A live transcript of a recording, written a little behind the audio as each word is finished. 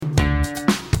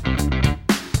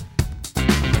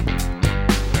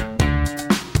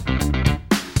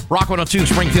Rock 102,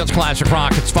 Springfield's Classic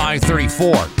Rock. It's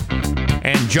 5:34.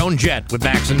 And Joan Jett with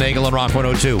Bax and Nagel and Rock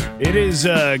 102. It is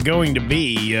going to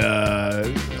be a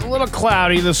little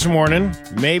cloudy this morning.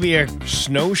 Maybe a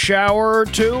snow shower or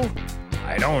two.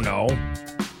 I don't know.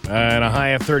 And a high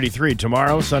of 33.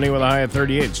 Tomorrow, sunny with a high of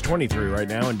 38. It's 23 right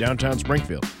now in downtown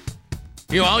Springfield.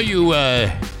 You know, all you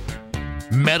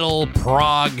metal,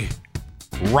 prog,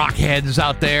 rock heads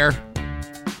out there,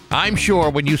 I'm sure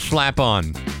when you slap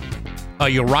on a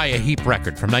Uriah Heep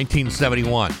record from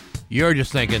 1971, you're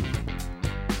just thinking,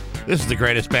 this is the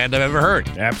greatest band I've ever heard.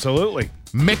 Absolutely.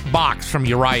 Mick Box from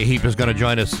Uriah Heep is going to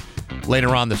join us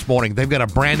later on this morning. They've got a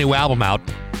brand new album out.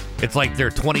 It's like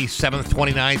their 27th,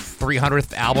 29th,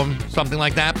 300th album, something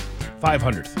like that.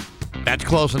 500th. That's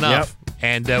close enough. Yep.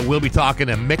 And we'll be talking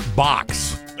to Mick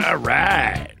Box. All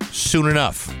right. Soon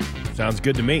enough. Sounds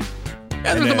good to me.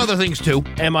 And there's some other things, too.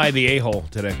 Am I the a-hole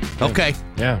today? Okay.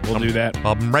 Yeah, we'll do that.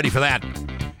 I'm ready for that.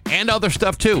 And other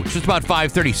stuff, too. It's just about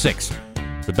 5:36.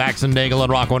 With Bax and Nagel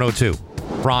and Rock 102.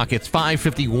 Rock, it's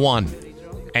 5:51.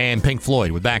 And Pink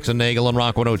Floyd with Bax and Nagel and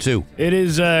Rock 102. It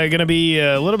is going to be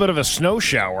a little bit of a snow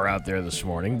shower out there this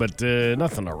morning, but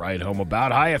nothing to write home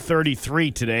about. High of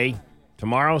 33 today.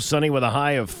 Tomorrow, sunny with a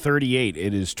high of 38.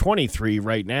 It is 23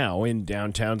 right now in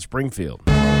downtown Springfield.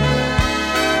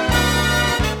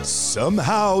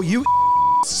 Somehow you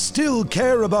still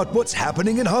care about what's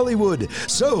happening in Hollywood.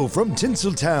 So, from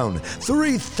Tinseltown,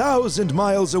 3,000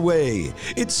 miles away,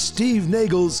 it's Steve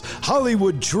Nagel's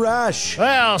Hollywood Trash.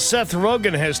 Well, Seth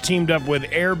Rogen has teamed up with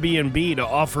Airbnb to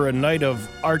offer a night of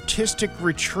artistic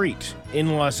retreat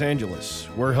in Los Angeles,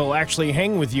 where he'll actually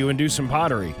hang with you and do some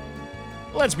pottery.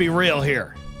 Let's be real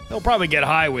here. He'll probably get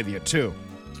high with you, too.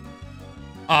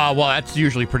 Well, that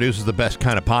usually produces the best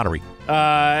kind of pottery.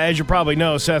 As you probably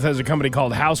know, Seth has a company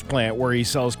called Houseplant where he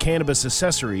sells cannabis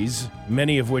accessories,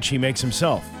 many of which he makes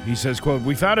himself. He says, quote,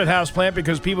 "We founded Houseplant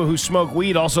because people who smoke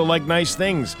weed also like nice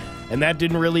things, and that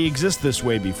didn't really exist this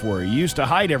way before. You used to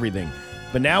hide everything,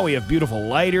 but now we have beautiful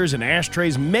lighters and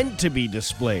ashtrays meant to be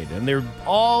displayed, and they're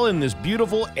all in this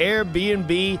beautiful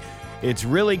Airbnb. It's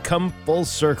really come full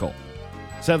circle."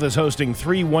 Seth is hosting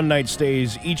 3 one-night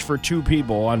stays, each for 2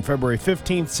 people, on February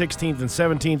 15th, 16th, and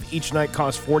 17th. Each night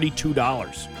costs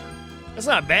 $42. That's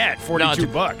not bad,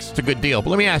 $42. It's a good deal.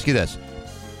 But let me ask you this.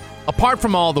 Apart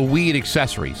from all the weed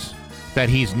accessories that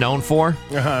he's known for,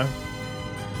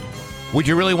 would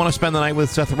you really want to spend the night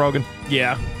with Seth Rogen?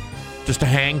 Yeah. Just to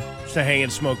hang? Just to hang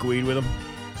and smoke weed with him.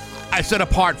 I said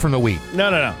apart from the weed.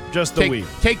 No. Just the weed.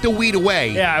 Take the weed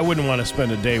away. Yeah, I wouldn't want to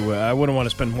spend a day with... I wouldn't want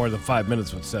to spend more than 5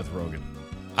 minutes with Seth Rogen.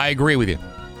 I agree with you.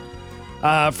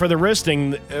 For the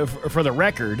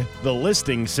record, the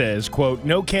listing says, quote,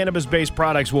 "No cannabis-based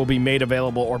products will be made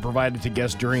available or provided to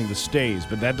guests during the stays,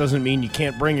 but that doesn't mean you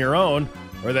can't bring your own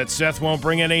or that Seth won't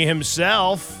bring any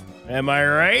himself. Am I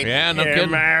right? Yeah, no kidding.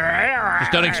 Am I right?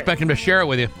 Just don't expect him to share it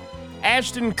with you.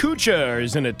 Ashton Kutcher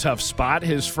is in a tough spot.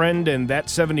 His friend and That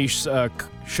 70s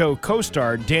Show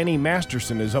co-star Danny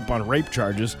Masterson is up on rape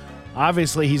charges.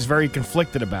 Obviously, he's very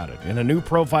conflicted about it. In a new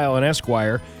profile on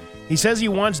Esquire, he says he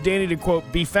wants Danny to, quote,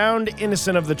 "be found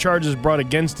innocent of the charges brought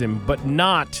against him, but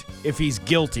not if he's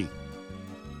guilty."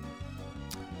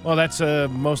 Well, that's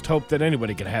most hope that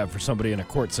anybody could have for somebody in a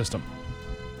court system.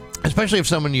 Especially if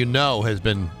someone you know has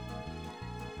been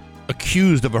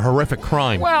accused of a horrific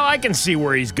crime. Well, I can see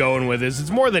where he's going with this.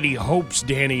 It's more that he hopes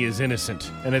Danny is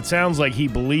innocent, and it sounds like he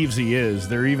believes he is.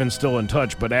 They're even still in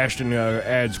touch, but Ashton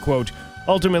adds, quote,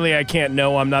 "Ultimately, I can't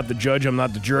know. I'm not the judge. I'm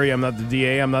not the jury. I'm not the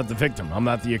DA. I'm not the victim. I'm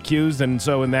not the accused. And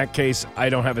so in that case, I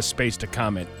don't have a space to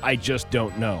comment. I just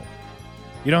don't know."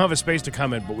 You don't have a space to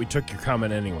comment, but we took your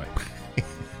comment anyway.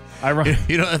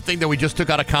 You don't think that we just took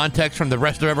out of context from the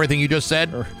rest of everything you just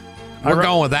said? We're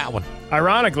going with that one.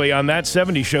 Ironically, on That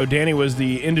 70s Show, Danny was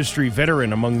the industry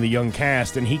veteran among the young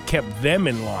cast, and he kept them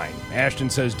in line. Ashton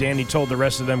says Danny told the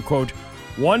rest of them, quote,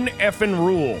 "One effing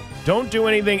rule. Don't do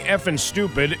anything effing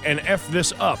stupid and F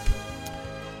this up."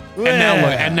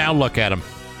 And now look at him.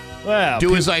 Well,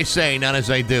 do as I say, not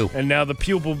as I do. And now the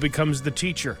pupil becomes the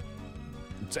teacher.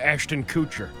 It's Ashton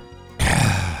Kutcher.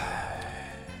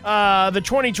 The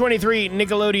 2023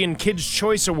 Nickelodeon Kids'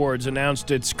 Choice Awards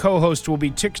announced its co-host will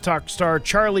be TikTok star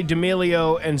Charli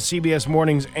D'Amelio and CBS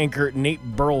Mornings anchor Nate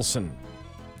Burleson.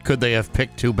 Could they have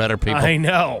picked 2 better people? I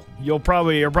know. You're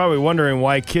probably wondering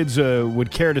why kids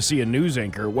would care to see a news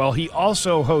anchor. Well, he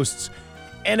also hosts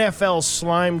NFL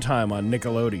Slime Time on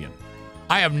Nickelodeon.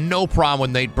 I have no problem with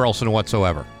Nate Burleson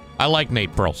whatsoever. I like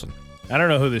Nate Burleson. I don't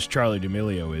know who this Charli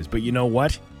D'Amelio is, but you know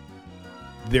what?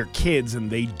 They're kids, and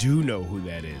they do know who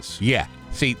that is. Yeah.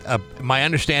 See, my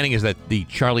understanding is that the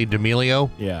Charlie D'Amelio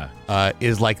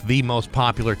is like the most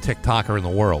popular TikToker in the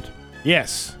world.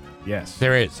 Yes.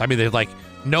 There is. I mean, there's like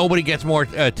nobody gets more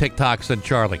TikToks than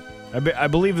Charlie. I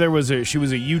believe she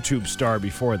was a YouTube star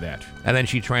before that. And then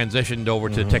she transitioned over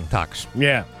to TikToks.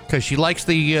 Yeah. Because she likes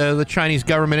the Chinese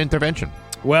government intervention.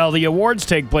 Well, the awards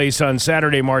take place on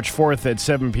Saturday, March 4th at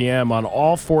 7 p.m. on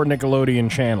all 4 Nickelodeon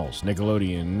channels.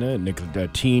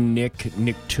 Nickelodeon, Teen Nick,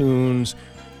 Nicktoons,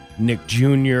 Nick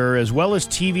Jr., as well as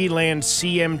TV Land,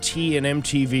 CMT, and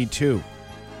MTV2.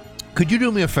 Could you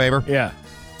do me a favor? Yeah.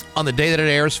 On the day that it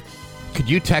airs, could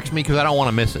you text me? Because I don't want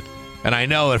to miss it. And I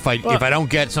know if I don't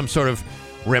get some sort of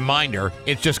reminder,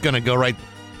 it's just going to go right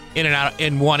in and out,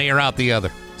 in one ear, out the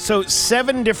other. So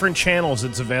 7 different channels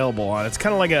it's available on. It's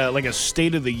kind of like a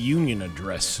State of the Union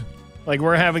address. Like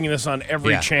we're having this on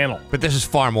every channel. But this is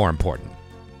far more important.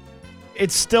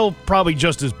 It's still probably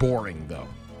just as boring, though.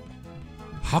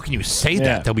 How can you say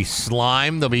that? There'll be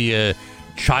slime. There'll be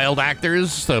child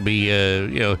actors. There'll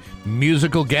be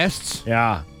musical guests.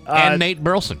 Yeah. And Nate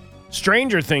Burleson.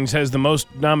 Stranger Things has the most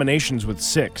nominations with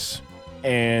 6.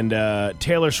 And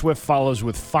Taylor Swift follows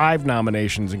with 5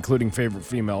 nominations, including Favorite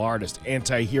Female Artist.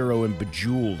 Anti-Hero and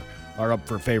Bejeweled are up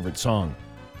for Favorite Song.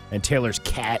 And Taylor's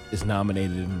cat is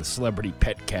nominated in the Celebrity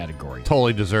Pet category.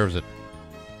 Totally deserves it.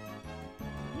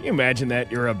 Can you imagine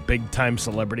that? You're a big-time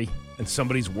celebrity, and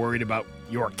somebody's worried about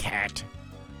your cat.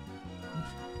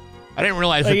 I didn't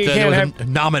realize that there was a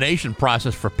nomination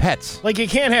process for pets. Like, you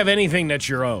can't have anything that's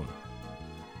your own.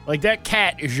 Like, that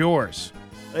cat is yours.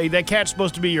 Like, that cat's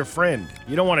supposed to be your friend.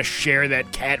 You don't want to share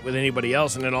that cat with anybody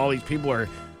else, and then all these people are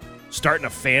starting a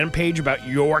fan page about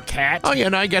your cat. Oh, yeah,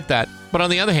 no, I get that. But on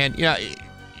the other hand,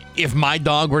 if my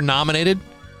dog were nominated,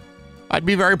 I'd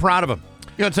be very proud of him.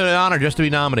 It's an honor just to be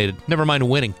nominated. Never mind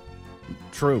winning.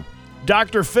 True.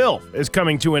 Dr. Phil is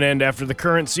coming to an end after the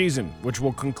current season, which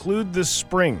will conclude this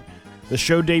spring. The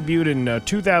show debuted in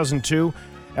 2002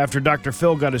 after Dr.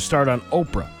 Phil got his start on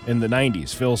Oprah in the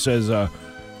 90s. Phil says,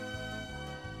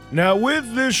 now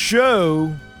with this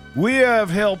show, we have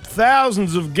helped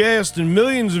thousands of guests and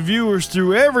millions of viewers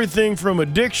through everything from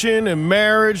addiction and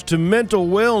marriage to mental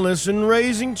wellness and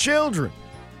raising children.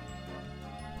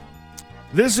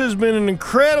 This has been an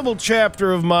incredible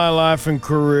chapter of my life and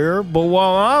career, but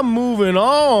while I'm moving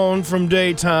on from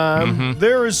daytime,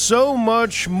 there is so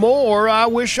much more I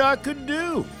wish I could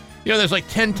do. There's like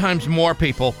 10 times more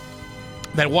people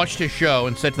that watched his show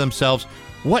and said to themselves,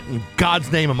 what in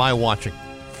God's name am I watching?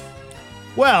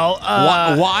 Well,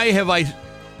 why have I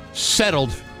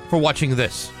settled for watching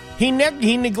this? He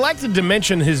neglected to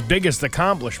mention his biggest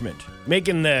accomplishment,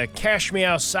 making the Cash Me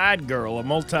Outside girl a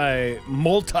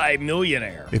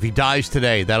multi-millionaire. If he dies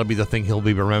today, that'll be the thing he'll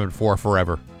be remembered for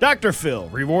forever. Dr. Phil,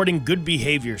 rewarding good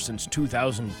behavior since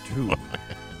 2002.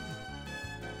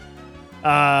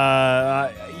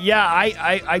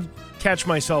 I catch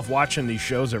myself watching these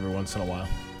shows every once in a while.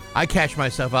 I catch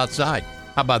myself outside.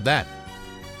 How about that?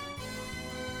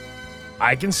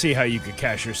 I can see how you could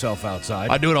catch yourself outside.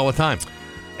 I do it all the time.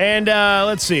 And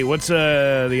let's see, what's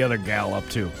the other gal up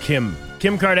to? Kim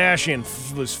Kardashian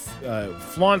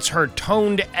flaunts her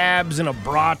toned abs in a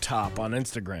bra top on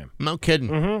Instagram. No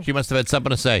kidding. She must have had something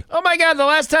to say. Oh my God, the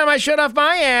last time I showed off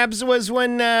my abs was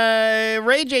when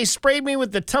Ray J sprayed me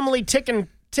with the Tumbly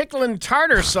Ticklin'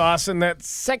 Tartar Sauce in that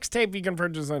sex tape you can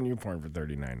purchase on YouPorn for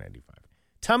 $39.95.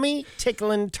 Tummy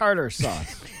Ticklin' Tartar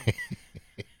Sauce.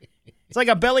 It's like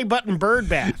a belly button bird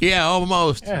bath. Yeah,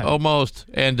 almost.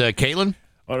 And Caitlin?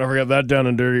 I'll never get that down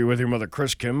and dirty with your mother,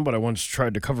 Chris Kim, but I once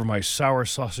tried to cover my sour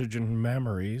sausage in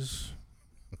mammaries.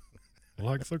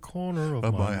 Like the corner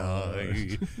of my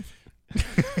eye.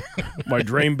 My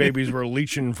drain babies were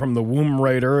leaching from the womb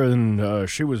raider, and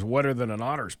she was wetter than an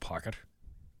otter's pocket.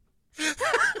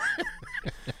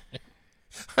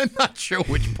 I'm not sure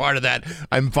which part of that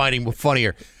I'm finding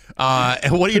funnier.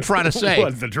 What are you trying to say?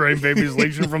 What, the drain baby's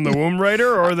leaching from the womb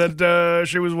raider, or that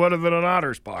she was wetter than an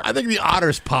otter's pocket? I think the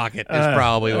otter's pocket is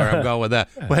probably where I'm going with that.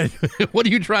 But what are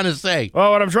you trying to say?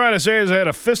 Well, what I'm trying to say is I had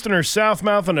a fist in her south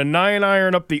mouth and a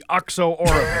 9-iron up the oxo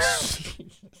orifice.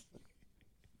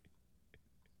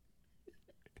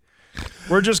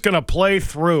 We're just going to play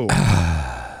through.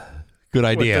 Good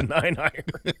idea. With the 9-iron.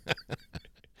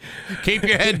 Keep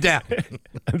your head down.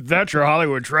 That's your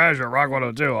Hollywood treasure, Rock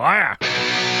 102. Oh, yeah.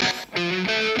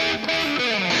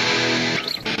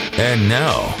 And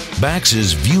now,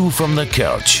 Bax's View from the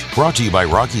Couch, brought to you by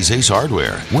Rocky's Ace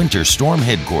Hardware, Winter Storm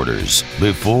Headquarters,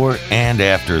 before and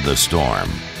after the storm.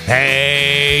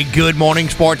 Hey, good morning,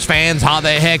 sports fans. How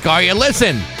the heck are you?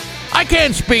 Listen, I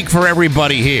can't speak for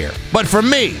everybody here, but for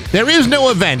me, there is no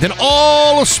event in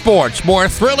all of sports more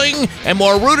thrilling and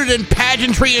more rooted in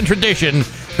pageantry and tradition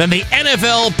than the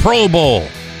NFL Pro Bowl.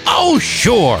 Oh,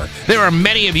 sure, there are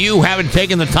many of you who haven't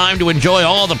taken the time to enjoy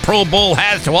all the Pro Bowl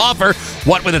has to offer,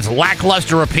 what with its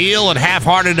lackluster appeal and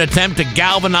half-hearted attempt to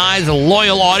galvanize a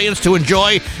loyal audience to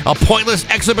enjoy a pointless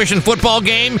exhibition football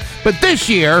game. But this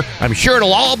year, I'm sure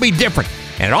it'll all be different.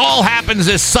 And it all happens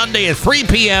this Sunday at 3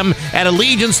 p.m. at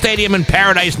Allegiant Stadium in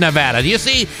Paradise, Nevada. You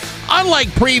see,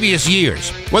 unlike previous years,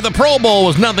 where the Pro Bowl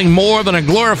was nothing more than a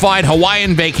glorified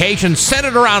Hawaiian vacation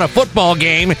centered around a football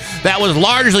game that was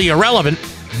largely irrelevant,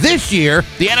 this year,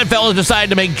 the NFL has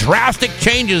decided to make drastic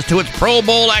changes to its Pro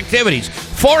Bowl activities.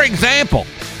 For example,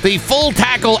 the full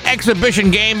tackle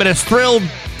exhibition game that has thrilled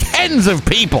tens of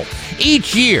people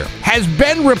each year has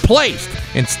been replaced.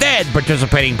 Instead,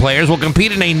 participating players will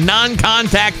compete in a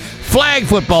non-contact flag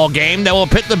football game that will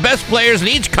pit the best players in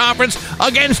each conference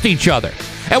against each other.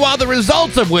 And while the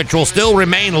results of which will still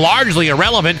remain largely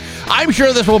irrelevant, I'm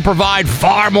sure this will provide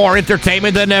far more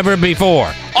entertainment than ever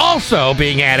before. Also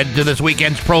being added to this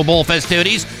weekend's Pro Bowl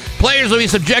festivities, players will be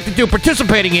subjected to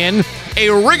participating in a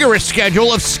rigorous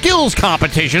schedule of skills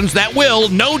competitions that will,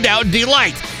 no doubt,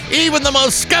 delight even the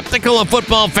most skeptical of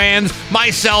football fans,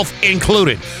 myself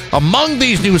included. Among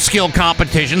these new skill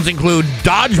competitions include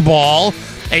dodgeball,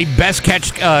 a best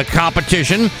catch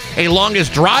competition, a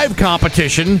longest drive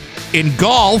competition in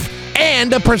golf,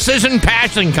 and a precision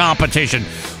passing competition.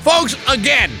 Folks,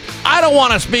 again, I don't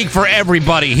want to speak for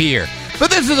everybody here, but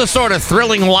this is a sort of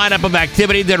thrilling lineup of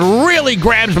activity that really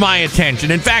grabs my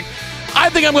attention. In fact, I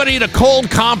think I'm going to need a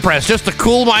cold compress just to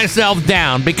cool myself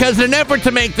down, because in an effort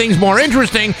to make things more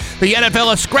interesting, the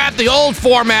NFL has scrapped the old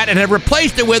format and have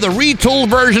replaced it with a retooled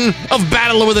version of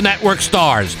Battle Over the Network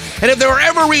Stars. And if there were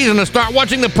ever a reason to start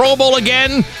watching the Pro Bowl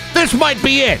again, this might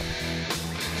be it.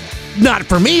 Not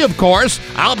for me, of course.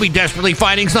 I'll be desperately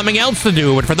finding something else to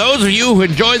do. But for those of you who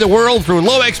enjoy the world through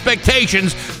low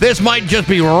expectations, this might just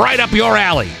be right up your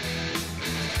alley.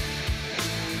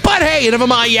 But hey, enough of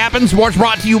my yapping. Sports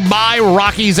brought to you by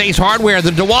Rocky's Ace Hardware.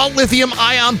 The DeWalt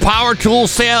lithium-ion power tool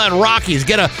sale at Rocky's.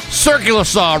 Get a circular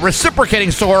saw,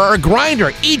 reciprocating saw, or a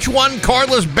grinder. Each one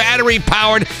cordless,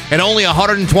 battery-powered, and only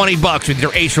 $120 with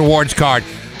your Ace Rewards card.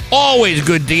 Always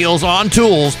good deals on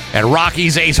tools at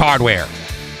Rocky's Ace Hardware.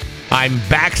 I'm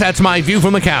back. That's my view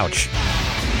from the couch.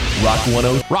 Rock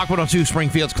 102,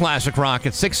 Springfield's Classic Rock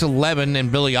at 6:11,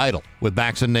 and Billy Idol with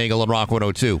Bax and Nagel and Rock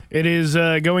 102. It is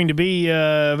going to be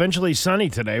eventually sunny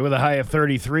today with a high of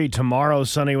 33. Tomorrow,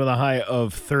 sunny with a high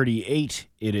of 38.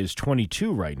 It is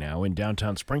 22 right now in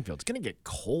downtown Springfield. It's going to get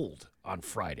cold on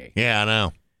Friday. Yeah, I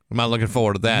know. I'm not looking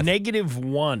forward to that.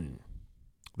 -1.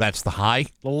 That's the high?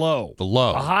 The low. The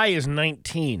low. The high is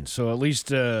 19, so at least,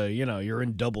 you're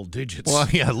in double digits. Well,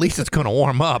 yeah, at least it's going to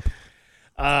warm up.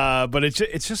 But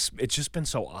it's just been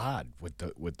so odd with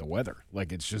the weather.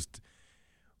 Like, it's just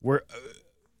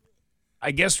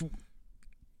I guess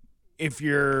if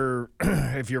you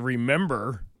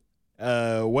remember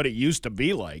what it used to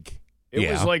be like, it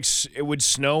was like it would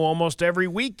snow almost every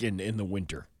week in the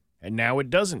winter, and now it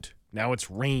doesn't. Now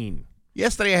it's rain.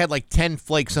 Yesterday I had like 10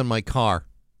 flakes on my car,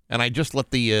 and I just let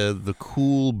the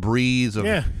cool breeze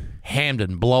of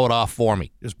Hamden blow it off for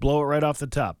me. Just blow it right off the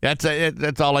top. That's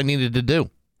all I needed to do.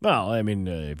 Well, I mean,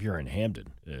 if you're in Hamden,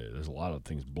 there's a lot of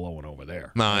things blowing over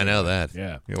there. No, I know that.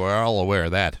 Yeah. We're all aware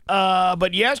of that.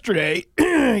 But yesterday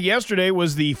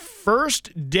was the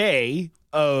first day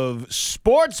of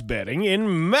sports betting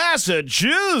in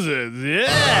Massachusetts.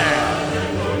 Yeah.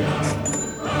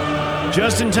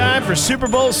 Just in time for Super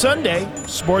Bowl Sunday.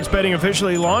 Sports betting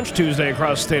officially launched Tuesday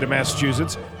across the state of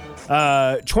Massachusetts.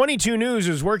 22 News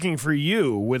is working for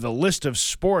you with a list of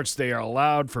sports they are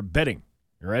allowed for betting.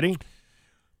 You ready?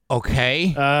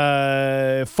 Okay.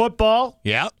 Football.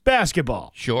 Yeah.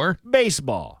 Basketball. Sure.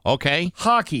 Baseball. Okay.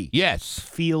 Hockey. Yes.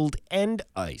 Field and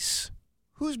ice.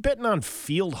 Who's betting on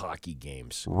field hockey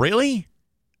games? Really?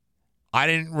 I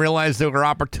didn't realize there were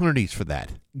opportunities for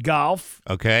that. Golf.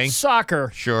 Okay. Soccer.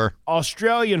 Sure.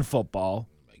 Australian football.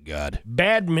 Oh, my God.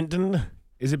 Badminton.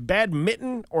 Is it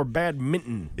badminton or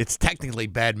badminton? It's technically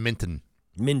badminton.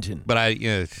 Minton. But but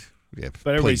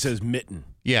everybody says mitten.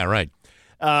 Yeah, right.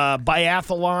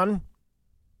 Biathlon.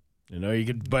 You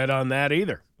could bet on that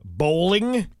either.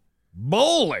 Bowling.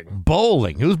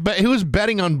 Who's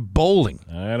betting on bowling?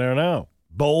 I don't know.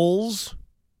 Bowls.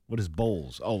 What is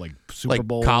bowls? Oh, like Super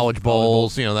Bowls? College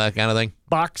bowls, that kind of thing.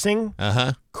 Boxing.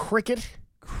 Uh-huh. Cricket.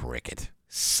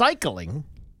 Cycling.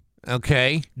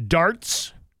 Okay.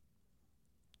 Darts.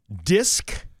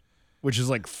 Disc, which is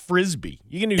like frisbee.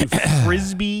 You can do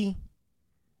frisbee.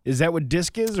 Is that what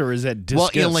disc is, or is that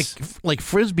discus? Well, like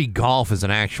Frisbee golf is an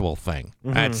actual thing.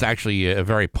 Mm-hmm. It's actually a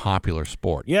very popular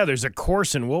sport. Yeah, there's a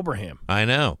course in Wilbraham. I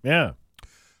know. Yeah.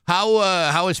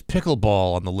 How is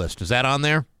pickleball on the list? Is that on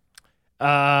there?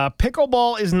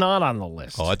 Pickleball is not on the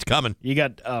list. Oh, it's coming. You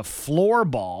got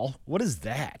floorball. What is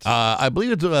that? I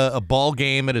believe it's a ball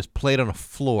game that is played on a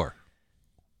floor.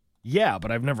 Yeah,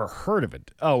 but I've never heard of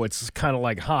it. Oh, it's kind of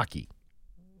like hockey.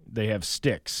 They have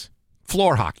sticks.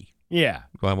 Floor hockey. Yeah.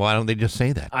 Well, why don't they just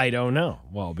say that? I don't know.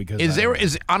 Well, because Is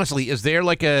there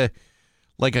like a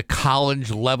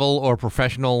college level or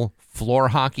professional floor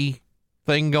hockey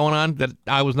thing going on that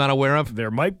I was not aware of?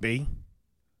 There might be.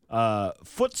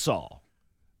 Futsal.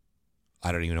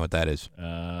 I don't even know what that is.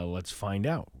 Let's find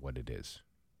out what it is.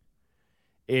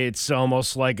 It's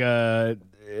almost like it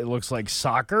looks like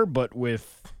soccer, but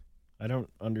with, I don't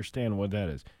understand what that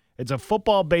is. It's a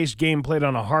football-based game played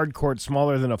on a hard court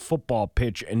smaller than a football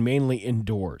pitch and mainly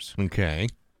indoors. Okay.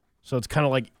 So it's kind of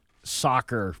like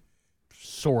soccer,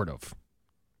 sort of.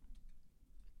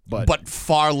 But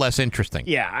far less interesting.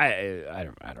 Yeah, I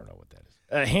don't know what that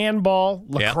is. Handball,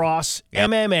 lacrosse, Yep.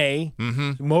 MMA,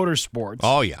 motorsports.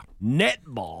 Oh, yeah.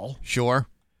 Netball, Sure.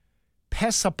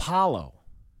 Pesapalo.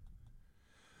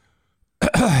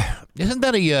 Isn't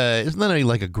that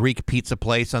like a Greek pizza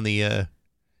place on the in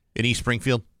East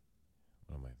Springfield?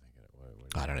 What am I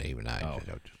thinking? I don't even know.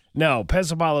 No,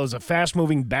 Pesapalo is a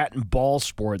fast-moving bat and ball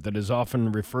sport that is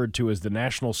often referred to as the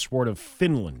national sport of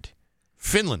Finland.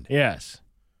 Finland. Yes.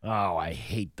 Oh, I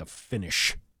hate the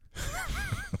Finnish.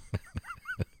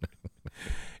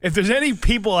 If there's any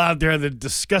people out there that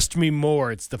disgust me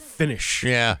more, it's the Finnish.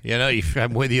 Yeah,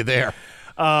 I'm with you there.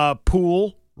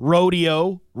 Pool,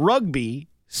 rodeo, rugby,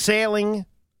 sailing,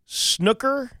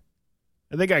 snooker.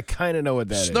 I think I kind of know what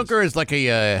that is. Snooker is like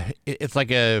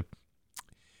a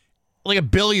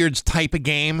billiards type of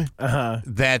game.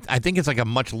 That I think it's like a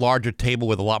much larger table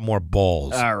with a lot more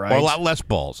balls. All right. Or a lot less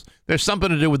balls. There's something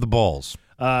to do with the balls.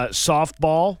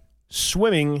 Softball,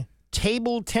 swimming,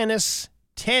 table tennis,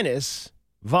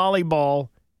 volleyball,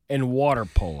 and water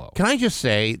polo. Can I just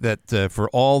say that for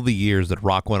all the years that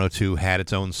Rock 102 had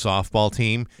its own softball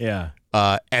team, Yeah.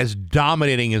 as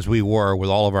dominating as we were with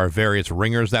all of our various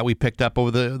ringers that we picked up over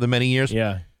the many years,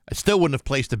 Yeah. I still wouldn't have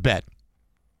placed a bet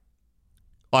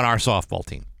on our softball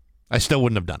team. I still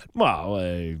wouldn't have done it. Well,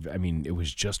 I mean, it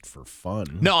was just for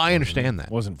fun. No, I understand that.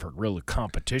 It wasn't for real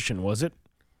competition, was it?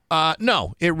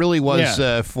 No, it really was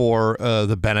for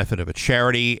the benefit of a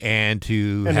charity and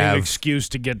to And have an excuse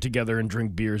to get together and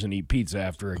drink beers and eat pizza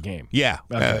after a game. Yeah,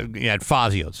 Okay. at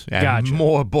Fazio's. And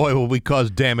Gotcha. boy, will we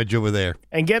cause damage over there.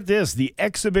 And get this, the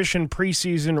exhibition,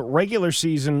 preseason, regular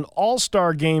season,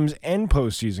 all-star games, and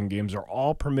postseason games are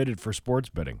all permitted for sports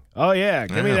betting. Oh, yeah.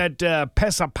 Give me that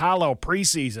Pesapalo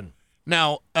preseason.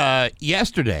 Now,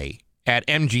 yesterday at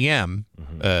MGM,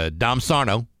 Dom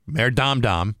Sarno, Mayor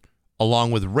Dom,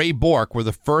 along with Ray Bork, were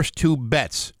the first two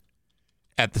bets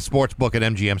at the sports book at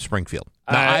MGM Springfield.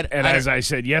 Now, As I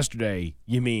said yesterday,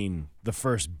 you mean the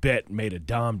first bet made a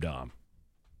Dom.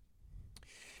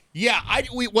 Yeah,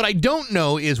 what I don't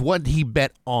know is what he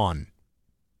bet on.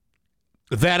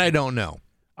 That I don't know.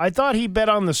 I thought he bet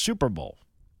on the Super Bowl.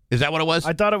 Is that what it was?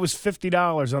 I thought it was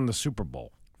 $50 on the Super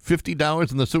Bowl.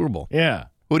 $50 in the Super Bowl. Yeah.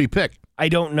 Who'd he pick? I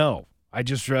don't know. I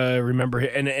just remember,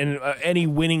 and any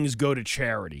winnings go to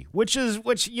charity, which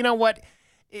you know what,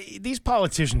 these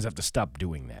politicians have to stop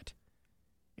doing that.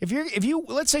 If you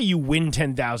let's say you win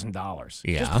 $10,000,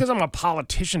 Yeah. just because I'm a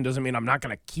politician doesn't mean I'm not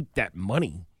going to keep that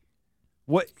money.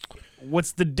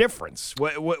 What's the difference?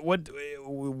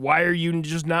 Why are you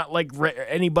just not like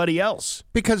anybody else?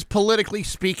 Because politically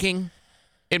speaking,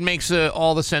 it makes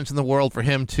all the sense in the world for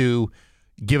him to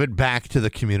give it back to the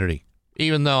community.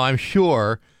 Even though I'm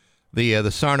sure the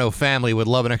Sarno family would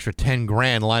love an extra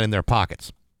 $10,000 lying in their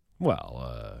pockets.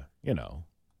 Well, you know.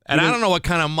 And I don't know what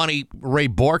kind of money Ray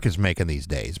Bork is making these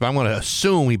days, but I'm going to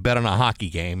assume he bet on a hockey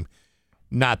game,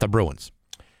 not the Bruins.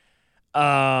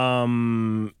 I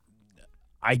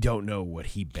don't know what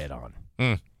he bet on.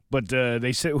 But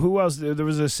they said, who else? There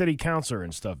was a city councilor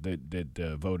and stuff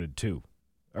that voted too,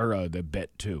 or that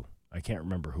bet too. I can't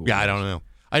remember who. Yeah, I don't know.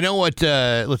 I know what.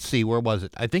 Let's see, where was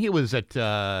it? I think it was at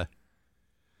an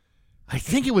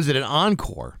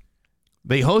Encore.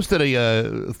 They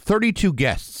hosted 32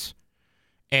 guests,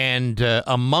 and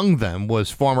among them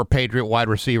was former Patriot wide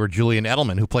receiver Julian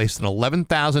Edelman, who placed an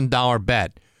 $11,000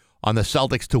 bet on the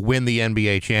Celtics to win the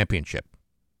NBA championship.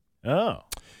 Oh.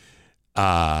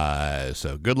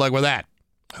 So good luck with that.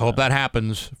 I hope that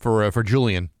happens for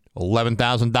Julian.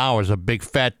 $11,000, a big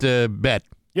fat bet.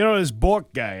 You know, this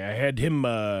Bork guy, I had him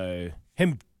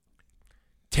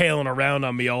tailing around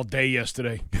on me all day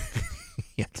yesterday.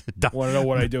 Want to know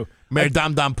what I do? Mayor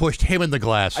Dom Dom pushed him in the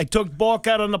glass. I took Bork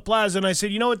out on the plaza, and I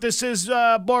said, you know what this is,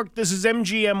 Bork? This is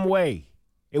MGM Way.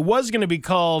 It was going to be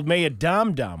called Mayor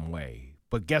Dom Dom Way,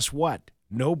 but guess what?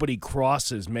 Nobody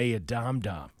crosses Mayor Dom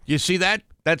Dom. You see that?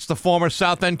 That's the former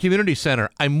South End Community Center.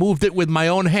 I moved it with my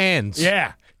own hands.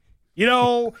 Yeah. You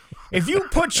know, if you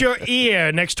put your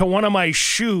ear next to one of my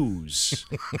shoes,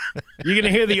 you're going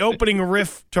to hear the opening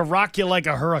riff to Rock You Like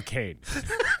a Hurricane.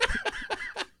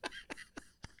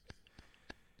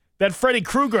 That Freddy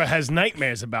Krueger has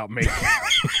nightmares about me.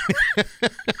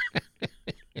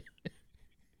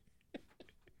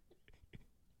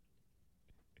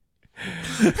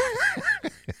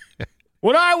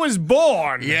 When I was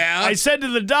born, I said to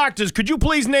the doctors, could you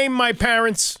please name my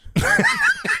parents?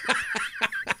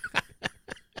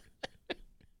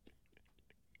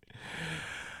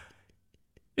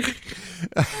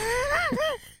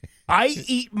 I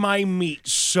eat my meat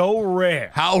so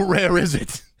rare. How rare is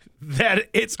it? That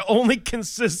it only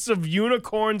consists of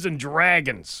unicorns and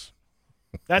dragons.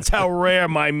 That's how rare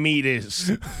my meat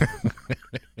is.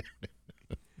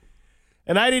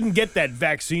 And I didn't get that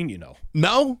vaccine, you know.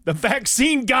 No? The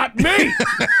vaccine got me.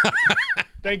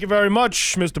 Thank you very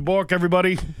much, Mr. Bork,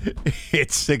 everybody.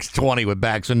 It's 6:20 with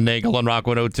Bax and Nagel on Rock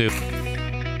 102.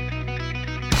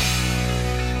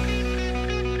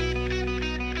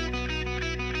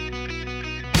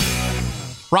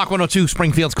 Rock 102,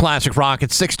 Springfield's Classic Rock.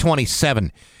 It's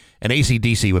 6:27. And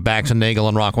AC/DC with Bax and Nagel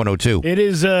on Rock 102. It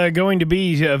is going to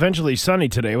be eventually sunny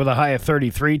today with a high of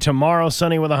 33. Tomorrow,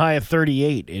 sunny with a high of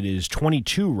 38. It is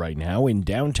 22 right now in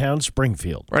downtown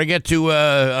Springfield. We're going to get to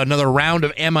another round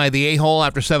of Am I the A-Hole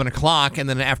after 7 o'clock. And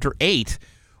then after 8,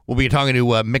 we'll be talking to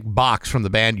Mick Box from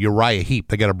the band Uriah Heep.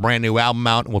 They got a brand new album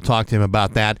out, and we'll talk to him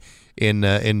about that in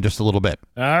just a little bit.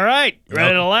 All right.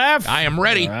 Ready to laugh? I am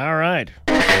ready. All right.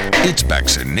 It's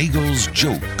Bax and Nagel's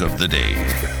Joke of the Day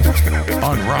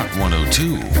on Rock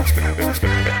 102.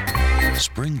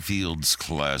 Springfield's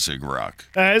Classic Rock.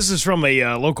 This is from a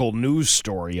local news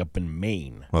story up in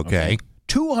Maine. Okay.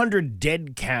 200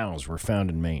 dead cows were found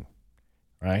in Maine.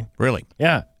 Right? Really?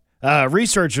 Yeah.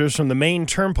 Researchers from the Maine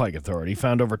Turnpike Authority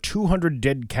found over 200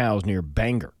 dead cows near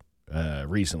Bangor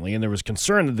recently, and there was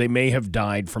concern that they may have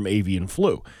died from avian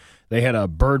flu. They had a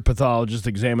bird pathologist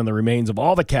examine the remains of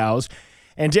all the cows,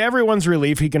 and to everyone's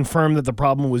relief, he confirmed that the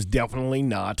problem was definitely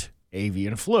not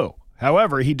avian flu.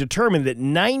 However, he determined that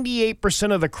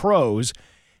 98% of the crows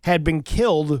had been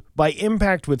killed by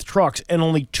impact with trucks, and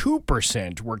only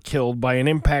 2% were killed by an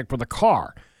impact with a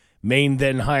car. Maine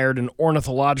then hired an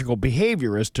ornithological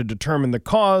behaviorist to determine the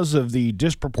cause of the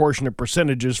disproportionate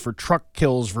percentages for truck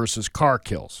kills versus car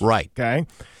kills. Right. Okay?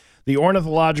 The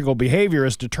ornithological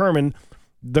behaviorist determined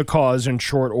the cause in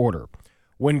short order.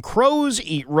 When crows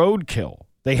eat roadkill,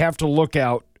 they have to look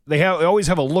out. They always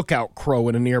have a lookout crow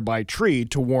in a nearby tree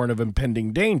to warn of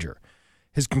impending danger.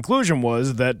 His conclusion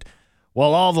was that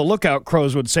while all the lookout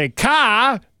crows would say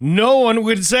car, no one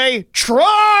would say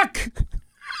truck.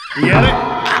 You get it?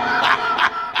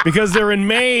 Because they're in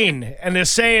Maine and they're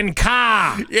saying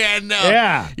car. Yeah, no.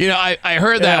 Yeah. You know, I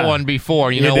heard that one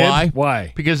before. You know did? why?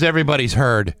 Why? Because everybody's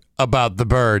heard about the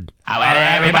bird.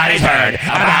 Everybody's heard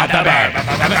about the bird.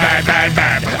 The bird, bird,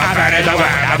 bird. A bird is a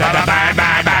word. A bird, bird,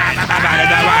 bird, bird. A bird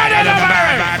is a word. A bird,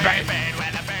 bird, bird.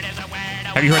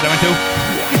 Have you heard that one too?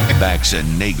 Bax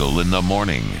and Nagel in the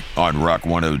morning on Rock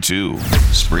 102.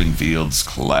 Springfield's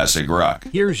Classic Rock.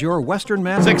 Here's your Western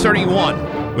Mass.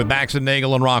 6:31 with Bax and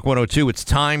Nagel on Rock 102. It's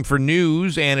time for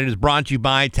news, and it is brought to you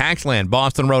by Taxland,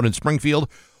 Boston Road in Springfield,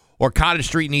 or Cottage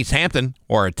Street in East Hampton,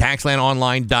 or at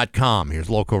TaxlandOnline.com. Here's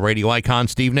local radio icon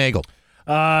Steve Nagel.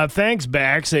 Thanks,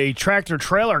 Bax. A tractor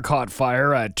trailer caught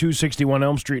fire at 261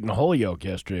 Elm Street in Holyoke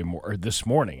this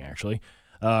morning, actually.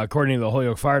 According to the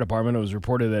Holyoke Fire Department, it was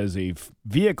reported as a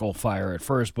vehicle fire at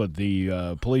first, but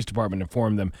the police department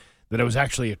informed them that it was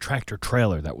actually a tractor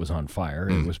trailer that was on fire.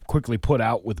 It was quickly put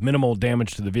out with minimal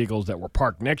damage to the vehicles that were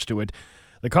parked next to it.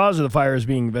 The cause of the fire is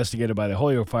being investigated by the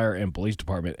Holyoke Fire and Police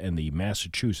Department and the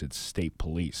Massachusetts State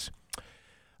Police.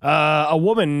 A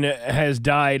woman has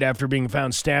died after being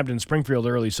found stabbed in Springfield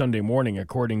early Sunday morning,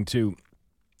 according to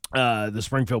the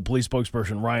Springfield Police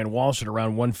spokesperson Ryan Walsh. At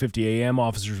around 1:50 a.m.,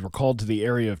 officers were called to the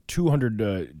area of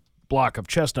 200 block of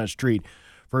Chestnut Street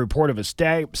for a report of a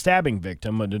stabbing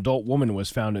victim. An adult woman was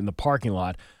found in the parking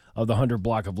lot of the 100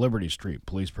 block of Liberty Street.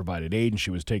 Police provided aid, and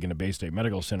she was taken to Bay State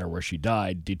Medical Center where she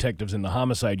died. Detectives in the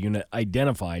homicide unit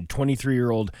identified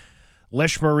 23-year-old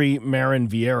Leshmarie Marin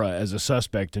Vieira as a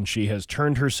suspect, and she has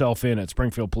turned herself in at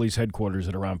Springfield Police Headquarters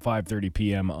at around 5:30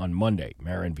 p.m. on Monday.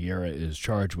 Marin Vieira is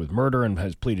charged with murder and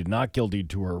has pleaded not guilty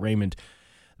to her arraignment.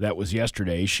 That was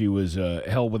yesterday. She was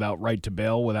held without right to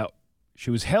bail She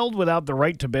was held without the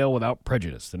right to bail without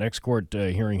prejudice. The next court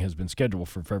hearing has been scheduled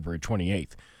for February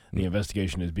 28th. The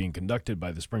investigation is being conducted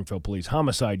by the Springfield Police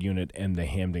Homicide Unit and the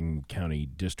Hampden County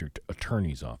District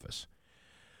Attorney's Office.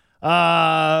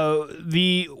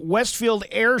 The Westfield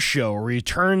Air Show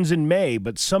returns in May,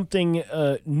 but something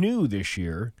new this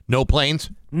year. No planes?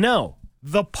 No.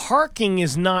 The parking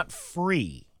is not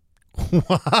free.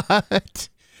 What?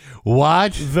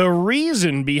 What? The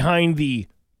reason behind the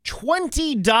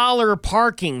 $20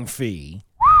 parking fee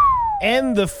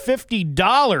and the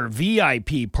 $50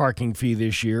 VIP parking fee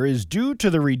this year is due to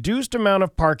the reduced amount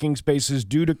of parking spaces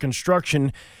due to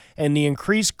construction and the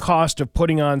increased cost of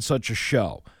putting on such a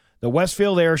show. The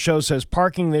Westfield Air Show says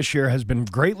parking this year has been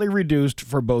greatly reduced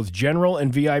for both general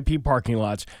and VIP parking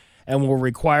lots and will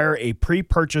require a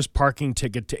pre-purchase parking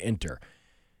ticket to enter.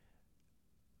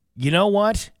 You know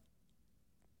what?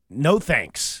 No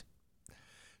thanks.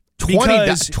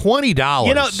 $20.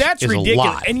 You know, that's is ridiculous. A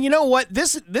lot. And you know what?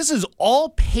 This is all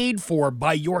paid for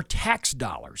by your tax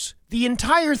dollars. The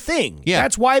entire thing. Yeah.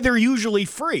 That's why they're usually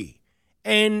free.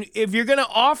 And if you're going to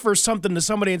offer something to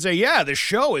somebody and say, yeah, the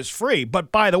show is free,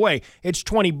 but by the way, it's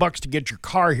 $20 to get your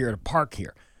car here to park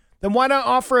here, then why not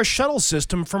offer a shuttle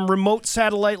system from remote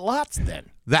satellite lots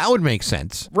then? That would make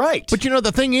sense. Right. But,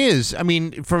 the thing is, I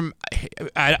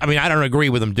don't agree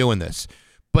with them doing this.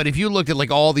 But if you look at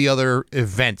like all the other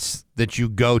events that you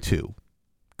go to,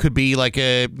 could be like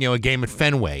a game at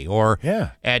Fenway or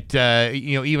at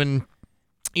even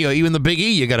the Big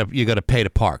E, you gotta pay to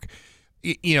park.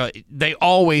 They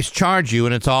always charge you,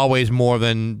 and it's always more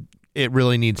than it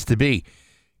really needs to be.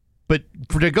 But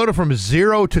to go from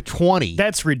 0 to 20,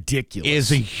 that's ridiculous.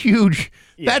 Is a huge.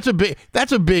 Yeah.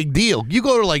 That's a big deal. You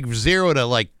go to like 0 to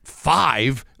like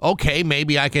 5. Okay,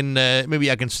 maybe I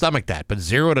can stomach that. But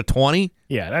 0 to 20.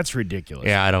 Yeah, that's ridiculous.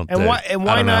 Yeah, I don't. And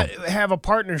why not have a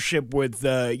partnership with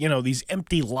these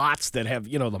empty lots that have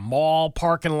the mall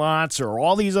parking lots or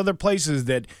all these other places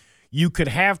that you could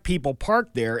have people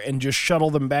park there and just shuttle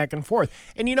them back and forth.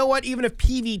 And you know what? Even if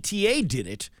PVTA did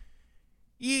it,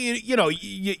 you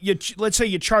let's say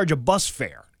you charge a bus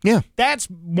fare. Yeah, that's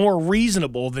more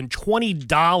reasonable than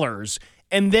 $20.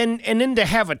 And then to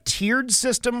have a tiered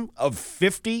system of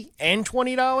 $50 and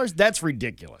 $20, that's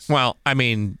ridiculous. Well, I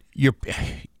mean, you're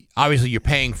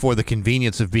paying for the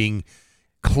convenience of being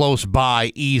close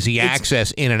by, easy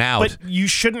access in and out. But you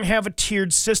shouldn't have a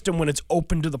tiered system when it's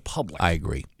open to the public. I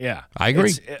agree. Yeah. I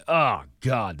agree. Oh,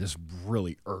 God, this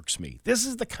really irks me. This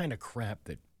is the kind of crap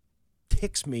that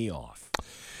ticks me off.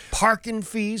 Parking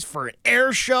fees for an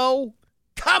air show?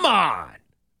 Come on.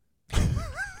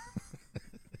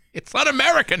 It's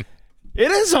un-American.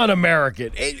 It is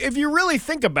un-American. If you really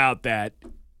think about that,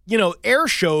 air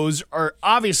shows are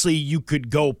obviously you could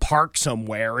go park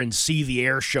somewhere and see the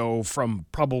air show from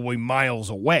probably miles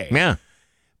away. Yeah.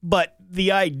 But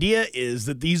the idea is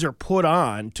that these are put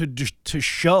on to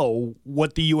show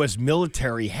what the U.S.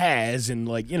 military has, and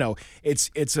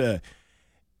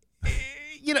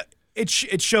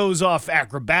it shows off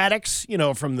acrobatics,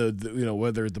 from the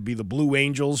whether it be the Blue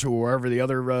Angels or wherever the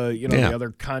other the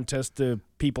other contest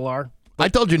people are. I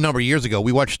told you a number of years ago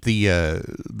we watched the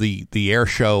air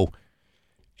show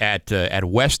at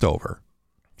Westover,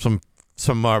 from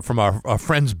our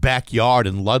friend's backyard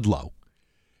in Ludlow,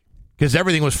 because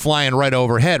everything was flying right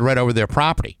overhead, right over their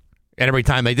property, and every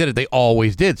time they did it, they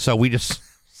always did. So we just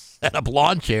set up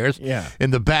lawn chairs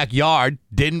in the backyard,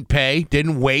 didn't pay,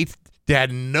 didn't wait. They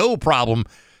had no problem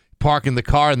parking the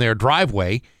car in their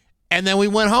driveway, and then we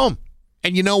went home.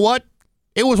 And you know what?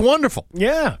 It was wonderful.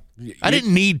 Yeah. I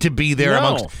didn't need to be there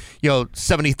amongst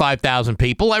 75,000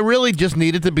 people. I really just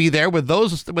needed to be there with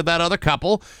that other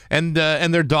couple and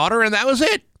their daughter, and that was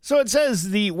it. So it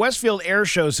says the Westfield Air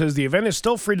Show says the event is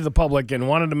still free to the public and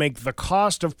wanted to make the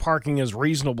cost of parking as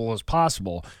reasonable as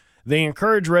possible. They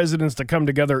encourage residents to come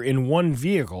together in one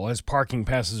vehicle, as parking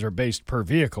passes are based per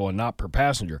vehicle and not per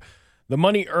passenger. The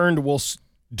money earned will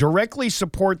directly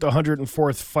support the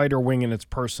 104th Fighter Wing and its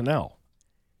personnel.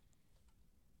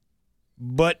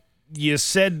 But you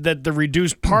said that the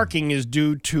reduced parking is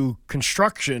due to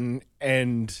construction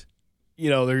and,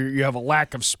 you have a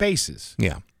lack of spaces.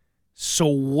 Yeah. So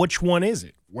which one is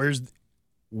it?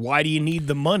 Why do you need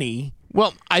the money?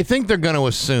 Well, I think they're going to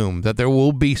assume that there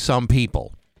will be some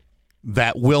people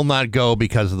that will not go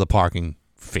because of the parking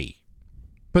fee.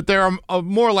 But there are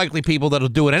more likely people that'll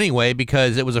do it anyway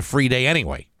because it was a free day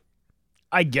anyway.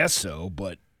 I guess so,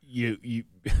 but you're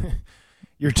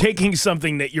taking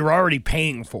something that you're already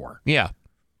paying for. Yeah.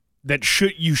 That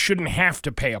you shouldn't have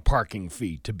to pay a parking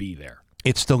fee to be there.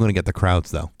 It's still going to get the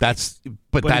crowds, though. That's the thing.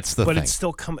 But it's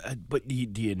still coming. But do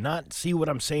you not see what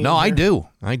I'm saying? No, here?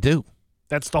 I do.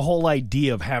 That's the whole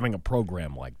idea of having a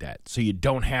program like that. So you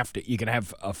don't have to. You can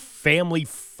have a family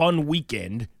fun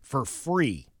weekend for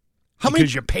free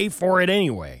because you pay for it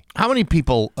anyway. How many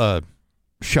people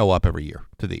show up every year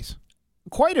to these?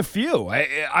 Quite a few.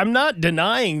 I'm not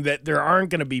denying that there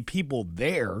aren't going to be people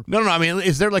there. No. I mean,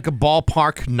 is there like a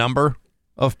ballpark number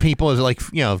of people? Is it like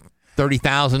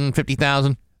 30,000,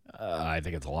 50,000? I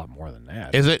think it's a lot more than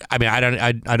that. Is it? I mean, I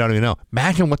don't even know.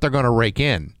 Imagine what they're going to rake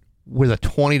in with a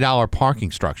 $20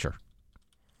 parking structure.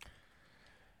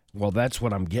 Well, that's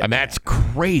what I'm getting. And that's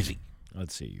crazy.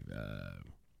 Let's see.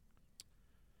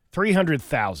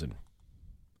 300,000.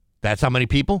 That's how many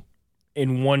people?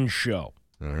 In one show.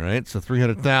 All right, so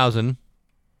 300,000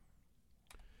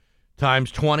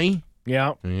 times 20.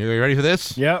 Yeah. You ready for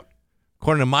this? Yep.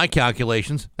 According to my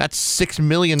calculations, that's $6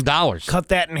 million. Cut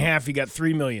that in half, you got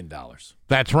 $3 million.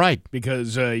 That's right.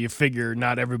 Because you figure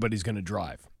not everybody's going to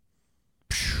drive.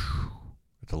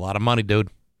 It's a lot of money, dude.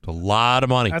 It's a lot of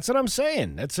money. That's what I'm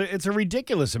saying. It's a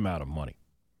ridiculous amount of money.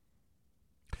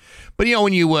 But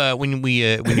when you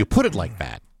put it like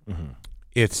that,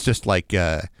 it's just like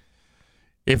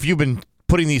if you've been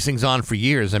putting these things on for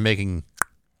years and making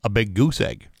a big goose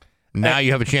egg, now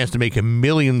you have a chance to make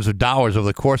millions of dollars over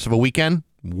the course of a weekend.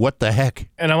 What the heck?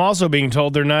 And I'm also being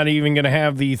told they're not even going to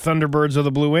have the Thunderbirds or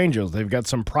the Blue Angels. They've got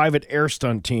some private air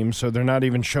stunt teams, so they're not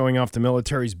even showing off the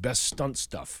military's best stunt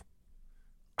stuff.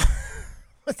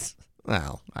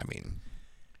 Well, I mean...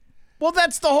 Well,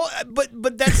 that's the whole...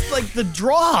 But that's like the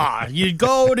draw. You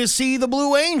go to see the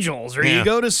Blue Angels, or you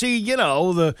go to see,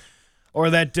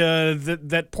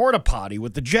 that porta potty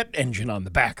with the jet engine on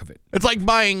the back of it. It's like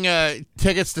buying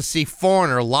tickets to see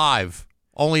Foreigner live,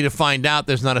 only to find out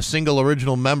there's not a single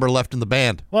original member left in the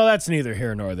band. Well, that's neither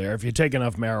here nor there. If you take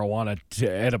enough marijuana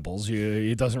edibles,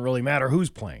 it doesn't really matter who's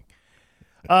playing.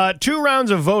 2 rounds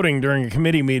of voting during a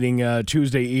committee meeting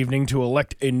Tuesday evening to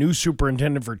elect a new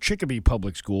superintendent for Chicopee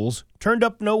Public Schools turned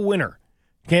up no winner.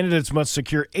 Candidates must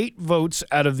secure 8 votes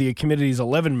out of the committee's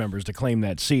 11 members to claim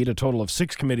that seat. A total of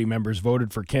 6 committee members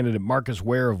voted for candidate Marcus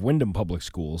Ware of Wyndham Public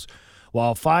Schools,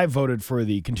 while 5 voted for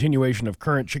the continuation of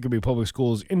current Chicopee Public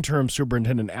Schools interim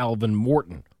superintendent Alvin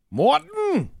Morton.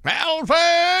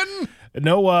 Alvin!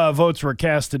 No votes were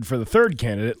casted for the third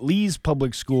candidate, Lee's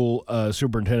Public School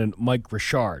Superintendent Mike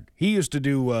Richard. He used to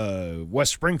do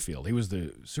West Springfield. He was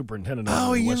the superintendent of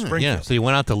West Springfield. Yeah. So you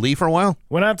went out to Lee for a while?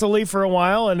 Went out to Lee for a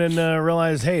while and then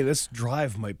realized, hey, this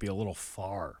drive might be a little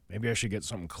far. Maybe I should get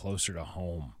something closer to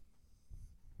home.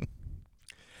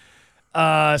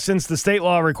 Since the state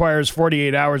law requires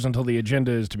 48 hours until the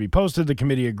agenda is to be posted, the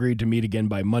committee agreed to meet again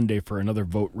by Monday for another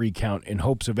vote recount in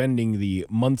hopes of ending the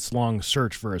months-long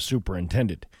search for a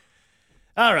superintendent.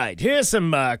 All right, here's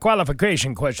some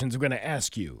qualification questions I'm going to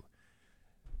ask you.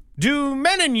 Do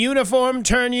men in uniform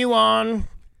turn you on?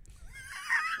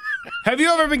 Have you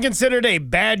ever been considered a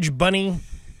badge bunny?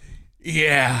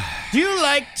 Yeah. Do you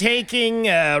like taking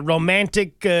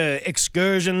romantic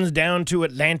excursions down to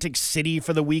Atlantic City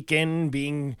for the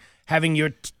weekend, having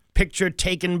your picture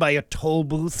taken by a toll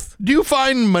booth? Do you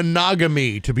find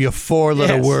monogamy to be a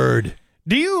 4-letter word?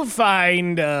 Do you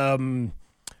find, I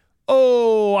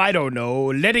don't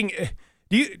know,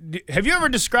 have you ever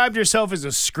described yourself as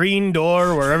a screen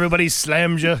door where everybody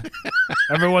slams you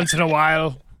every once in a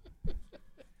while?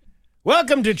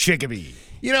 Welcome to Chicopee.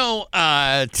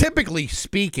 Typically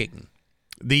speaking,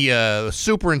 the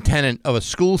superintendent of a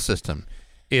school system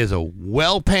is a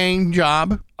well-paying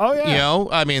job. Oh, yeah.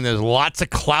 I mean, there's lots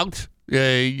of clout.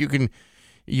 You can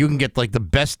get, like, the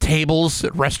best tables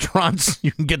at restaurants.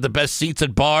 You can get the best seats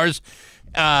at bars.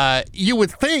 You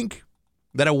would think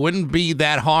that it wouldn't be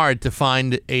that hard to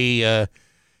find a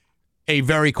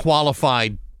very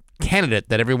qualified candidate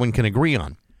that everyone can agree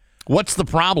on. What's the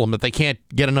problem that they can't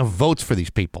get enough votes for these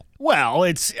people? Well,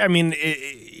 it's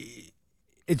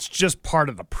just part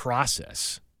of the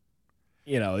process.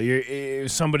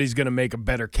 Somebody's going to make a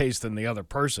better case than the other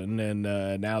person, and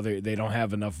now they don't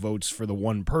have enough votes for the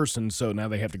one person, so now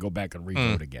they have to go back and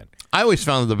re-vote again. I always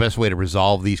found that the best way to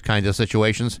resolve these kinds of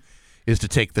situations is to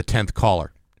take the 10th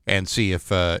caller and see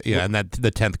if, and that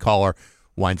the 10th caller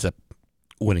winds up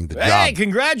winning the job. Hey,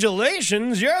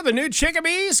 congratulations. You're the new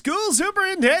Chicopee school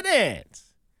superintendent.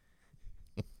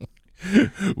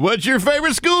 What's your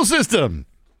favorite school system?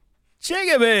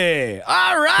 Chicopee.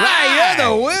 All right, you're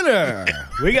the winner.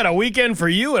 We got a weekend for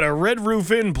you at a Red Roof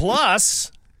Inn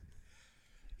Plus.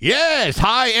 Yes,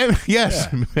 high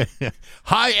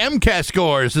MCAT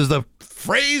scores is the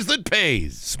phrase that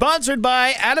pays. Sponsored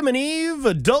by Adam and Eve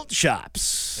Adult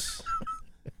Shops.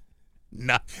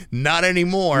 Not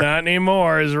anymore. Not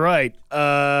anymore is right.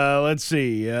 Let's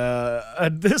see.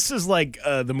 This is like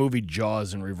the movie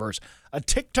Jaws in reverse. A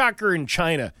TikToker in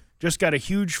China just got a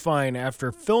huge fine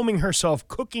after filming herself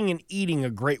cooking and eating a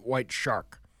great white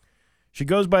shark. She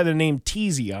goes by the name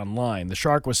Teasy online. The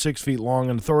shark was 6 feet long,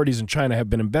 and authorities in China have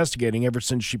been investigating ever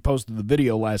since she posted the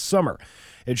video last summer.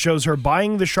 It shows her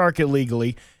buying the shark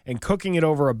illegally and cooking it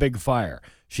over a big fire.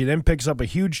 She then picks up a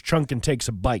huge chunk and takes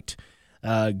a bite.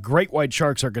 Great white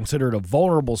sharks are considered a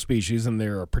vulnerable species, and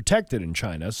they're protected in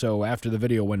China. So after the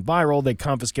video went viral, they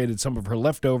confiscated some of her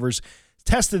leftovers,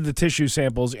 tested the tissue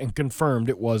samples, and confirmed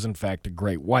it was, in fact, a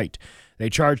great white. They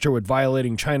charged her with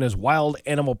violating China's wild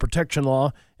animal protection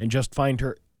law and just fined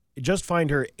her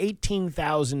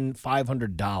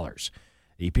 $18,500.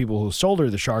 The people who sold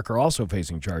her the shark are also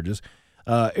facing charges.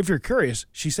 If you're curious,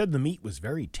 she said the meat was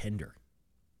very tender.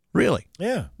 Really?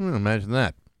 Yeah. Imagine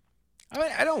that. I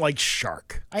mean, I don't like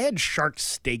shark. I had shark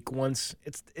steak once.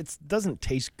 It doesn't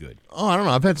taste good. Oh, I don't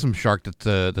know. I've had some shark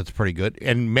that's pretty good.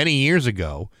 And many years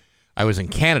ago, I was in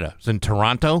Canada. I was in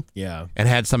Toronto. Yeah. And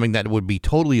had something that would be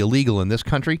totally illegal in this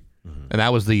country, and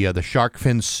that was the shark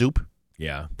fin soup.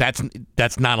 Yeah.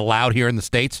 That's not allowed here in the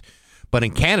States, but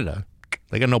in Canada,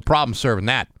 they got no problem serving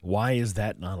that. Why is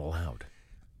that not allowed?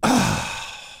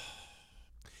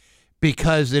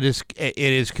 Because it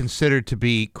is considered to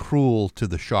be cruel to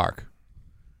the shark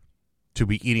to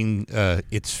be eating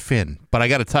its fin. But I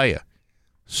got to tell you,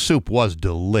 soup was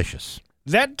delicious.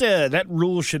 That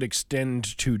rule should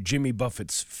extend to Jimmy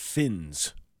Buffett's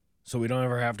fins, so we don't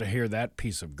ever have to hear that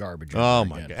piece of garbage. Oh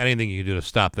my God! Anything you can do to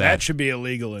stop that? That should be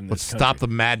illegal in this Let's country. stop the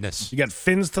madness. You got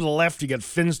fins to the left, you got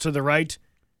fins to the right,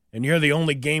 and you're the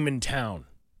only game in town.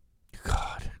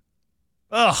 God.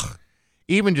 Ugh.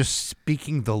 Even just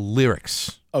speaking the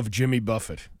lyrics Of Jimmy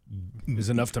Buffett is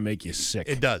enough to make you sick.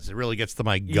 it does. It really gets to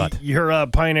my gut. Your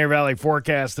Pioneer Valley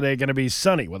forecast today going to be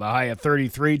sunny with a high of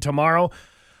 33 tomorrow.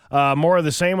 More of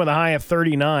the same with a high of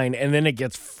 39, and then it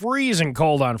gets freezing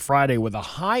cold on Friday with a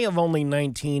high of only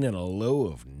 19 and a low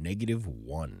of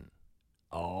 -1.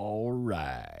 All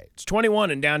right. It's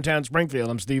 21 in downtown Springfield.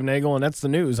 I'm Steve Nagel, and that's the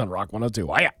news on Rock 102.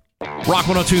 Hiya. Rock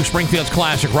 102, Springfield's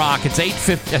Classic Rock. It's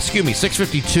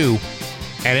 6:52,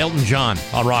 and Elton John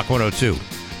on Rock 102.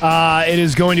 It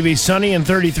is going to be sunny and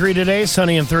 33 today,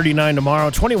 sunny and 39 tomorrow,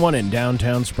 21 in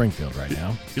downtown Springfield right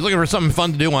now. If you're looking for something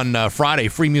fun to do on Friday,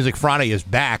 Free Music Friday is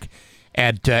back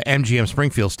at MGM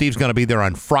Springfield. Steve's going to be there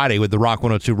on Friday with the Rock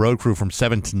 102 Road Crew from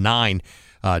 7 to 9.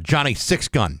 Johnny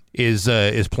Sixgun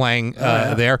is playing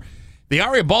there. The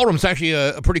Aria Ballroom's actually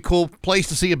a pretty cool place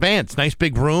to see a band. It's a nice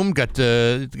big room, got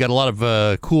a lot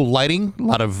of cool lighting, a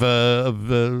lot of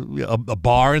a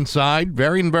bar inside.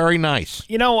 Very, very nice.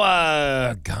 You know,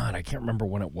 God, I can't remember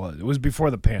when it was. It was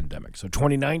before the pandemic, so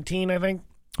 2019, I think.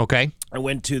 Okay. I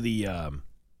went to the,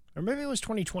 or maybe it was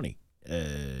 2020,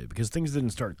 because things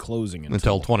didn't start closing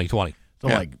Until 2020. So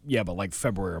like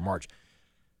February or March.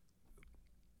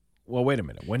 Well, wait a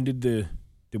minute. When did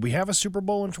we have a Super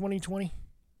Bowl in 2020?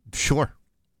 Sure.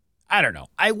 I don't know.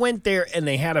 I went there and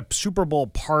they had a Super Bowl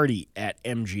party at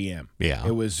MGM. Yeah.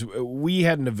 We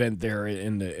had an event there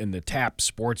in the Tap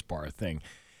Sports Bar thing.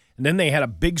 And then they had a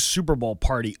big Super Bowl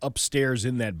party upstairs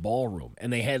in that ballroom.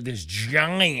 And they had this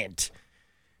giant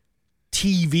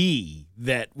TV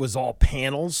that was all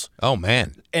panels. Oh,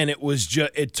 man. And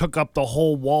it took up the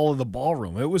whole wall of the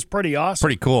ballroom. It was pretty awesome.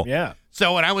 Pretty cool. Yeah.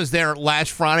 So when I was there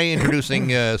last Friday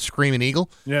introducing Screaming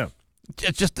Eagle, Yeah.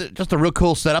 it's just a real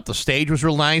cool setup. The stage was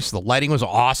real nice. The lighting was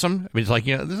awesome. I mean, it's like,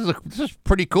 this is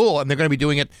pretty cool. And they're going to be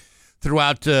doing it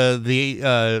throughout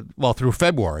through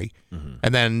February. Mm-hmm.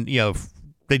 And then,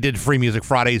 they did Free Music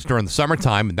Fridays during the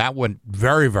summertime, and that went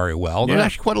very, very well. Yeah. There's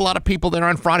actually quite a lot of people there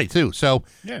on Friday, too. So,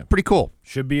 pretty cool.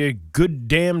 Should be a good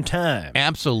damn time.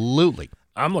 Absolutely.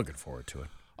 I'm looking forward to it.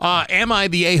 Am I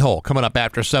the A-Hole coming up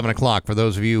after 7 o'clock for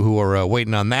those of you who are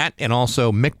waiting on that. And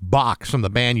also Mick Box from the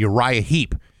band Uriah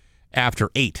Heep after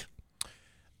 8.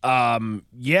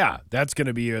 Yeah, that's going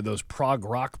to be those prog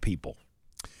rock people.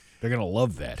 They're going to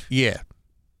love that. Yeah,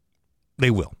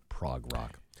 they will. Prog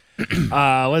rock.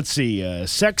 Let's see.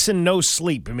 Sex and no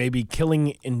sleep may be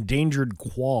killing endangered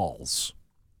qualls.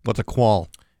 What's a qual?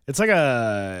 It's like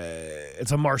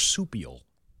it's a marsupial.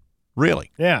 Really?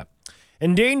 Yeah.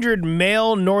 Endangered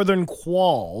male northern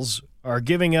qualls are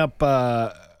giving up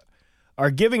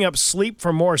sleep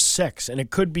for more sex, and it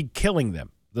could be killing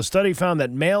them. The study found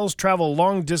that males travel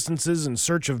long distances in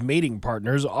search of mating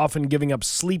partners, often giving up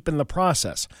sleep in the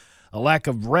process. A lack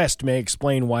of rest may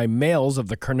explain why males of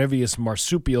the carnivorous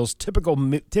marsupials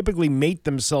typically mate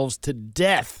themselves to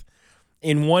death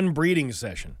in one breeding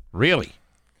session. Really?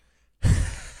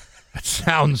 That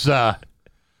sounds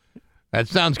That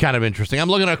sounds kind of interesting. I'm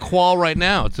looking at a quoll right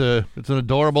now. It's an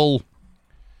adorable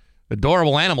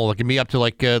animal that can be up to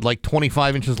like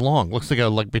 25 inches long. Looks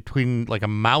like between like a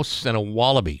mouse and a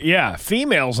wallaby. Yeah,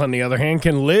 females, on the other hand,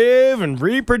 can live and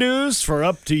reproduce for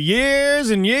up to years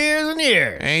and years and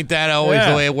years. Ain't that always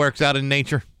the way it works out in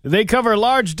nature? They cover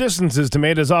large distances to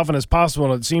mate as often as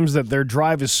possible, and it seems that their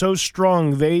drive is so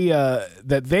strong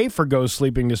that they forgo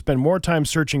sleeping to spend more time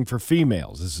searching for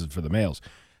females. This is for the males,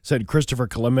 said Christopher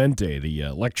Clemente, the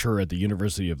lecturer at the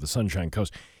University of the Sunshine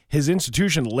Coast. His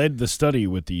institution led the study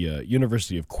with the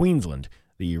University of Queensland.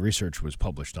 The research was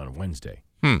published on Wednesday.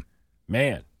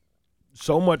 Man,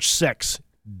 so much sex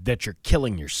that you're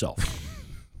killing yourself.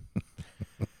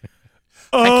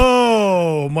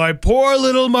 Oh, my poor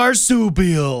little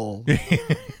marsupial. Of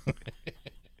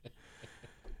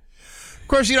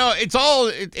course,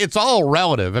 it's all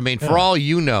relative. I mean, for all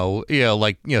you know,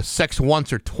 sex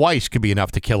once or twice could be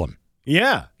enough to kill him.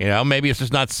 Yeah. Maybe it's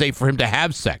just not safe for him to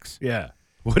have sex. Yeah.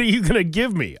 What are you going to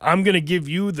give me? I'm going to give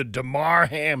you the Damar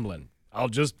Hamlin. I'll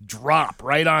just drop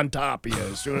right on top of you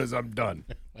as soon as I'm done.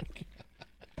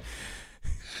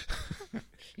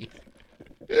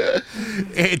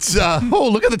 It's,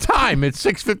 look at the time. It's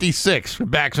 6:56.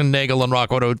 Bax and Nagel on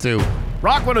Rock 102.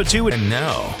 Rock 102. And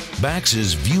now,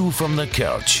 Bax's View from the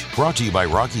Couch, brought to you by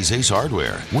Rocky's Ace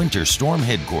Hardware, Winter Storm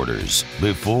Headquarters,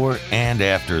 before and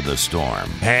after the storm.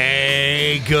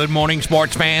 Hey, good morning,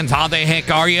 sports fans. How the heck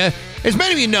are you? As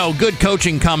many of you know, good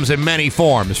coaching comes in many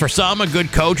forms. For some, a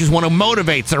good coach is one who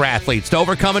motivates their athletes to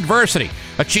overcome adversity,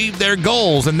 achieve their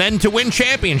goals, and then to win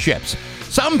championships.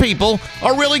 Some people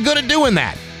are really good at doing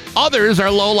that. Others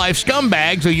are low-life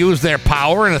scumbags who use their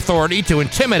power and authority to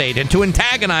intimidate and to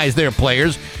antagonize their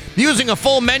players, using a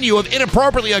full menu of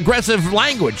inappropriately aggressive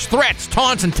language, threats,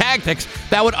 taunts, and tactics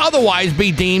that would otherwise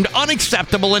be deemed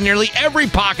unacceptable in nearly every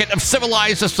pocket of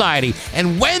civilized society.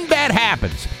 And when that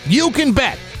happens, you can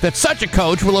bet that such a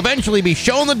coach will eventually be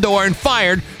shown the door and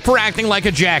fired for acting like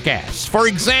a jackass. For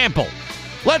example,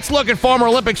 let's look at former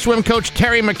Olympic swim coach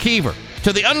Terry McKeever.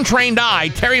 To the untrained eye,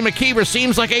 Terry McKeever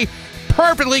seems like a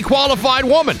perfectly qualified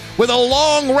woman with a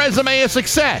long resume of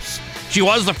success. She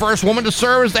was the first woman to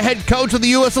serve as the head coach of the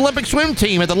U.S. Olympic swim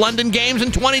team at the London Games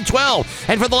in 2012.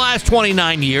 And for the last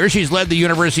 29 years, she's led the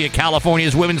University of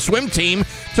California's women's swim team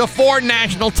to 4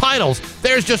 national titles.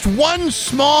 There's just one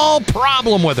small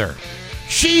problem with her.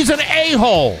 She's an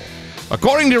a-hole.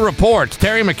 According to reports,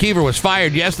 Terry McKeever was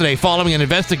fired yesterday following an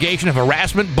investigation of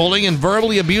harassment, bullying, and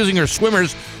verbally abusing her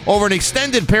swimmers over an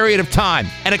extended period of time.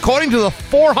 And according to the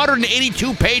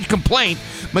 482-page complaint,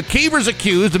 McKeever's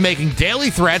accused of making daily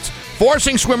threats,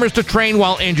 forcing swimmers to train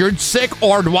while injured, sick,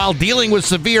 or while dealing with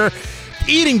severe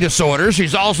eating disorders.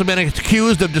 She's also been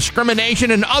accused of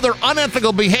discrimination and other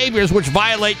unethical behaviors which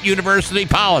violate university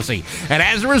policy. And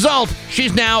as a result,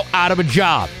 she's now out of a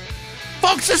job.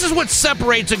 Folks, this is what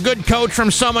separates a good coach from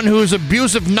someone whose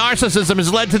abusive narcissism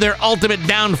has led to their ultimate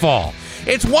downfall.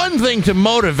 It's one thing to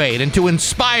motivate and to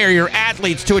inspire your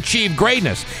athletes to achieve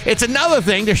greatness. It's another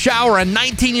thing to shower a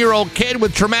 19-year-old kid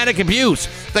with traumatic abuse,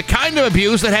 the kind of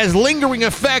abuse that has lingering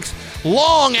effects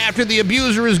long after the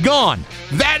abuser is gone.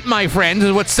 That, my friends,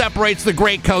 is what separates the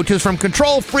great coaches from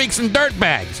control freaks and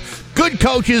dirtbags. Good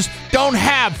coaches don't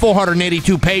have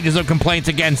 482 pages of complaints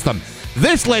against them.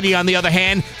 This lady, on the other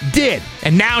hand, did,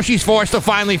 and now she's forced to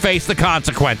finally face the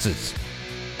consequences.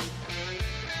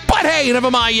 But hey,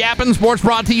 never mind yapping. Sports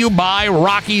brought to you by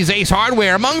Rocky's Ace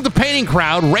Hardware. Among the painting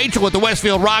crowd, Rachel at the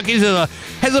Westfield Rockies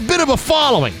has a bit of a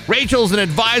following. Rachel's an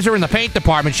advisor in the paint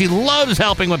department. She loves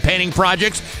helping with painting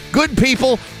projects. Good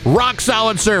people,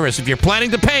 rock-solid service. If you're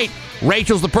planning to paint,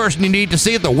 Rachel's the person you need to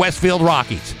see at the Westfield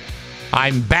Rockies.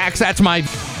 I'm back. That's my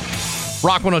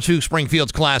Rock 102,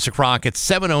 Springfield's Classic Rock. It's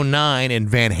 7:09 in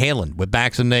Van Halen with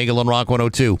Bax and Nagel on Rock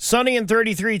 102. Sunny and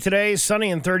 33 today,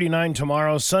 sunny and 39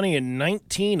 tomorrow, sunny and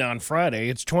 19 on Friday.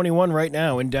 It's 21 right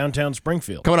now in downtown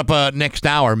Springfield. Coming up next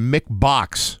hour, Mick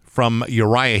Box from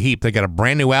Uriah Heep. They got a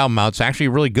brand new album out. It's actually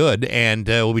really good, and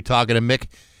we'll be talking to Mick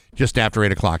just after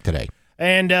 8 o'clock today.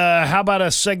 And how about a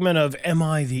segment of Am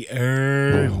I the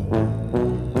A-hole?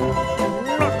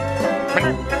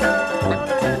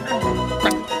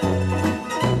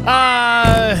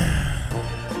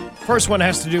 First one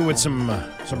has to do with some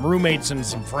roommates and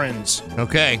some friends.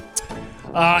 Okay.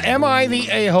 Am I the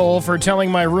a-hole for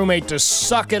telling my roommate to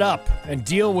suck it up and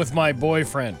deal with my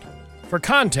boyfriend? For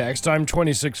context, I'm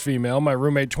 26 female, my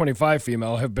roommate 25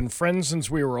 female, have been friends since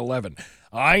we were 11.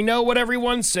 I know what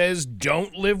everyone says,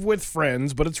 don't live with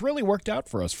friends, but it's really worked out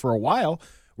for us. For a while,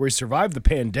 We survived the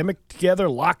pandemic together,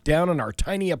 locked down in our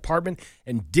tiny apartment,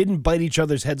 and didn't bite each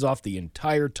other's heads off the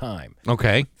entire time.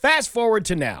 Okay. Fast forward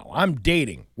to now. I'm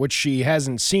dating, which she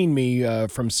hasn't seen me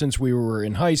from since we were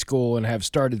in high school and have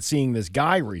started seeing this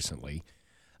guy recently.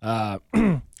 I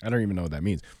don't even know what that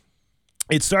means.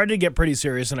 It started to get pretty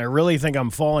serious, and I really think I'm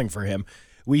falling for him.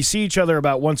 We see each other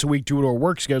about once a week due to our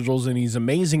work schedules, and he's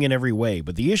amazing in every way.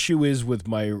 But the issue is with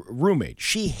my roommate.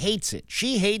 She hates it.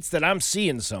 She hates that I'm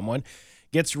seeing someone.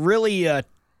 Gets really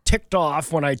ticked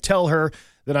off when I tell her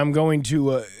that I'm going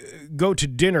to go to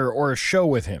dinner or a show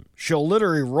with him. She'll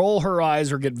literally roll her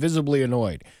eyes or get visibly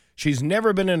annoyed. She's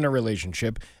never been in a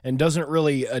relationship and doesn't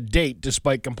really date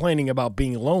despite complaining about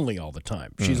being lonely all the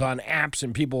time. She's on apps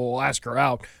and people will ask her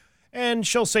out, and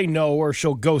she'll say no or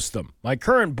she'll ghost them. My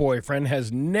current boyfriend has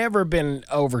never been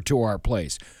over to our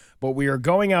place, but we are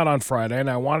going out on Friday, and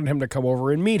I wanted him to come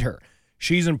over and meet her.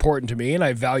 She's important to me, and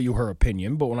I value her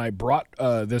opinion, but when I brought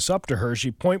this up to her,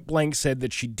 she point blank said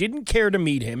that she didn't care to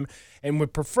meet him and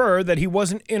would prefer that he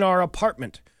wasn't in our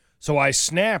apartment. So I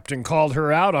snapped and called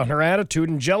her out on her attitude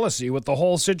and jealousy with the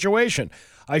whole situation.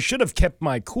 I should have kept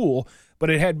my cool, but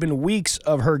it had been weeks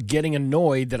of her getting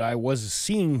annoyed that I was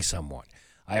seeing someone.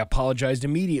 I apologized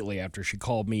immediately after she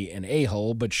called me an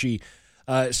a-hole, but she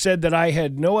said that I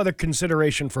had no other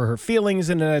consideration for her feelings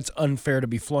and that it's unfair to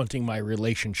be flaunting my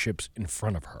relationships in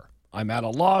front of her. I'm at a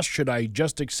loss. Should I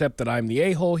just accept that I'm the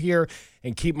a-hole here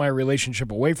and keep my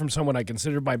relationship away from someone I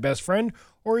consider my best friend,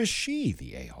 or is she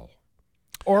the a-hole?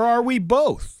 Or are we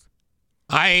both?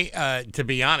 To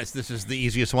be honest, this is the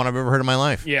easiest one I've ever heard in my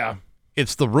life. Yeah.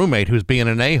 It's the roommate who's being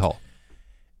an a-hole.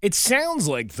 It sounds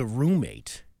like the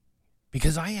roommate,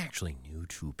 because I actually knew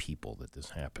two people that this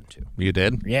happened to. You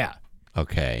did? Yeah.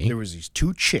 Okay. There was these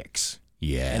two chicks.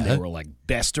 Yeah. And they were like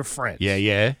best of friends. Yeah.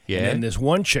 And then this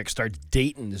one chick starts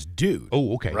dating this dude.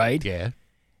 Oh, okay. Right? Yeah.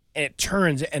 And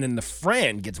then the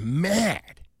friend gets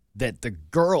mad that the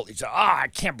girl, he's like, I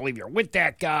can't believe you're with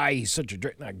that guy. He's such a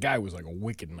drink. That guy was like a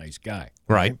wicked nice guy.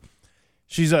 Right.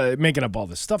 She's making up all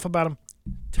this stuff about him.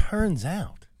 Turns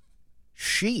out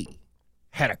she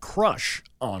had a crush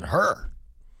on her.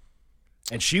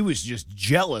 And she was just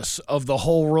jealous of the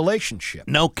whole relationship.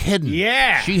 No kidding.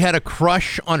 Yeah. She had a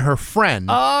crush on her friend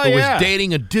who was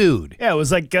dating a dude. Yeah, it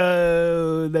was like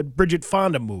that Bridget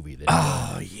Fonda movie.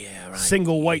 Right.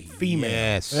 Single white female.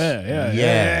 Yes.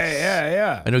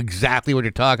 Yeah. I know exactly what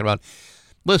you're talking about.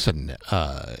 Listen,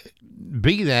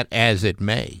 be that as it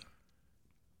may,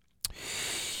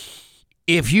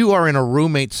 if you are in a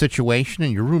roommate situation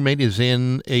and your roommate is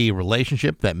in a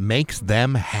relationship that makes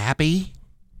them happy,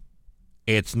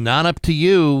 it's not up to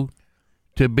you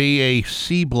to be a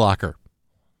C blocker.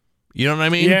 You know what I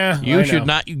mean? Yeah,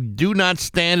 You do not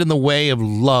stand in the way of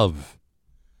love.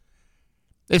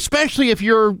 Especially if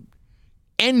you're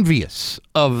envious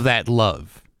of that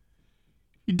love.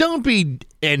 Don't be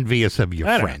envious of your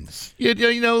friends.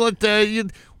 You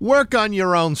work on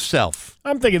your own self.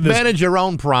 I'm thinking this. Manage your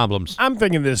own problems. I'm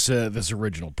thinking this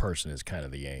original person is kind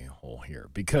of the a-hole here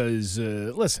because,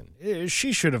 listen,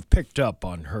 she should have picked up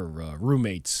on her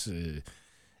roommate's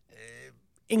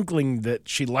inkling that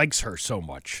she likes her so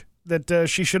much that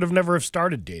she should have never have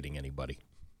started dating anybody.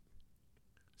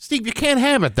 Steve, you can't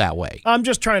have it that way. I'm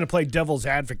just trying to play devil's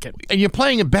advocate. And you're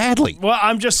playing it badly. Well,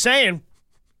 I'm just saying.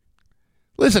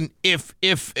 Listen,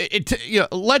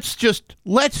 let's just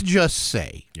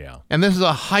say, and this is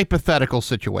a hypothetical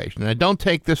situation, and don't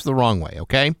take this the wrong way,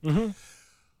 okay? Mm-hmm.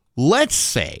 Let's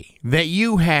say that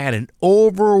you had an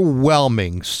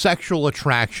overwhelming sexual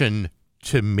attraction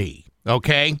to me,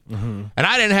 okay? Mm-hmm. And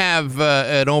I didn't have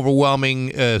an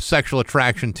overwhelming sexual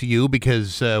attraction to you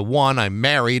because, one, I'm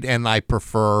married and I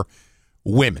prefer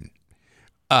women.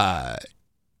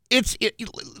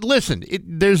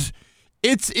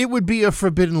 It would be a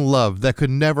forbidden love that could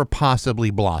never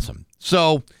possibly blossom.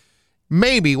 So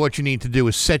maybe what you need to do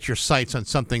is set your sights on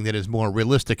something that is more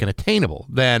realistic and attainable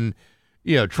than,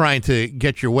 trying to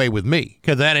get your way with me,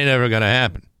 because that ain't ever going to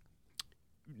happen.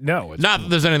 No. Not that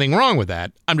there's anything wrong with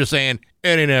that. I'm just saying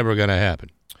it ain't ever going to happen.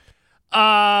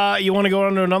 You want to go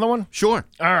on to another one? Sure.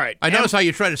 All right. I notice how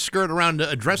you try to skirt around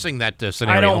addressing that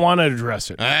scenario. I don't want to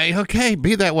address it. Okay,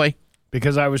 be that way.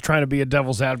 Because I was trying to be a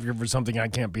devil's advocate for something I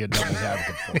can't be a devil's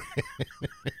advocate for.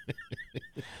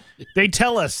 They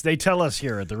tell us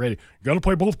here at the radio, you got to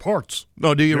play both parts.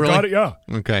 No, do you really? Got it, yeah.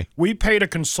 Okay. We paid a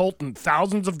consultant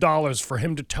thousands of dollars for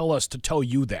him to tell us to tell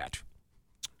you that.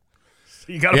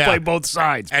 So you got to play both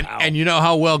sides, pal. And you know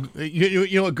how well, you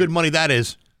know what good money that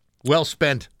is. Well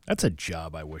spent. That's a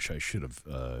job I wish I should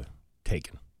have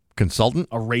taken. Consultant?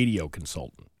 A radio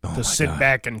consultant. To sit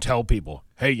back and tell people,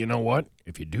 hey, you know what?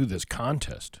 If you do this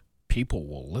contest, people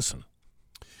will listen.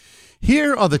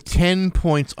 Here are the 10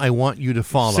 points I want you to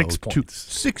follow. 6 points.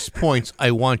 6 points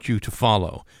I want you to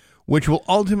follow, which will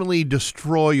ultimately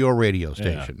destroy your radio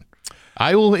station.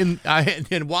 I will, and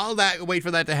while wait for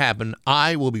that to happen,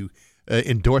 I will be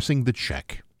endorsing the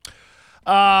check.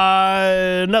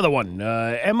 Another one.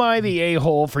 Am I the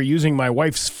a-hole for using my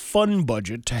wife's fun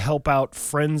budget to help out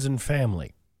friends and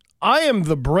family? I am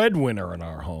the breadwinner in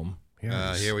our home.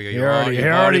 Here we go. You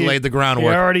already laid the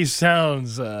groundwork. He already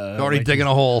sounds... already like digging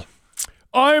a hole.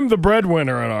 I'm the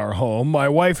breadwinner in our home. My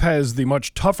wife has the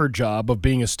much tougher job of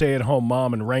being a stay-at-home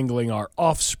mom and wrangling our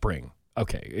offspring.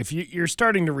 Okay, if you're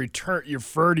starting to refer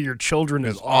to your children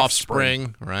as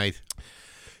offspring. Right.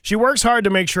 She works hard to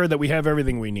make sure that we have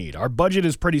everything we need. Our budget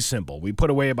is pretty simple. We put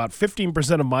away about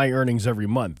 15% of my earnings every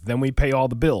month. Then we pay all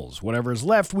the bills. Whatever is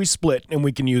left, we split, and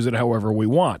we can use it however we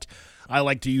want. I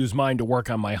like to use mine to work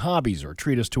on my hobbies or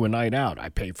treat us to a night out. I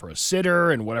pay for a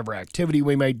sitter and whatever activity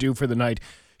we may do for the night.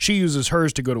 She uses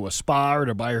hers to go to a spa or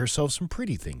to buy herself some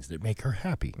pretty things that make her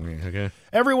happy. Okay.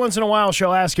 Every once in a while,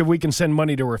 she'll ask if we can send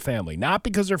money to her family. Not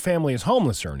because her family is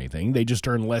homeless or anything. They just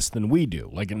earn less than we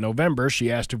do. Like in November,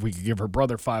 she asked if we could give her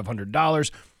brother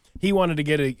 $500. He wanted to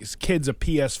get his kids a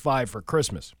PS5 for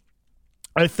Christmas.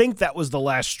 I think that was the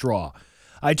last straw.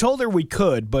 I told her we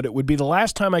could, but it would be the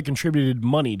last time I contributed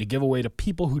money to give away to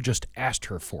people who just asked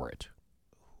her for it.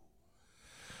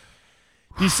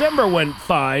 December went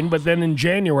fine, but then in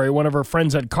January, one of her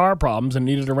friends had car problems and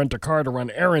needed to rent a car to run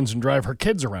errands and drive her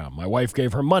kids around. My wife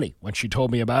gave her money. When she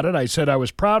told me about it, I said I was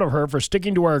proud of her for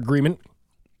sticking to our agreement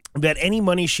that any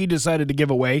money she decided to give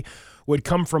away would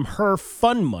come from her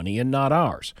fun money and not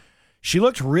ours. She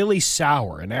looked really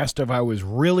sour and asked if I was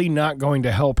really not going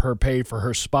to help her pay for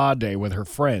her spa day with her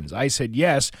friends. I said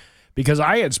yes, because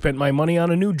I had spent my money on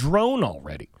a new drone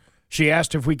already. She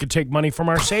asked if we could take money from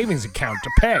our savings account to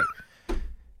pay.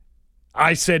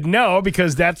 I said no,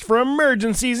 because that's for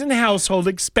emergencies and household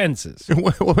expenses. And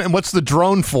what's the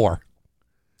drone for?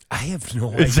 I have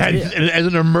no Is that idea. as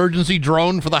an emergency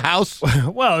drone for the house?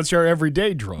 Well, it's your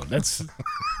everyday drone.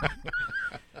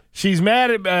 She's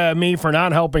mad at me for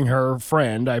not helping her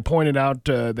friend. I pointed out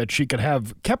that she could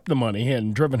have kept the money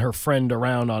and driven her friend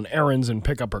around on errands and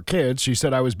pick up her kids. She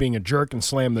said I was being a jerk and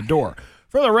slammed the door.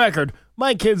 For the record,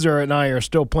 my kids and I are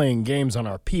still playing games on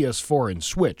our PS4 and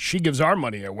Switch. She gives our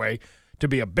money away to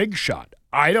be a big shot.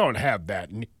 I don't have that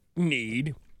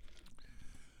need.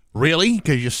 Really?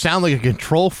 Because you sound like a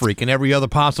control freak in every other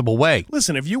possible way.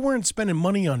 Listen, if you weren't spending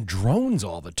money on drones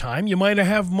all the time, you might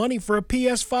have money for a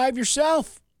PS5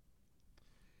 yourself.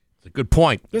 It's a good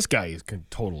point. This guy is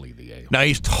totally the a-hole. No,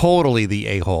 he's totally the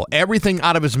a-hole. Everything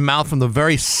out of his mouth from the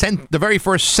very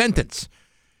first sentence,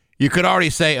 you could already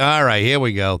say, all right, here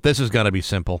we go. This is going to be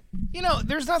simple. You know,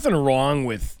 there's nothing wrong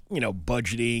with,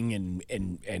 budgeting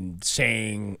and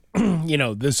saying,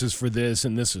 this is for this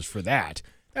and this is for that.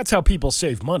 That's how people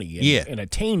save money and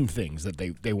attain things that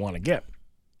they want to get.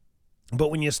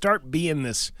 But when you start being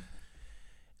this,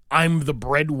 I'm the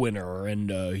breadwinner and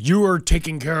you are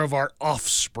taking care of our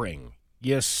offspring,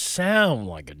 you sound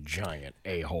like a giant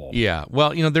a-hole. Yeah.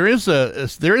 Well, there is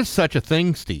such a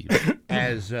thing, Steve,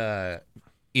 as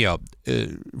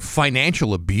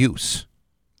financial abuse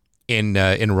in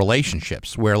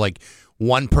relationships, where like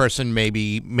one person may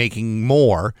be making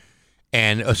more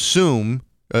and assume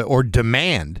or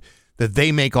demand that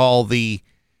they make all the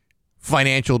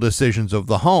financial decisions of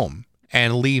the home,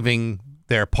 and leaving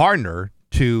their partner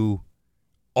to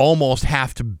almost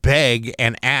have to beg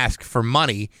and ask for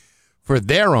money for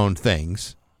their own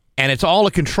things. And it's all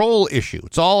a control issue.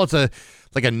 It's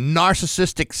like a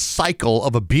narcissistic cycle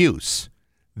of abuse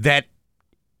that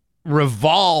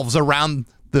revolves around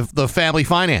the family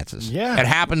finances. Yeah. It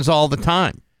happens all the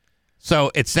time.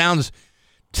 So it sounds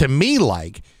to me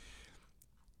like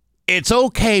it's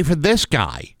okay for this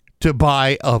guy to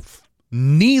buy a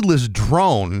needless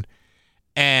drone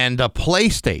and a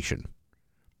PlayStation,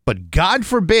 but God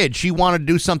forbid she wanted to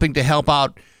do something to help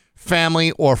out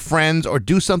family or friends or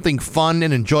do something fun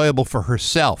and enjoyable for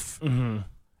herself. Mm-hmm.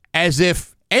 As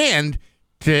if, and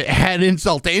to add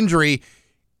insult to injury,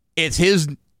 it's his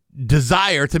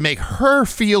desire to make her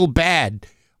feel bad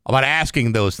about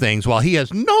asking those things, while he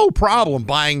has no problem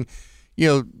buying,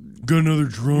 got another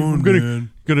drone,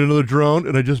 man. Got another drone,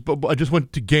 and I just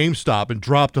went to GameStop and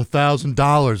dropped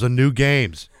 $1,000 on new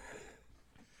games.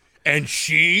 And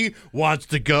she wants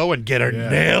to go and get her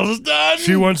nails done.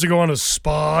 She wants to go on a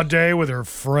spa day with her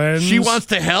friends. She wants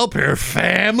to help her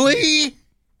family.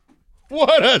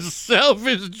 What a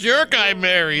selfish jerk I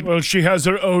married. Well, she has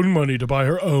her own money to buy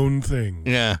her own thing.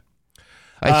 Yeah.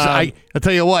 I'll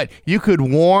tell you what, you could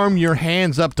warm your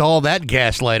hands up to all that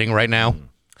gaslighting right now.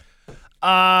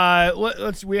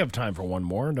 Let's. We have time for one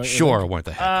more. Don't you Sure, think? what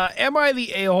the heck? Am I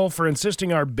the a-hole for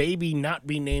insisting our baby not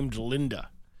be named Linda?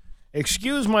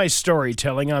 Excuse my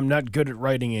storytelling. I'm not good at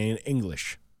writing in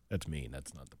English. That's me.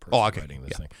 That's not the person writing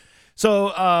this thing.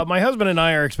 So my husband and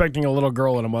I are expecting a little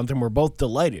girl in a month, and we're both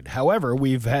delighted. However,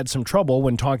 we've had some trouble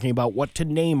when talking about what to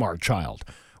name our child.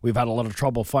 We've had a lot of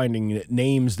trouble finding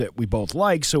names that we both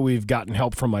like, so we've gotten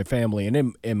help from my family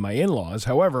and my in-laws.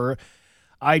 However,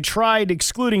 I tried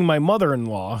excluding my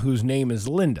mother-in-law, whose name is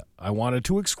Linda. I wanted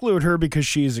to exclude her because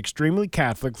she is extremely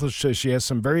Catholic, so she has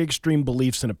some very extreme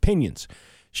beliefs and opinions.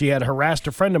 She had harassed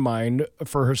a friend of mine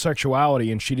for her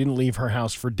sexuality, and she didn't leave her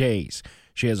house for days.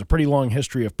 She has a pretty long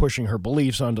history of pushing her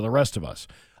beliefs onto the rest of us.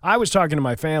 I was talking to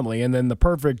my family, and then the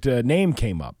perfect name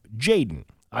came up, Jaden.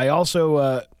 I had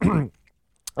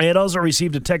also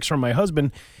received a text from my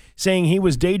husband saying he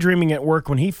was daydreaming at work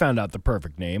when he found out the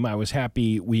perfect name. I was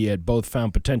happy we had both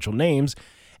found potential names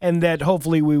and that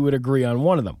hopefully we would agree on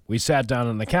one of them. We sat down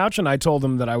on the couch and I told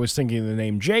him that I was thinking of the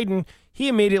name Jaden. He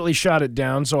immediately shot it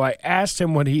down, so I asked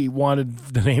him what he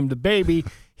wanted to name the baby.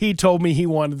 He told me he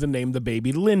wanted to name the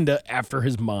baby Linda after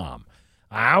his mom.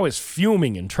 I was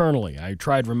fuming internally. I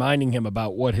tried reminding him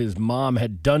about what his mom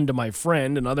had done to my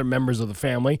friend and other members of the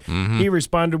family. He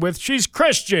responded with, "She's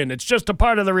Christian. It's just a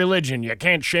part of the religion. You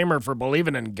can't shame her for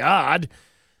believing in God."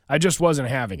 I just wasn't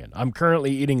having it. I'm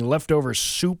currently eating leftover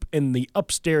soup in the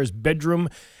upstairs bedroom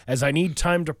as I need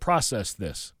time to process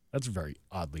this. That's very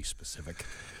oddly specific.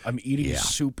 I'm eating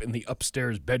soup in the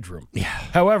upstairs bedroom. Yeah.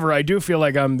 However, I do feel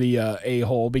like I'm the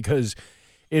a-hole because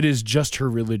it is just her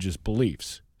religious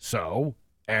beliefs. So,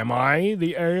 am I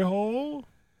the a-hole?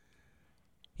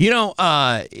 You know,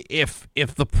 if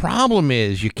the problem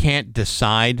is you can't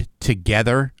decide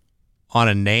together on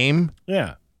a name,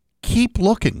 keep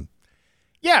looking.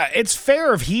 Yeah, it's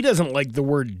fair if he doesn't like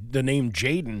the name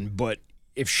Jaden, but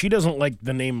if she doesn't like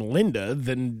the name Linda,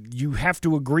 then you have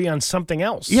to agree on something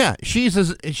else. Yeah, she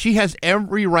has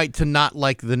every right to not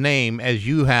like the name as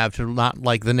you have to not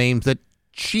like the names that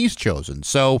she's chosen.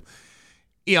 So,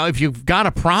 you know, if you've got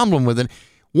a problem with it,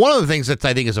 one of the things that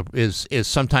I think is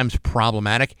sometimes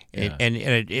problematic,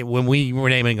 and when we were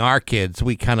naming our kids,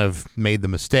 we kind of made the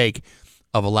mistake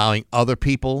of allowing other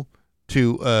people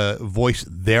to voice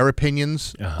their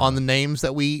opinions on the names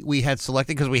that we had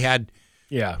selected, because we had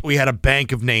a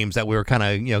bank of names that we were kind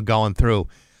of going through,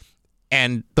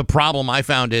 and the problem I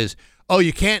found is,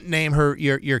 you can't name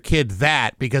your kid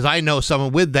that because I know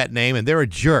someone with that name and they're a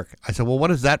jerk. I said, well, what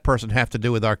does that person have to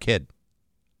do with our kid?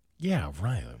 Yeah,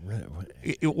 right.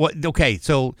 Okay,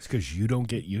 so it's because you don't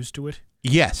get used to it.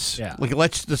 Yes. Yeah. Like,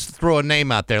 let's just throw a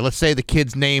name out there. Let's say the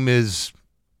kid's name is,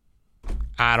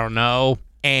 I don't know,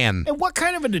 Anne. And what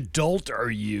kind of an adult are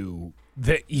you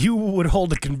that you would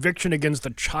hold a conviction against a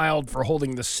child for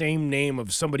holding the same name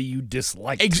of somebody you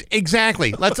dislike?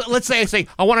 Exactly. Let's say I say,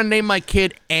 I want to name my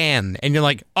kid Anne, and you're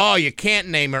like, oh, you can't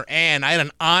name her Anne. I had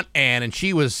an Aunt Anne, and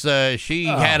she was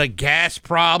had a gas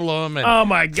problem. And oh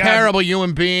my God, terrible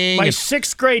human being. My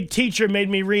 6th grade teacher made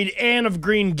me read Anne of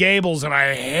Green Gables, and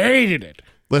I hated it.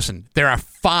 Listen, there are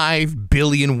 5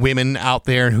 billion women out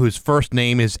there whose first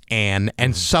name is Anne,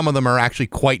 and some of them are actually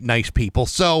quite nice people.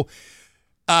 So,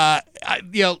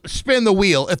 spin the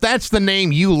wheel. If that's the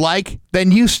name you like,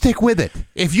 then you stick with it.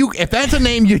 If that's a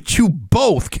name you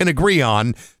both can agree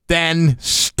on, then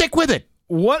stick with it.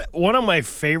 One of my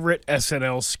favorite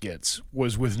SNL skits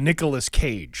was with Nicolas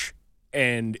Cage,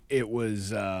 and it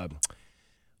was the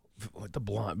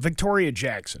blonde Victoria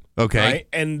Jackson. Okay, right?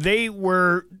 And they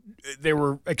were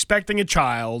expecting a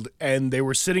child, and they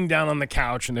were sitting down on the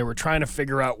couch, and they were trying to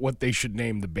figure out what they should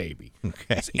name the baby.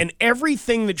 Okay. And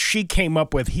everything that she came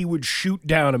up with, he would shoot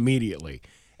down immediately.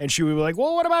 And she would be like,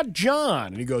 well, what about John?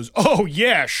 And he goes, oh,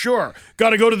 yeah, sure. Got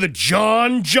to go to the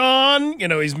John?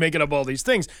 He's making up all these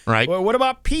things. Right. Well, what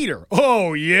about Peter?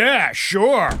 Oh, yeah,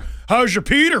 sure. How's your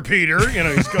Peter?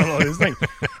 He's got all these things.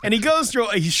 And he goes through,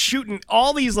 he's shooting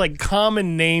all these like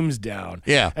common names down.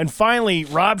 Yeah. And finally,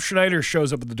 Rob Schneider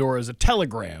shows up at the door as a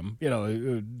telegram,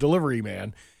 a delivery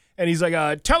man. And he's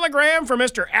like, telegram for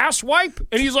Mr. Asswipe?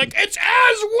 And he's like, it's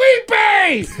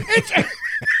Assweepy!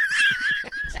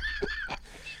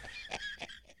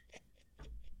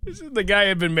 The guy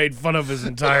had been made fun of his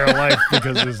entire life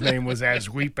because his name was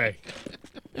Assweepy.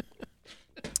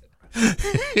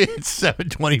 It's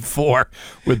 7:24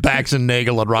 with Bax and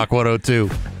Nagel on Rock 102.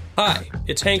 Hi,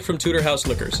 it's Hank from Tudor House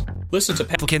Liquors. Listen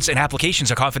to applicants and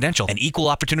applications are confidential. An equal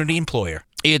opportunity employer.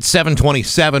 It's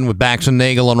 7:27 with Bax and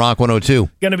Nagel on Rock 102.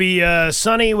 Going to be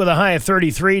sunny with a high of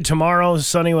 33. Tomorrow,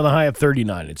 sunny with a high of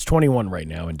 39. It's 21 right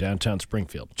now in downtown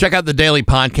Springfield. Check out the daily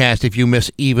podcast if you miss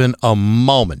even a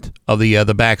moment of the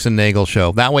Bax and Nagel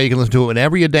show. That way you can listen to it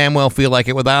whenever you damn well feel like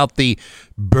it without the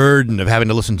burden of having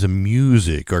to listen to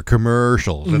music or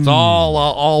commercials. It's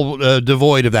all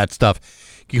devoid of that stuff.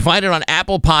 You can find it on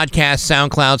Apple Podcasts,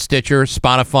 SoundCloud, Stitcher,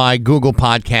 Spotify, Google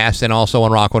Podcasts, and also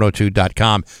on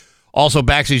rock102.com. Also,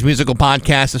 Baxi's musical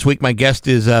podcast this week. My guest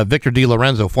is Victor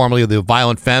DiLorenzo, formerly of the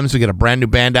Violent Femmes. We got a brand new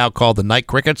band out called the Night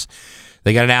Crickets.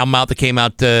 They got an album out that came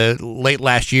out late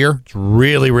last year. It's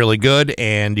really, really good,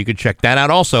 and you can check that out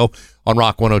also on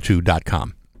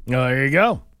rock102.com. There you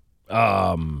go.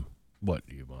 What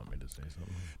do you want me to say?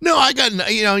 Something? No,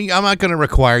 I'm not going to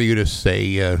require you to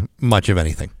say much of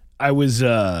anything. I was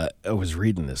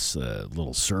reading this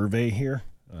little survey here.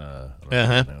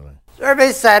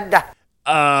 Survey said.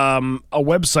 A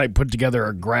website put together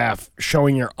a graph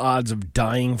showing your odds of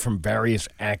dying from various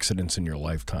accidents in your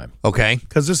lifetime. Okay.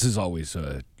 Because this is always,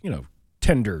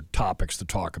 tender topics to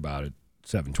talk about at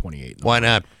 7:28. Why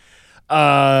not?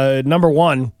 Number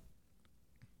one,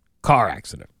 car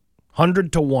accident.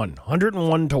 100 to 1.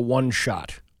 101 to 1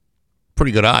 shot.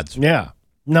 Pretty good odds. Yeah.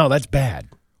 No, that's bad.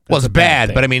 Well, it's That's a bad bad,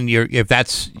 thing. but I mean, if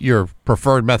that's your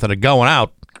preferred method of going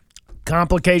out.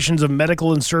 Complications of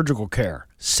medical and surgical care.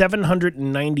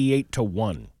 798 to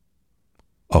 1.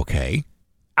 Okay.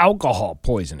 Alcohol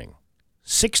poisoning.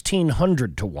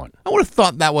 1,600 to 1. I would have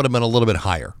thought that would have been a little bit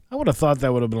higher. I would have thought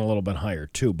that would have been a little bit higher,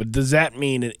 too. But does that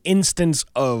mean an instance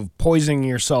of poisoning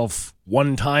yourself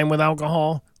one time with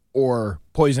alcohol or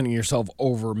poisoning yourself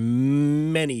over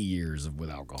many years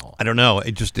with alcohol? I don't know.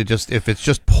 It just if it's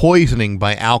just poisoning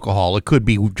by alcohol, it could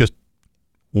be just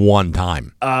one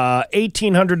time.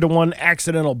 1,800 to 1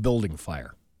 accidental building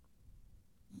fire.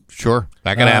 Sure,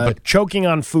 that can happen. Choking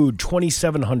on food,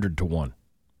 2,700 to 1.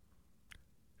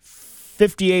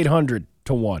 5,800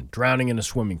 to 1, drowning in a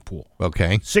swimming pool.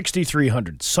 Okay.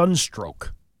 6,300,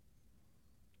 sunstroke.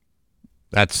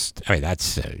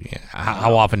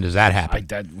 How often does that happen?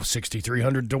 That was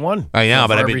 6,300 to 1. I know, For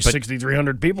but I every mean,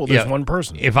 6,300 people, there's one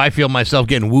person. If I feel myself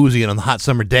getting woozy on a hot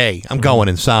summer day, I'm going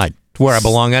inside. It's where I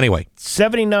belong anyway.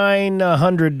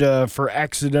 7,900 for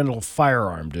accidental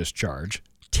firearm discharge.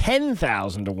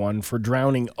 10,000 to 1 for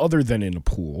drowning other than in a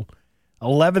pool.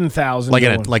 11,000 like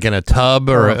in a tub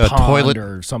or a pond toilet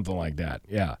or something like that.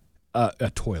 Yeah,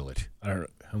 a toilet. I don't know.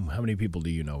 How many people do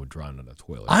you know would drown in a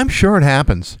toilet? I'm sure it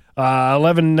happens.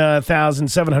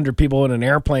 11,700 people in an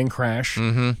airplane crash.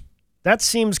 Mm-hmm. That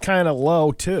seems kind of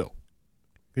low too,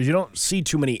 because you don't see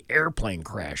too many airplane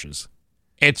crashes.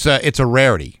 It's a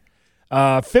rarity.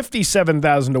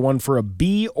 57,000 to 1 for a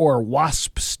bee or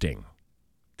wasp sting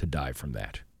to die from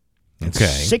that. Okay.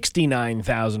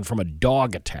 69,000 from a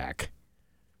dog attack.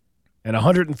 And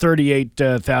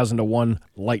 138,000 to 1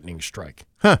 lightning strike.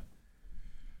 Huh.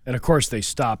 And of course they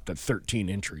stopped at 13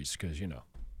 injuries because,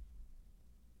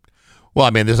 Well, I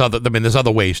mean, there's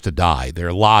other ways to die. There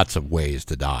are lots of ways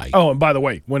to die. Oh, and by the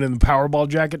way, when in the Powerball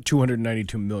jacket,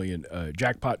 292 million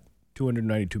jackpot,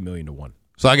 292 million to 1.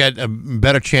 So I got a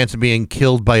better chance of being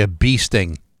killed by a bee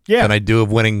sting than I do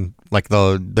of winning like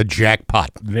the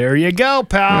jackpot. There you go,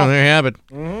 pal. Well, there you have it.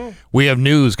 Mm-hmm. We have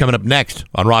news coming up next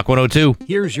on Rock 102.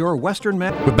 Here's your Western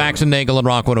map. With Bax and Nagel on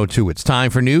Rock 102. It's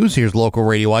time for news. Here's local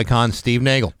radio icon Steve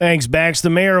Nagel. Thanks, Bax. The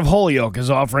mayor of Holyoke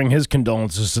is offering his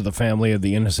condolences to the family of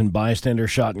the innocent bystander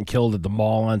shot and killed at the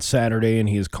mall on Saturday, and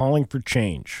he is calling for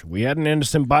change. We had an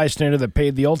innocent bystander that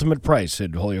paid the ultimate price,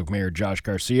 said Holyoke Mayor Josh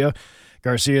Garcia.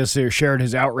 Garcia shared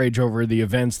his outrage over the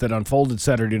events that unfolded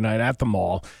Saturday night at the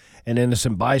mall. An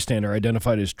innocent bystander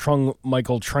identified as Trung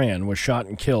Michael Tran was shot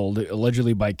and killed,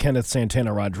 allegedly by Kenneth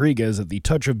Santana Rodriguez at the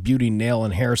Touch of Beauty Nail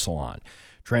and Hair Salon.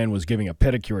 Tran was giving a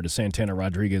pedicure to Santana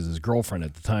Rodriguez's girlfriend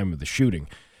at the time of the shooting.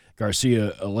 Garcia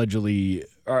acknowledged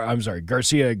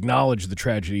the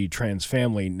tragedy Tran's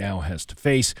family now has to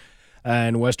face.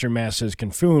 And Western Mass has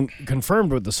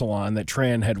confirmed with the salon that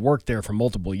Tran had worked there for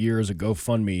multiple years. A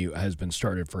GoFundMe has been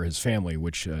started for his family,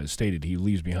 which stated he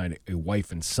leaves behind a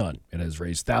wife and son. It has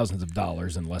raised thousands of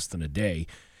dollars in less than a day.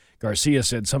 Garcia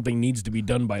said something needs to be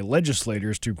done by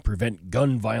legislators to prevent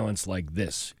gun violence like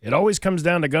this. It always comes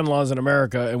down to gun laws in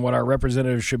America and what our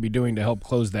representatives should be doing to help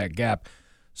close that gap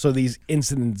so these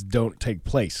incidents don't take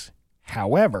place.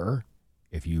 However,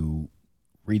 if you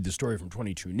read the story from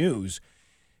 22 News,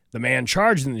 the man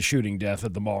charged in the shooting death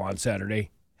at the mall on Saturday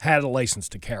had a license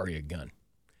to carry a gun.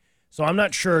 So I'm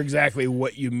not sure exactly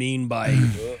what you mean by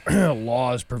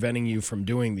laws preventing you from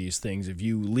doing these things. If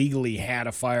you legally had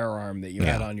a firearm that you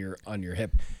had on your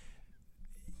hip,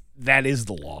 that is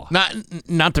the law.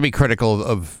 Not to be critical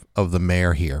of the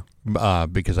mayor here,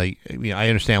 because I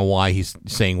understand why he's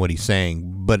saying what he's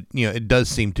saying, but it does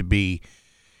seem to be,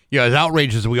 as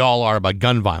outraged as we all are about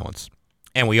gun violence,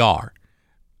 and we are.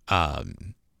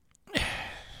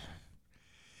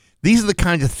 These are the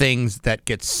kinds of things that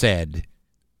get said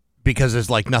because there's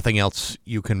like nothing else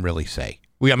you can really say.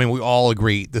 We all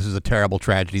agree this is a terrible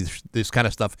tragedy. This kind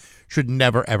of stuff should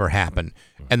never, ever happen.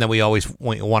 And then we always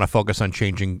want to focus on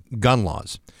changing gun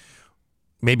laws.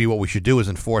 Maybe what we should do is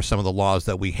enforce some of the laws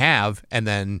that we have, and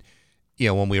then,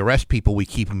 when we arrest people, we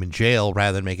keep them in jail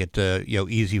rather than make it,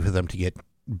 easy for them to get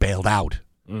bailed out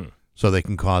so they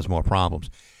can cause more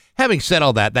problems. Having said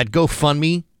all that, that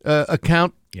GoFundMe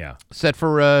account set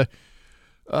for the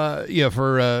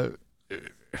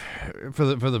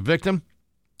victim.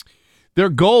 Their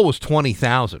goal was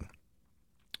 20,000.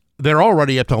 They're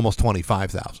already up to almost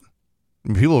 25,000.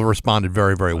 People have responded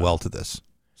very, very well to this.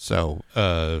 So,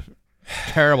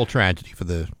 terrible tragedy for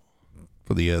the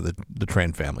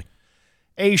Tran family.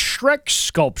 A Shrek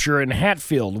sculpture in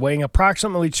Hatfield weighing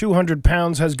approximately 200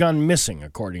 pounds has gone missing,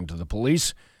 according to the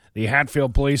police. The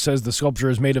Hatfield police says the sculpture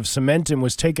is made of cement and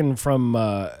was taken from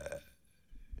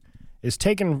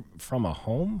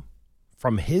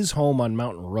his home on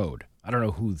Mountain Road. I don't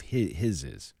know who his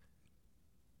is.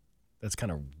 That's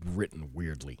kind of written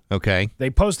weirdly. Okay. They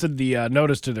posted the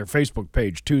notice to their Facebook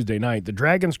page Tuesday night. The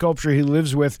dragon sculpture he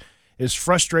lives with is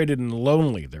frustrated and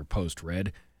lonely, their post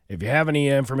read. If you have any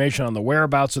information on the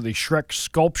whereabouts of the Shrek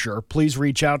sculpture, please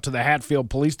reach out to the Hatfield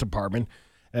Police Department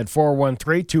at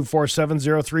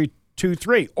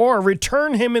 413-247-0323 or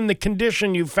return him in the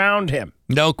condition you found him.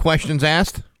 No questions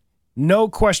asked? No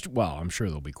question. Well, I'm sure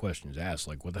there'll be questions asked,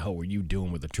 like what the hell were you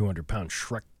doing with a 200-pound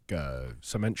Shrek,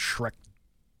 cement Shrek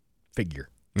figure?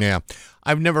 Yeah.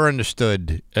 I've never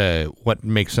understood what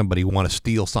makes somebody want to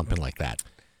steal something like that.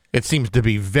 It seems to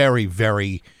be very,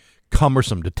 very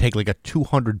cumbersome to take like a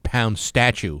 200-pound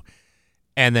statue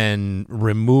and then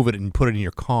remove it and put it in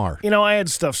your car. I had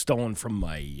stuff stolen from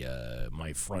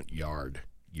my front yard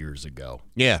years ago.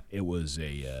 Yeah. It was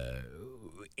a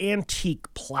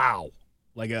antique plow.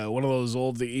 Like one of those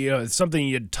old, something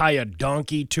you'd tie a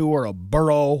donkey to or a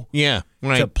burro right.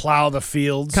 to plow the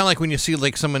fields. Kind of like when you see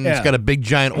like someone that's got a big,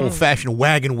 giant, old-fashioned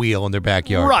wagon wheel in their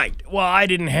backyard. Right. Well, I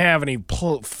didn't have any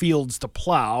fields to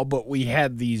plow, but we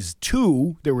had these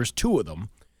two. There was two of them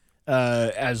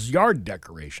as yard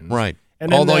decorations. Right.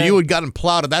 And although you had gotten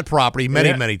plowed at that property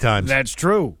many, many times. That's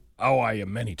true. Oh, I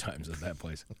am many times at that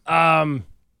place.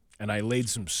 And I laid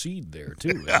some seed there,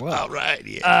 too, as well. All right,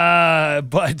 yeah.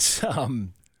 But I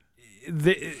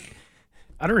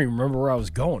don't even remember where I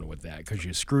was going with that because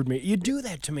you screwed me. You do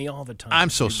that to me all the time. I'm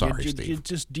so sorry, Steve. You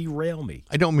just derail me.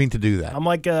 I don't mean to do that. I'm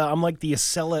like the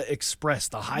Acela Express,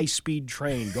 the high-speed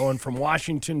train going from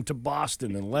Washington to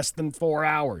Boston in less than 4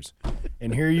 hours.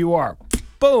 And here you are.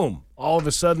 Boom. All of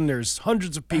a sudden, there's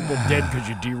hundreds of people dead because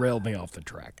you derailed me off the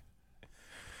track.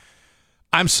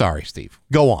 I'm sorry, Steve.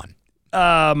 Go on.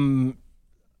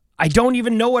 I don't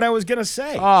even know what I was gonna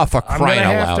say. Oh, for crying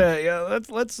out loud!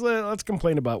 Let's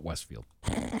complain about Westfield.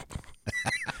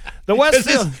 The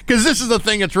Westfield, because this is the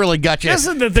thing that's really got you. This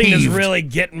is the thing that's peeved. really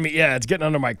getting me. Yeah, it's getting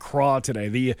under my craw today.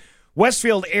 The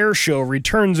Westfield Air Show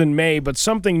returns in May, but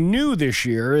something new this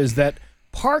year is that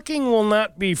parking will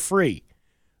not be free.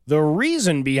 The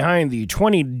reason behind the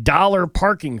 $20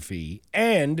 parking fee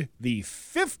and the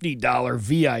 $50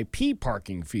 VIP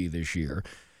parking fee this year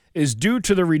is due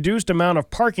to the reduced amount of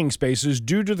parking spaces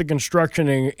due to the construction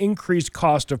and increased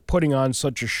cost of putting on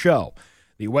such a show.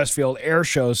 The Westfield Air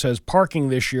Show says parking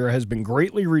this year has been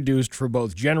greatly reduced for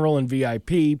both general and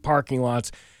VIP parking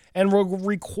lots and will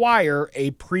require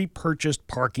a pre-purchased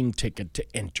parking ticket to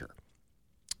enter.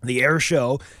 The Air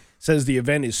Show says the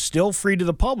event is still free to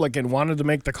the public and wanted to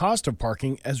make the cost of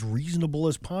parking as reasonable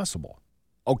as possible.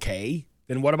 Okay,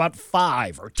 then what about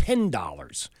 $5 or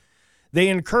 $10? They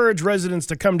encourage residents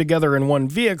to come together in one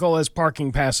vehicle as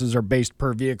parking passes are based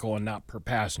per vehicle and not per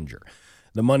passenger.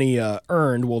 The money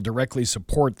earned will directly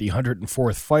support the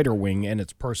 104th Fighter Wing and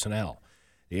its personnel.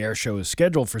 The air show is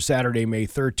scheduled for Saturday, May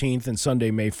 13th and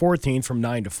Sunday, May 14th from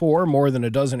 9 to 4. More than a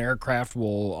dozen aircraft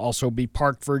will also be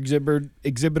parked for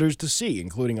exhibitors to see,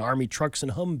 including Army trucks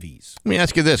and Humvees. Let me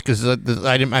ask you this, because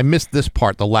I missed this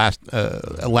part the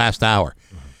last hour.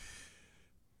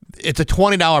 It's a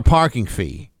 $20 parking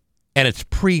fee. And it's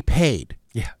prepaid.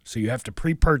 Yeah, so you have to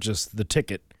pre-purchase the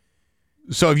ticket.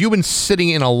 So if you've been sitting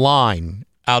in a line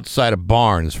outside of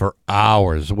Barnes for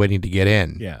hours waiting to get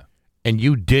in, and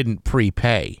you didn't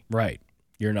prepay, right,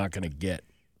 you're not going to get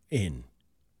in.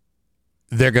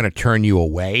 they're going to turn you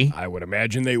away? I would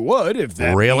imagine they would if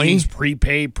that Really? means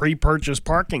pre-purchase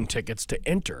parking tickets to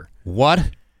enter.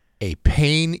 What a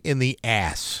pain in the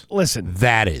ass Listen,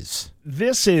 that is.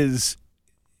 this is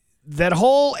that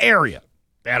whole area,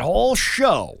 that whole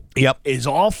show Yep. is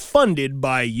all funded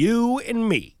by you and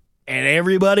me and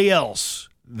everybody else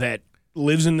that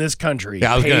lives in this country.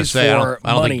 Yeah, I was going to pays say, I for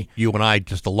don't money. think you and I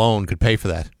just alone could pay for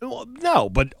that. Well, no,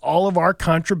 but all of our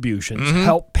contributions Mm-hmm.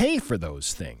 help pay for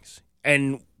those things.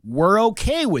 And we're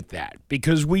okay with that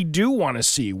because we do want to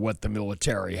see what the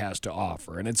military has to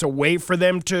offer. And it's a way for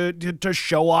them to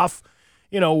show off,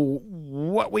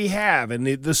 what we have and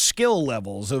the skill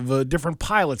levels of different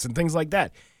pilots and things like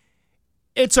that.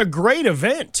 It's a great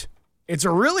event. It's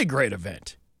a really great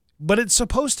event. But it's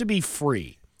supposed to be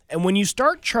free. And when you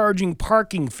start charging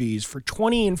parking fees for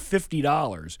 $20 and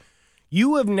 $50,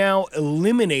 you have now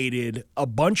eliminated a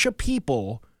bunch of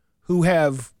people who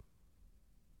have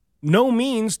no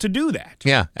means to do that.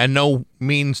 Yeah, and no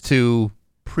means to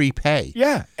prepay.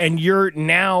 Yeah, and you're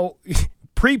now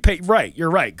prepaid. Right,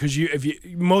 you're right, because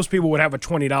most people would have a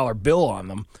 $20 bill on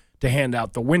them to hand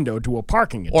out the window to a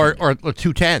parking attendant. Or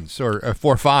 2 10s or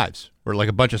 4 5s or like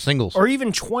a bunch of singles. Or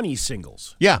even 20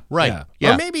 singles. Yeah, right.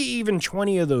 Yeah. Or maybe even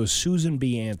 20 of those Susan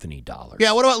B. Anthony dollars.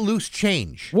 Yeah, what about loose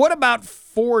change? What about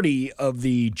 40 of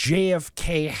the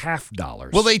JFK half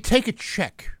dollars? Will they take a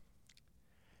check?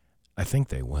 I think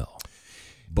they will.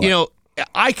 But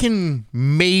I can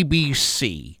maybe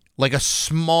see like a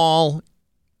small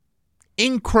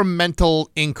incremental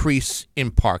increase in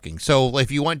parking. So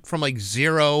if you went from like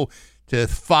 $0 to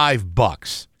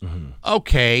 $5,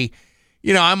 okay,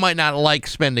 I might not like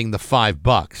spending the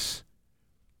 $5,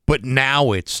 but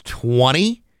now it's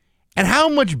 20. And how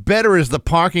much better is the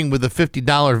parking with the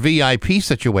 $50 VIP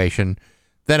situation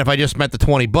than if I just spent the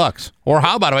 $20? Or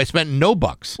how about if I spent no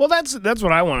bucks? Well, that's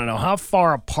what I want to know. How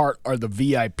far apart are the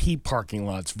VIP parking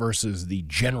lots versus the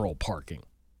general parking?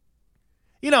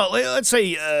 Let's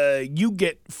say you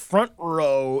get front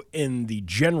row in the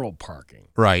general parking.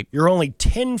 Right. You're only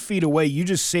 10 feet away. You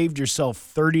just saved yourself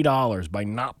 $30 by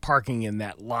not parking in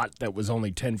that lot that was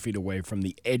only 10 feet away from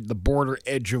the border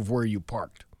edge of where you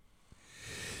parked.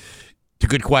 It's a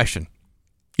good question.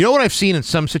 You know what I've seen in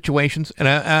some situations, and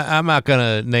I'm not going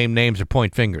to name names or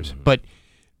point fingers, but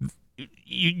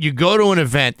you go to an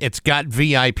event, it's got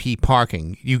VIP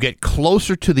parking. You get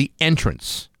closer to the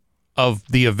entrance of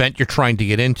the event you're trying to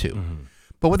get into.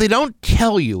 But what they don't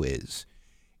tell you is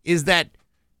that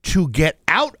to get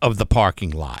out of the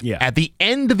parking lot at the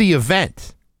end of the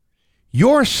event,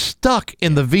 you're stuck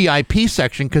in the VIP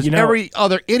section because every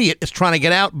other idiot is trying to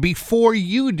get out before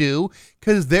you do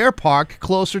because they're parked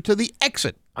closer to the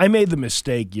exit. I made the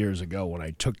mistake years ago when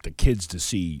I took the kids to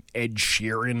see Ed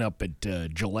Sheeran up at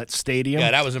Gillette Stadium.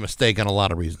 Yeah, that was a mistake on a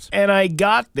lot of reasons. And I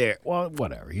got there. Well,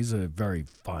 whatever. He's a very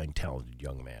fine, talented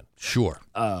young man. Sure.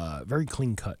 Very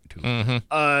clean cut, too.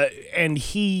 And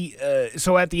he,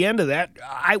 so at the end of that,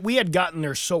 we had gotten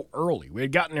there so early. We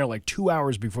had gotten there like 2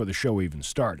 hours before the show even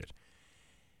started.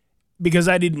 Because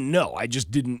I didn't know. I just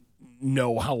didn't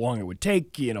know how long it would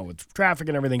take, with traffic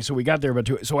and everything. So we got there about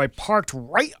 2. So I parked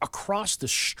right across the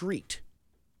street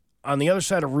on the other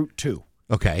side of Route 2.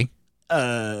 Okay.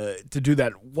 To do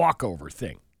that walkover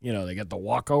thing. They got the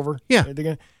walkover.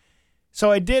 Yeah.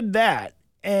 So I did that,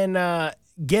 and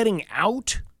getting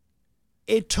out,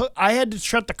 I had to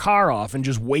shut the car off and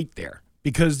just wait there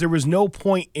because there was no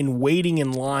point in waiting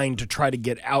in line to try to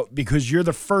get out because you're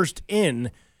the first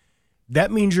in. That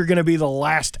means you're going to be the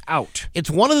last out. It's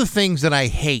one of the things that I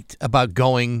hate about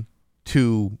going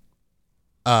to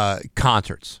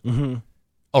concerts,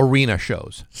 arena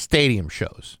shows, stadium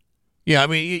shows. Yeah, I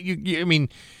mean,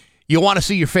 you want to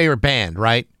see your favorite band,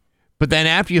 right? But then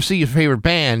after you see your favorite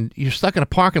band, you're stuck in a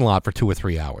parking lot for 2 or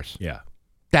 3 hours. Yeah.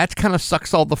 That kind of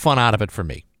sucks all the fun out of it for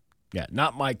me. Yeah,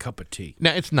 not my cup of tea.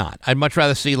 No, it's not. I'd much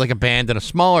rather see like a band in a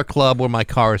smaller club where my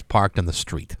car is parked in the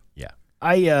street. Yeah.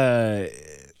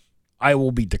 I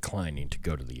will be declining to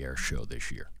go to the air show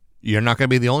this year. You're not going to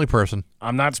be the only person.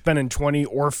 I'm not spending $20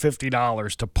 or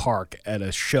 $50 to park at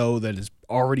a show that is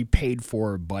already paid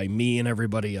for by me and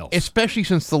everybody else. Especially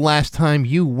since the last time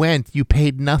you went, you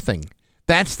paid nothing.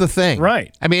 That's the thing.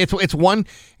 Right. I mean, it's one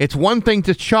thing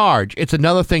to charge. It's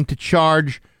another thing to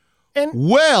charge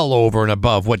well over and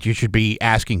above what you should be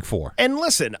asking for. And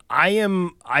listen, I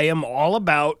am all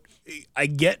about, I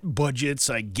get budgets,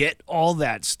 I get all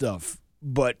that stuff,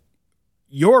 but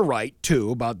you're right, too,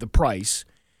 about the price.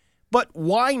 But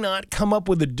why not come up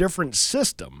with a different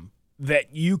system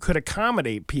that you could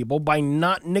accommodate people by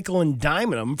not nickel and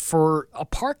diming them for a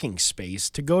parking space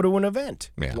to go to an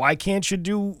event? Yeah. Why can't you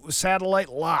do satellite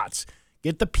lots?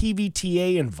 Get the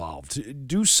PVTA involved.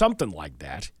 Do something like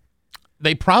that.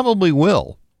 They probably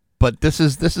will, but this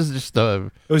is just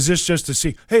Was this just to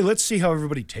see, hey, let's see how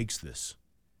everybody takes this?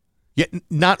 Yeah,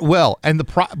 not well. And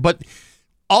but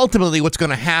ultimately what's going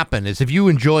to happen is if you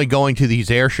enjoy going to these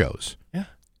air shows,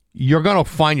 you're going to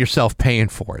find yourself paying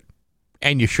for it,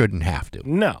 and you shouldn't have to.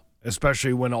 No,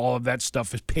 especially when all of that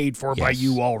stuff is paid for by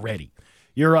you already.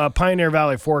 Your Pioneer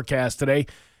Valley forecast today,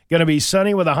 going to be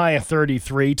sunny with a high of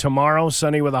 33. Tomorrow,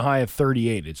 sunny with a high of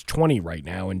 38. It's 20 right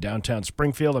now in downtown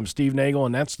Springfield. I'm Steve Nagel,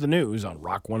 and that's the news on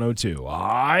Rock 102.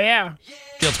 Ah, yeah.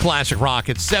 Field's Classic Rock.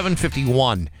 It's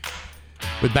 7:51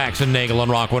 with Bax and Nagel on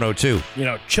Rock 102. You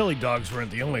know, chili dogs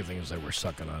weren't the only things they were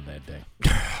sucking on that day.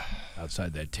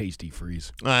 Outside that tasty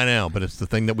freeze. I know, but it's the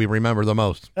thing that we remember the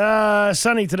most.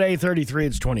 Sunny today, 33.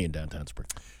 It's 20 in downtown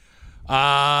Springfield.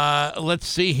 Let's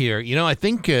see here. You know, I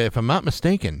think, if I'm not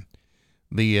mistaken,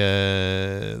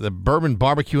 the Bourbon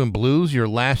Barbecue and Blues, your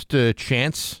last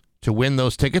chance to win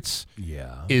those tickets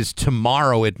is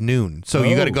tomorrow at noon. So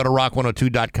you got to go to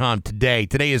rock102.com today.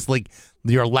 Today is like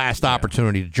your last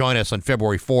opportunity to join us on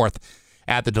February 4th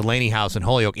at the Delaney House in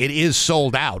Holyoke. It is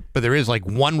sold out, but there is like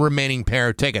one remaining pair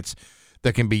of tickets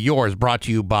that can be yours, brought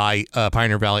to you by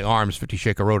Pioneer Valley Arms, 50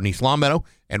 Shaker Road in East Longmeadow,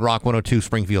 and Rock 102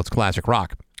 Springfield's Classic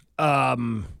Rock. What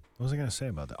was I going to say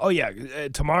about that? Oh, yeah,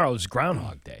 tomorrow's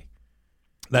Groundhog Day.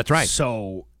 That's right.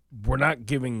 So we're not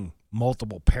giving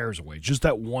multiple pairs away, just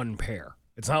that one pair.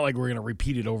 It's not like we're going to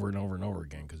repeat it over and over and over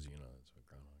again because, it's a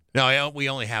Groundhog Day. No, we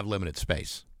only have limited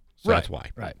space. So that's why.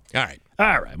 Right.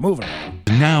 All right, moving on.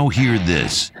 Now hear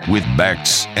this with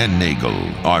Bax and Nagel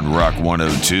on Rock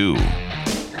 102.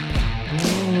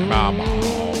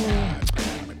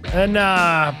 And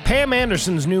Pam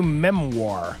Anderson's new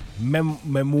memoir,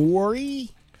 memoir?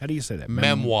 How do you say that?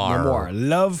 Memoir.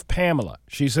 Love, Pamela.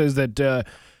 She says that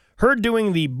her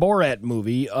doing the Borat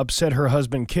movie upset her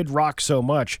husband Kid Rock so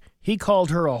much, he called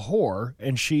her a whore,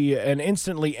 and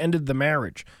instantly ended the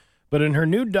marriage. But in her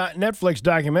new Netflix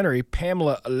documentary,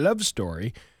 Pamela, A Love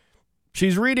Story,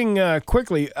 she's reading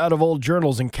quickly out of old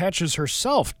journals and catches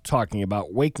herself talking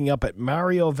about waking up at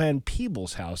Mario Van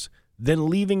Peebles' house, then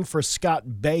leaving for Scott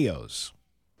Baio's.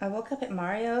 I woke up at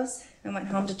Mario's and went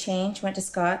home to change, went to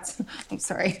Scott's. I'm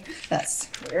sorry, that's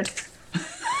weird.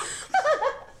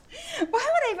 Why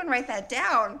would I even write that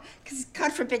down? Because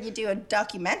God forbid you do a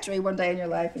documentary one day in your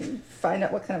life and you find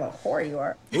out what kind of a whore you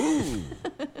are. Ooh.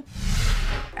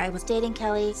 I was dating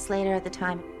Kelly Slater at the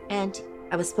time, and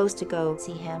I was supposed to go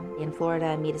see him in Florida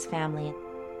and meet his family.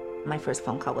 My first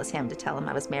phone call was him to tell him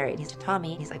I was married. He said,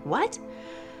 Tommy. He's like, what?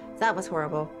 That was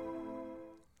horrible.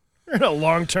 You're in a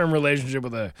long-term relationship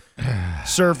with a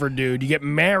surfer dude. You get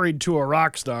married to a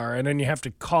rock star, and then you have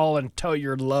to call and tell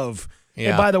your love.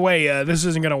 Yeah. Hey, by the way, this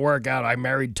isn't going to work out. I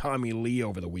married Tommy Lee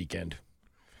over the weekend.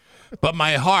 But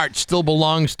my heart still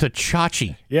belongs to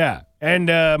Chachi. Yeah, and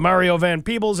Mario Van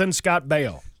Peebles and Scott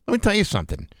Baio. Let me tell you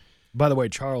something. By the way,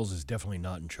 Charles is definitely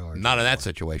not in charge. Not in that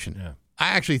situation. Yeah. I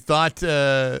actually thought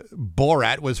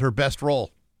Borat was her best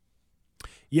role.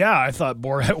 Yeah, I thought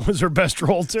Borat was her best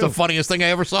role, too. It's the funniest thing I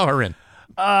ever saw her in.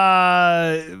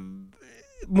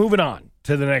 Moving on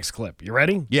to the next clip. You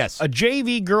ready? Yes. A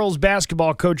JV girls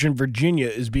basketball coach in Virginia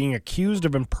is being accused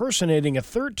of impersonating a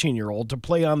 13-year-old to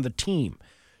play on the team.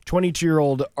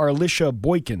 22-year-old Arlisha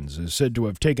Boykins is said to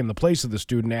have taken the place of the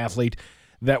student athlete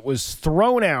that was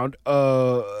thrown out.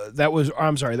 That was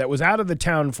out of the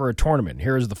town for a tournament.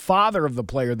 Here is the father of the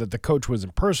player that the coach was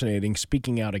impersonating,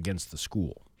 speaking out against the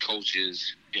school.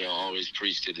 Coaches, always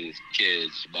preach to the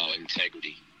kids about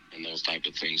integrity and those type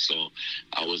of things. So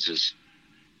I was just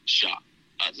shocked.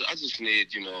 I just need,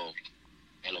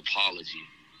 an apology,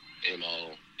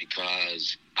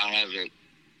 because I haven't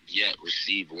yet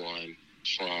received one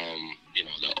from,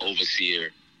 the overseer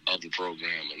of the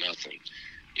program or nothing.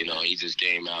 He just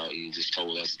came out and just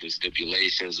told us the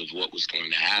stipulations of what was going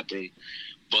to happen,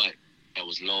 but there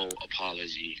was no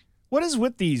apology. What is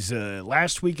with these?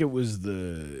 Last week it was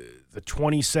the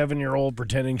 27-year-old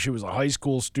pretending she was a high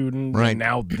school student. Right. And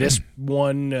now this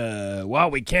one,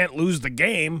 we can't lose the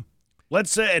game.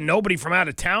 Let's and nobody from out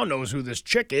of town knows who this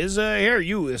chick is. Here,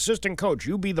 you, assistant coach,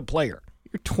 you be the player.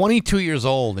 You're 22 years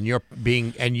old and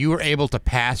you were able to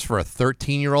pass for a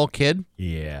 13-year-old kid?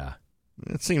 Yeah.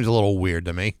 It seems a little weird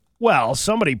to me. Well,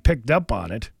 somebody picked up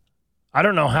on it. I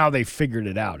don't know how they figured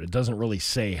it out. It doesn't really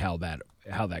say how that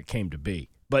came to be.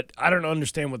 But I don't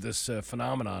understand what this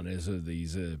phenomenon is of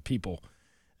these people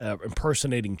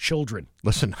impersonating children.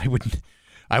 Listen,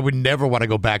 I would never want to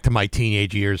go back to my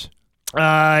teenage years.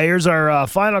 Here's our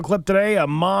final clip today. A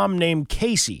mom named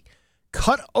Casey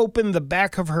cut open the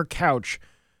back of her couch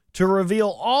to reveal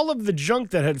all of the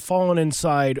junk that had fallen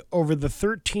inside over the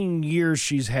 13 years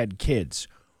she's had kids.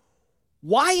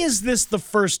 Why is this the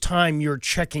first time you're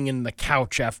checking in the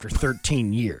couch after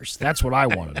 13 years? That's what I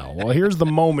want to know. Well, here's the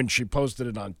moment she posted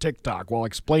it on TikTok while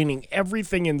explaining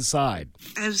everything inside.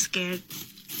 I'm scared.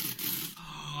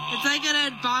 It's like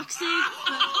an unboxing.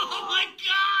 Oh my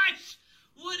gosh!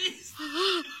 What is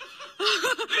this?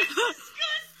 It's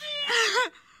disgusting!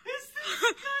 It's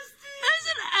disgusting! There's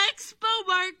an expo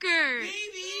marker!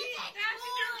 Baby, that's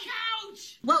in your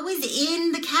couch! What was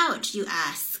in the couch, you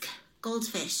ask?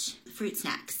 Goldfish, fruit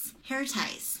snacks, hair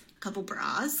ties, a couple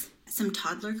bras, some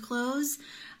toddler clothes.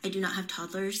 I do not have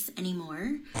toddlers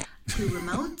anymore. 2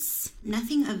 remotes,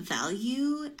 nothing of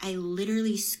value. I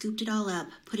literally scooped it all up,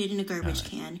 put it in a garbage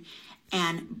can,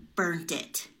 and burnt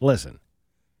it. Listen,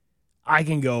 I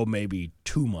can go maybe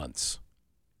 2 months,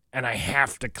 and I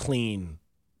have to clean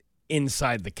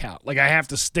inside the couch. Like I have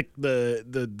to stick the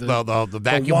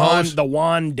vacuum hose? the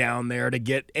wand down there to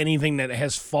get anything that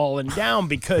has fallen down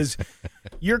because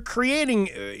you're creating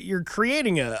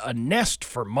a nest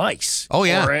for mice. Oh,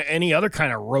 yeah. Or any other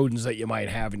kind of rodents that you might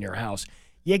have in your house.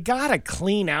 You gotta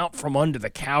clean out from under the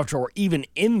couch or even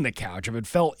in the couch. If it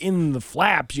fell in the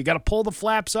flaps, you gotta pull the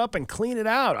flaps up and clean it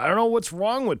out. I don't know what's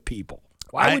wrong with people.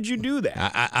 Why would you do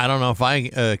that? I don't know if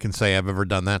I can say I've ever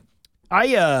done that.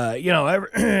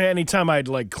 Anytime I'd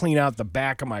like clean out the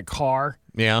back of my car,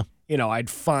 Yeah. I'd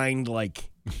find like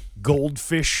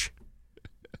goldfish,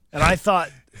 and I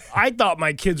thought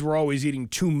my kids were always eating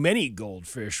too many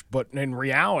goldfish, but in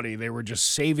reality, they were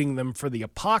just saving them for the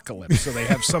apocalypse, so they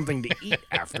have something to eat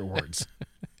afterwards.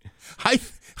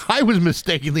 I was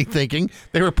mistakenly thinking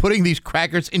they were putting these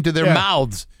crackers into their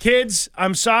mouths. Kids,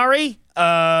 I'm sorry.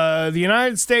 The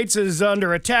United States is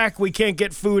under attack. We can't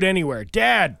get food anywhere.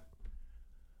 Dad,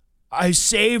 I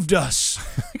saved us.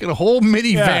 Got a whole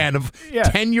minivan of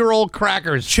 10-year-old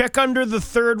crackers. Check under the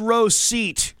third row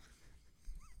seat.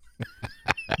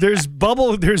 There's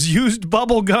used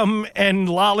bubble gum and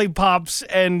lollipops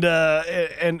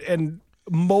and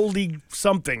moldy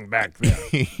something back there.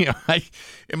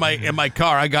 In my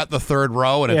car, I got the third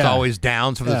row, and it's always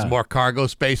down, so there's Yeah. more cargo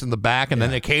space in the back. And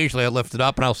then occasionally I lift it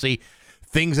up, and I'll see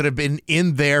things that have been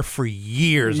in there for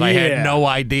years. I had no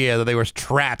idea that they were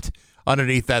trapped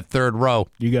underneath that third row.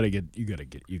 You gotta get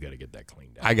that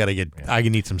cleaned out. I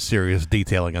need some serious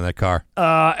detailing on that car.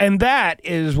 And that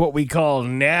is what we call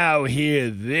Now Hear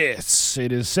This.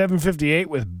 It is 7:58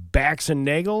 with Bax and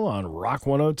Nagel on Rock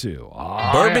 102.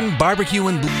 Bourbon, barbecue,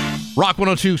 and Rock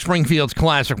 102, Springfield's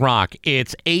classic rock.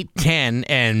 It's 8:10,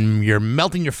 and you're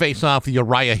melting your face off with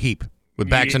Uriah Heep with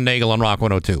Bax and Nagel on Rock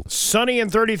 102. Sunny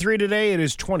and 33 today. It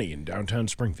is 20 in downtown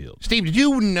Springfield. Steve, did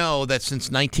you know that since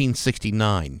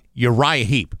 1969, Uriah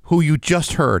Heep, who you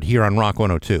just heard here on Rock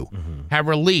 102, have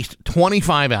released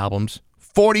 25 albums,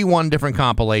 41 different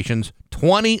compilations,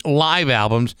 20 live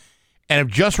albums, and have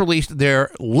just released their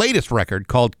latest record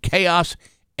called Chaos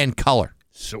and Color.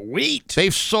 Sweet.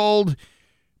 They've sold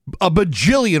a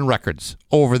bajillion records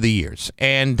over the years.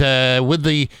 And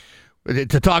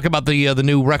to talk about the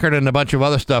new record and a bunch of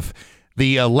other stuff,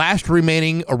 the last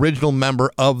remaining original member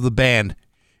of the band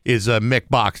is Mick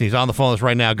Box, and he's on the phone with us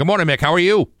right now. Good morning, Mick. How are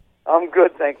you? I'm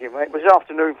good, thank you, mate. It was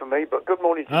afternoon for me, but good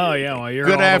morning to you. Oh yeah, well you're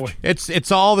Good all after. the way.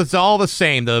 It's all the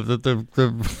same.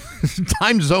 The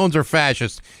time zones are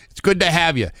fascist. It's good to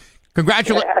have you.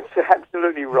 Congratulations. Yeah,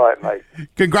 absolutely right, mate.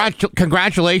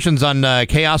 Congratulations on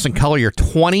Chaos and Color, your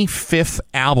 25th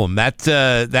album.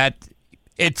 That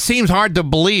it seems hard to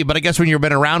believe, but I guess when you've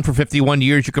been around for 51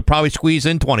 years, you could probably squeeze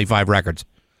in 25 records.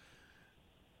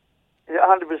 Yeah,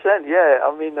 100%. Yeah,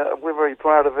 I mean we're very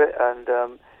proud of it, and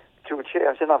to achieve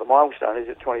it's another milestone. Is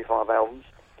it 25 albums,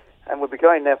 and we'll be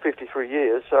going now 53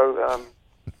 years. So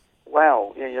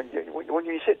wow, when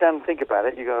you sit down and think about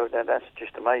it, you go, that's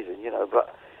just amazing,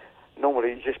 But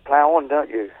normally you just plow on, don't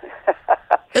you?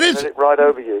 It is. Let it ride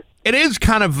over you. It is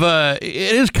kind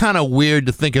of weird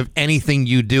to think of anything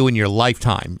you do in your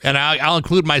lifetime, and I'll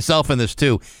include myself in this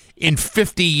too, in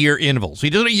 50-year intervals.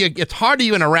 It's hard to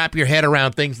even wrap your head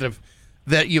around things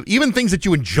even things that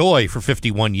you enjoy for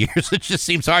 51 years. It just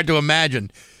seems hard to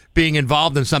imagine being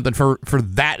involved in something for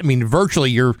that. I mean,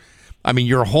 virtually your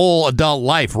whole adult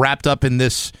life wrapped up in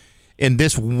this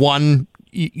one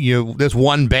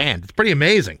band. It's pretty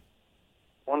amazing.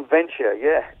 One venture,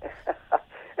 yeah.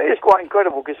 It's quite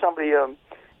incredible because somebody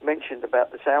mentioned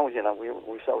about the sales.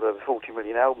 We sold over 40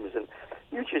 million albums, and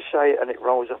you just say it and it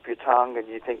rolls off your tongue, and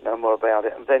you think no more about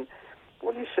it. And then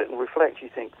when you sit and reflect, you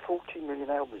think 40 million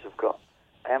albums have got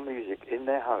our music in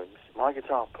their homes, my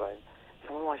guitar playing,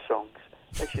 some of my songs.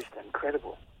 It's just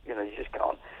incredible. You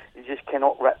just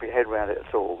cannot wrap your head around it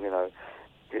at all.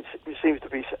 it seems to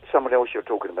be someone else you're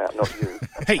talking about, not you.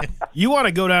 Hey, you want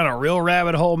to go down a real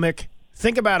rabbit hole, Mick?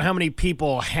 Think about how many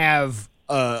people have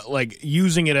like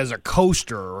using it as a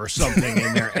coaster or something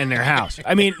in their house.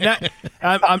 I mean,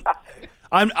 I'm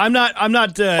not. You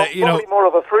know, probably more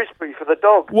of a frisbee for the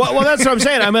dog. Well, that's what I'm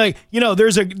saying. I'm like, you know,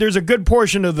 there's a good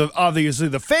portion of obviously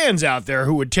the fans out there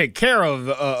who would take care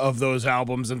of those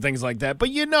albums and things like that.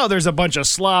 But you know, there's a bunch of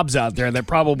slobs out there that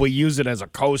probably use it as a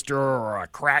coaster or a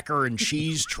cracker and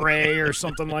cheese tray or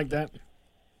something like that.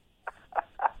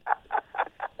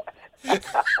 Well, as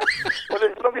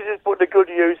long as it's put to good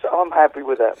use, I'm happy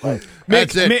with that, mate.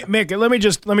 Mick, let me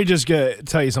just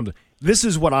tell you something. This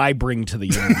is what I bring to the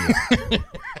interview.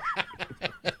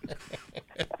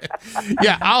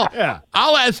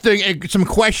 I'll ask some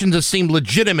questions that seem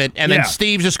legitimate, and then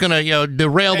Steve's just going to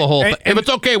derail the whole thing. If it's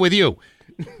okay with you.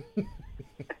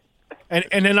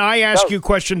 And then I ask you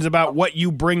questions about what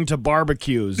you bring to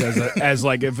barbecues as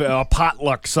like if a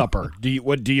potluck supper. Do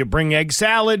you bring egg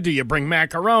salad? Do you bring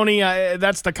macaroni?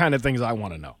 That's the kind of things I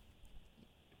want to know.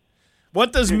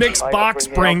 What does Mick's box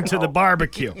bring to the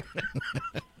barbecue?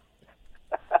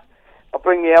 I'll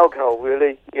bring the alcohol,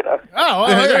 really. You know. Oh,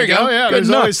 there you go. Yeah, there's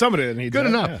always somebody that needs Good that.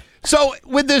 enough. Yeah. So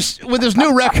with this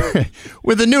new record,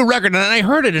 and I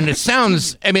heard it, and it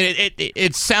sounds. I mean,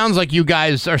 it sounds like you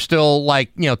guys are still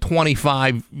like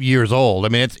 25 years old. I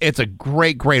mean, it's a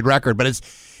great record, but as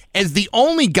the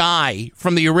only guy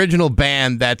from the original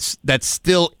band that's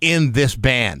still in this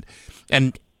band,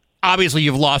 and obviously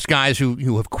you've lost guys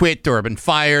who have quit or have been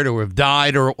fired or have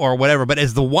died or whatever, but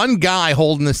as the one guy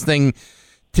holding this thing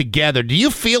together, do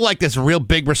you feel like there's a real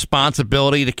big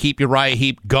responsibility to keep Uriah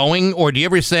Heep going, or do you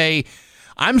ever say,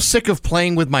 I'm sick of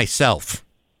playing with myself?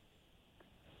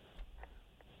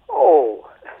 Oh,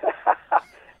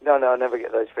 no, I never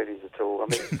get those feelings at all. I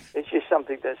mean, it's just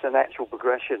something that's a natural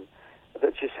progression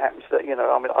that just happens that,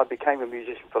 I mean, I became a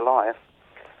musician for life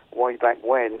way back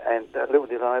when, and little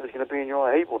did I know I was going to be in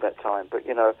Uriah Heep all that time. But,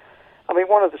 I mean,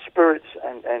 one of the spirits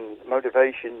and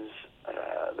motivations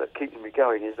that keeps me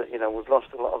going is that, we've lost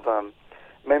a lot of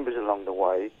members along the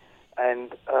way,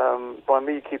 and by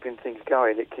me keeping things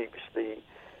going, it keeps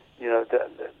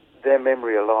their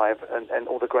memory alive and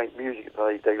all the great music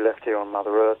they left here on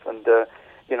Mother Earth, and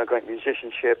great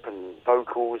musicianship and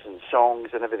vocals and songs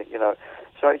and everything,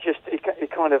 So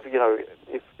it kind of,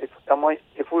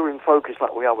 if we're in focus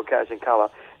like we are with Cats in Colour,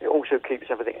 it also keeps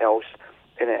everything else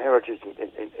in our heritage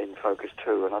in focus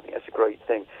too, and I think that's a great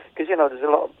thing, because there's a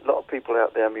lot of people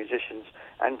out there, musicians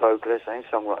and vocalists and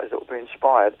songwriters, that will be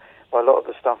inspired by a lot of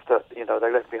the stuff that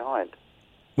they left behind.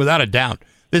 Without a doubt.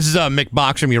 This is Mick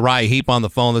Box from Uriah Heep on the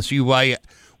phone. This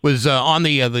was on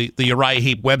the Uriah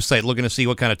Heep website looking to see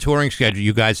what kind of touring schedule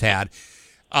you guys had,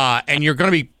 and you're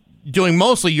going to be doing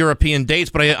mostly European dates,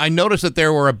 but I noticed that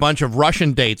there were a bunch of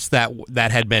Russian dates that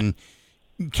had been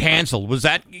canceled. Was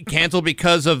that canceled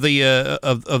because of the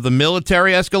of the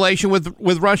military escalation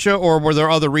with Russia, or were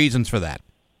there other reasons for that?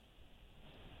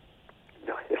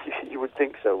 You would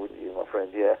think so, wouldn't you, my friend?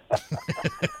 Yeah.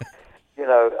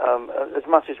 As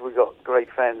much as we've got great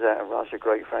fans out in Russia,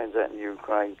 great fans out in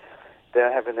Ukraine,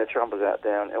 they're having their troubles out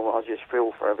there, and I just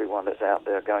feel for everyone that's out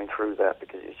there going through that,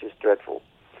 because it's just dreadful.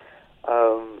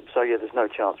 So yeah, there's no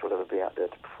chance we'll ever be out there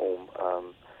to perform.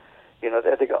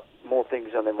 They've got more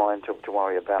things on their mind to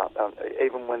worry about.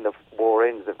 Even when the war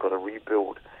ends, they've got to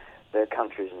rebuild their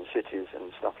countries and cities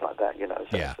and stuff like that.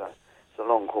 So it's a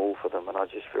long haul for them, and I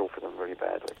just feel for them really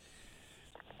badly.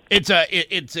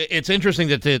 It's interesting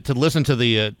to listen to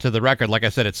the record. Like I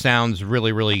said, it sounds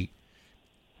really.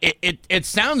 It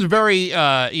sounds very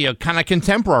kind of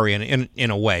contemporary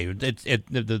in a way.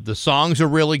 The songs are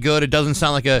really good. It doesn't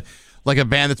sound like a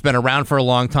band that's been around for a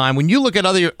long time. When you look at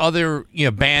other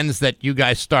bands that you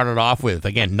guys started off with,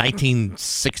 again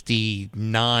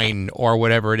 1969 or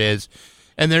whatever it is,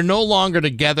 and they're no longer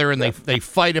together, and they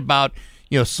fight about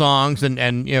songs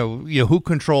and who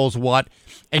controls what,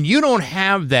 and you don't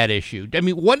have that issue. I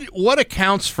mean, what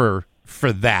accounts for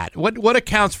that? What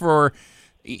accounts for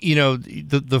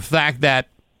the fact that,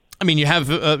 I mean, you have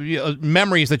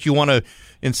memories that you want to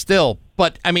instill,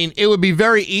 but I mean, it would be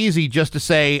very easy just to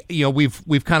say,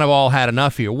 we've kind of all had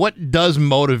enough here. What does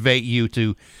motivate you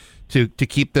to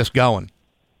keep this going?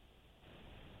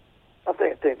 I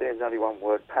think there's only one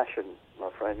word: passion, my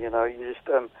friend. You just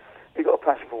you've got a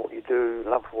passion for what you do,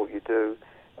 love for what you do,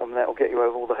 and that will get you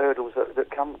over all the hurdles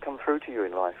that come through to you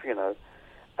in life.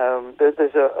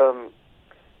 There's a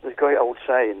great old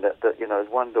saying that as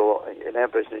one door in our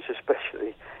business,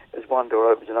 especially, as one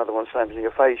door opens, another one slams in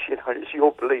your face. It's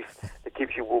your belief that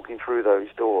keeps you walking through those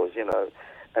doors,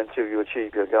 until you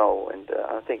achieve your goal. And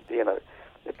I think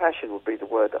The passion would be the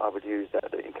word that I would use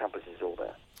that encompasses all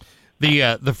that.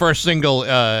 The first single,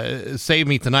 "Save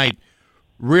Me Tonight,"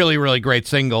 really, really great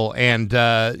single, and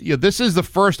this is the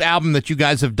first album that you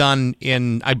guys have done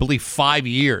in, I believe, 5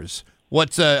 years.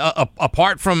 What's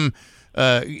apart from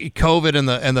COVID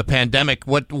and the pandemic,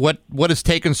 what has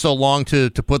taken so long to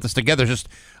put this together? Just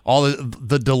all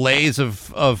the delays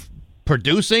of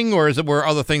producing, or were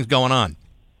other things going on?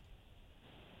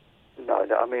 No,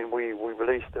 I mean we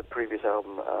released the previous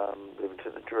album, "Living to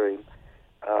the Dream."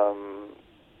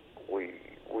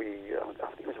 I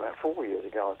think it was about 4 years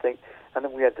ago, I think, and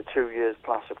then we had the 2 years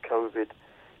plus of COVID.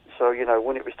 So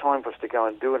when it was time for us to go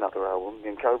and do another album,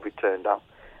 then COVID turned up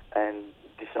and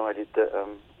decided that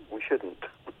we shouldn't.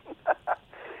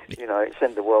 It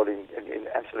sent the world in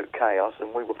absolute chaos,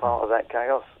 and we were part of that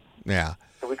chaos. Yeah.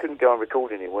 So we couldn't go and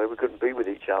record anywhere. We couldn't be with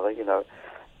each other,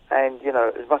 And,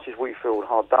 as much as we feel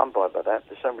hard done by that,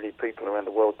 there's so many people around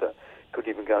the world that couldn't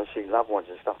even go and see loved ones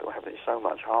and stuff that were having it so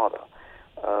much harder.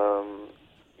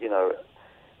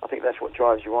 I think that's what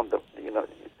drives you on, the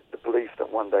belief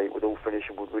that one day it would all finish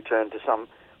and would return to some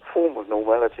form of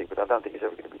normality, but I don't think it's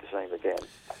ever going to be the same again.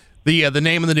 The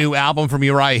name of the new album from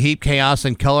Uriah Heep, Chaos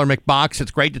in Color, McBox.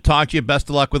 It's great to talk to you. Best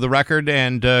of luck with the record,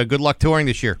 and good luck touring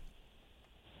this year.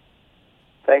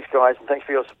 Thanks, guys, and thanks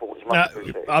for your support. It's much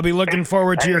appreciated. I'll be looking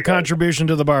forward to your contribution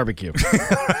to the barbecue.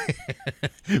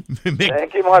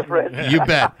 Thank you, my friend. You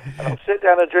bet. And I'll sit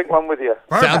down and drink one with you.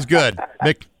 Sounds good.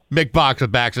 Mick Box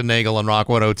with Bax and Nagel on Rock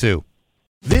 102.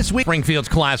 This week, Springfield's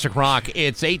Classic Rock.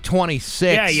 It's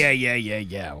 8:26.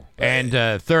 Yeah.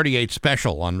 And 38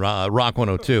 special on Rock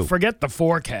 102. Forget the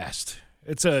forecast.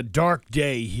 It's a dark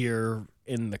day here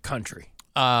in the country.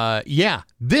 Yeah.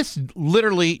 This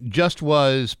literally just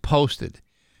was posted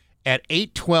at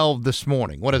 8:12 this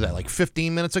morning. What is that, like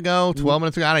 15 minutes ago, 12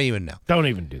 minutes ago? I don't even know. Don't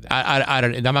even do that.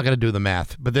 I'm not going to do the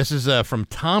math. But this is from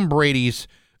Tom Brady's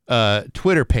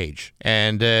Twitter page,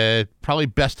 and probably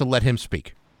best to let him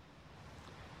speak.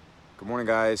 Good morning,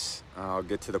 guys. I'll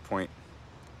get to the point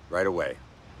right away.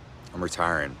 I'm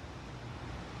retiring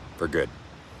for good.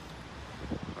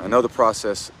 I know the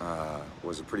process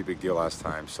was a pretty big deal last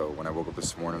time, so when I woke up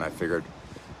this morning, I figured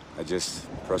I'd just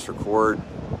press record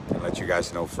and let you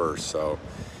guys know first. So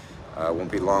I won't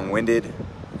be long-winded.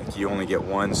 I think you only get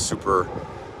one super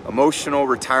emotional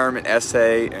retirement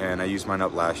essay, and I used mine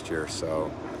up last year.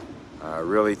 So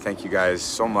really thank you guys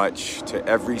so much, to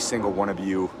every single one of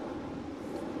you,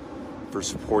 for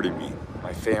supporting me,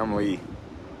 my family,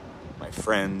 my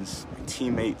friends, my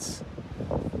teammates,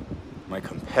 my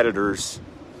competitors.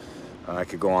 I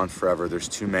could go on forever. There's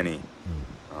too many.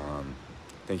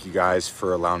 Thank you guys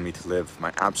for allowing me to live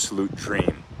my absolute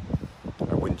dream.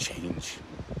 I wouldn't change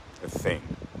a thing.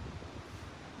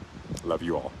 Love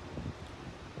you all.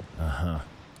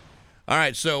 All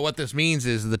right, so what this means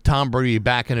is that Tom Brady will be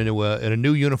back in a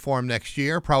new uniform next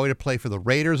year, probably to play for the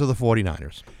Raiders or the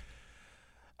 49ers.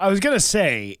 I was going to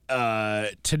say,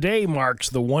 today marks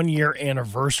the 1-year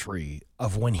anniversary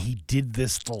of when he did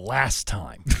this the last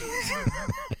time.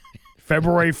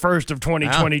 February 1st of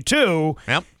 2022,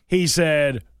 Yep. He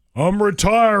said, "I'm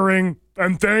retiring,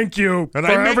 and thank you And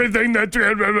for I mean- everything that..."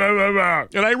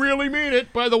 And I really mean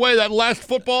it. By the way, that last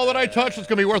football that I touched is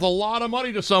going to be worth a lot of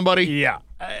money to somebody. Yeah.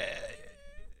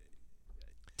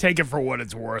 Take it for what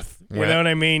it's worth. You Yeah. know what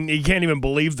I mean? You can't even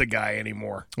believe the guy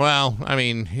anymore. Well, I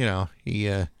mean,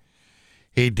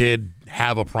 he did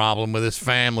have a problem with his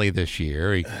family this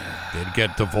year. He did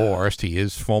get divorced. He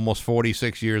is almost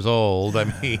 46 years old. I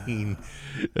mean,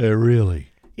 really.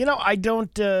 You know, I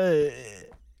don't...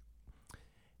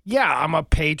 I'm a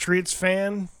Patriots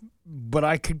fan, but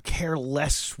I could care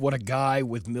less what a guy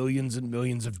with millions and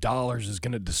millions of dollars is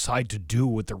going to decide to do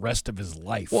with the rest of his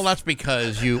life. Well, that's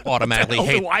because you automatically What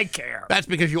the hell hate... do I care? That's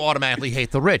because you automatically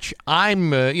hate the rich.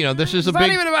 This is a It's big... not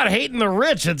even about hating the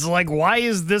rich. It's like, why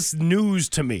is this news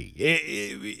to me?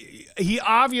 He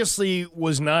obviously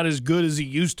was not as good as he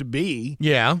used to be.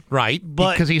 Yeah, right.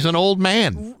 But- Because he's an old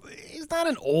man. He's not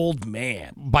an old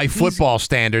man. By football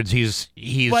standards, he's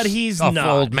But he's a not.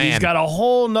 old man. He's got a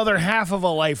whole nother half of a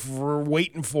life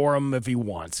waiting for him if he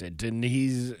wants it. And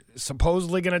he's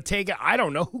supposedly going to take it. I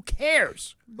don't know. Who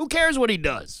cares? Who cares what he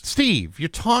does? Steve, you're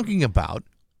talking about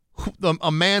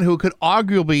a man who could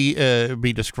arguably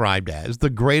be described as the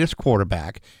greatest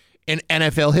quarterback in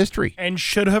NFL history. And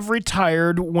should have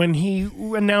retired when he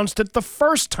announced it the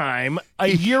first time a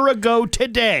year ago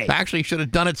today. Actually, should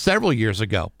have done it several years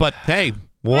ago. But hey,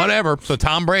 whatever. So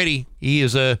Tom Brady, he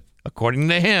is according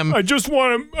to him. I just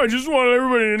want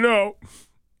everybody to know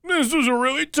this was a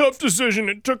really tough decision.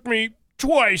 It took me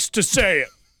twice to say it.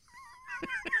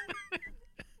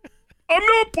 I'm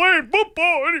not playing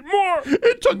football anymore.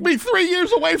 It took me 3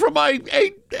 years away from my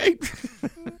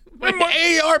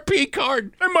ARP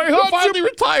card and my to finally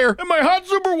retire. And my hot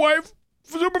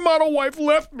supermodel wife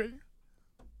left me.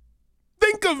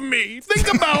 Think of me.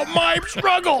 Think about my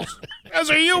struggles as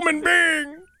a human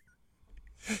being.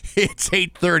 It's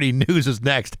 8:30. News is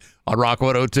next on Rock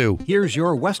 102. Here's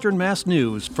your Western Mass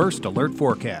News First Alert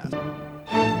Forecast.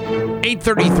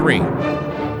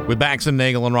 8:33. With Bax and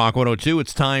Nagel on Rock 102,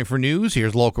 it's time for news.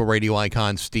 Here's local radio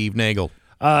icon Steve Nagel.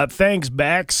 Thanks,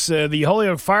 Bax. The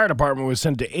Holyoke Fire Department was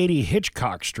sent to 80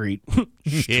 Hitchcock Street.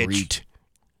 Street.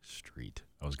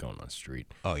 I was going on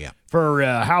street. Oh, yeah. For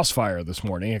a house fire this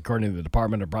morning. According to the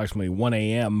department, approximately 1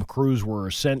 a.m., crews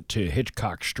were sent to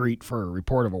Hitchcock Street for a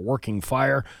report of a working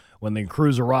fire. When the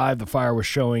crews arrived, the fire was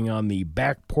showing on the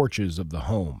back porches of the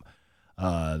home.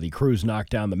 The crews knocked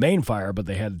down the main fire, but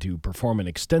they had to perform an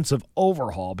extensive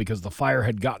overhaul because the fire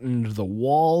had gotten into the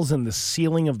walls and the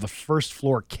ceiling of the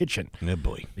first-floor kitchen. Oh,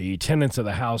 boy. The tenants of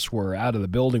the house were out of the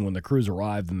building when the crews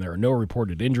arrived, and there are no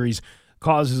reported injuries.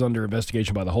 Cause is under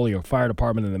investigation by the Holyoke Fire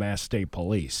Department and the Mass State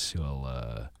Police.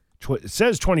 Well, it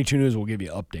says 22 News will give you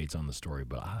updates on the story,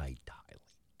 but I highly doubt.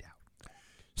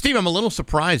 Steve, I'm a little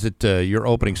surprised that your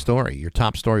opening story, your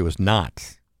top story, was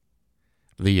not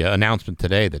the announcement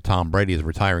today that Tom Brady is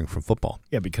retiring from football.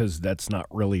 Yeah, because that's not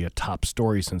really a top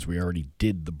story since we already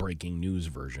did the breaking news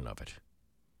version of it.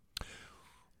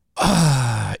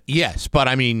 Yes, but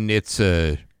I mean, it's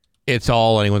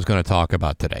all anyone's going to talk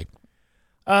about today.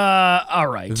 All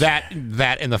right.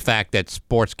 That and the fact that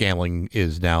sports gambling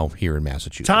is now here in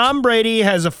Massachusetts. Tom Brady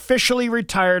has officially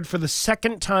retired for the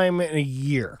second time in a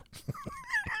year.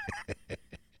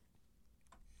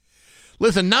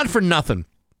 Listen, not for nothing,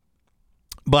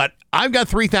 but I've got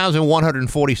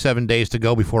 3,147 days to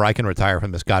go before I can retire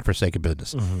from this godforsaken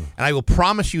business. Mm-hmm. And I will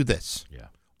promise you this. Yeah.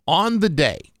 On the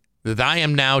day that I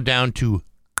am now down to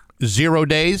 0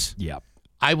 days,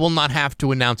 I will not have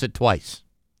to announce it twice.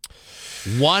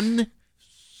 One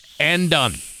and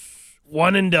done.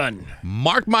 One and done.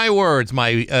 Mark my words,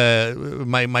 my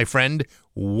friend.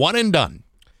 One and done.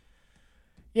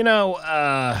 You know,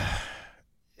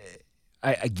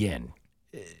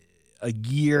 a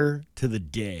year to the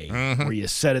day where you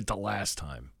said it the last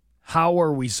time. How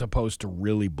are we supposed to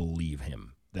really believe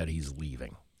him that he's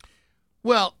leaving?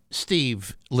 Well,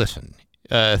 Steve, listen.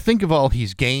 Think of all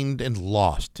he's gained and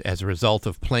lost as a result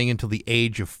of playing until the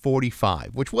age of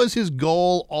 45, which was his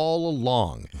goal all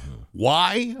along. Mm-hmm.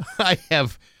 Why? I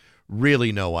have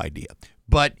really no idea.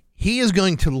 But he is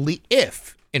going to leave,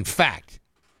 if, in fact,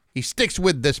 he sticks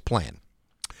with this plan.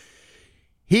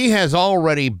 He has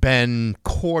already been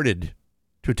courted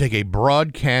to take a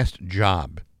broadcast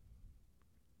job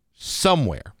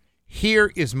somewhere.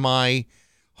 Here is my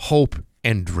hope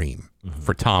and dream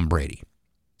for Tom Brady.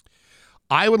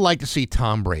 I would like to see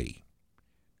Tom Brady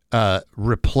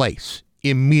replace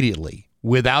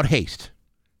without haste,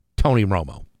 Tony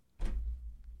Romo.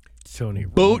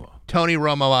 Boot Tony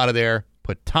Romo out of there.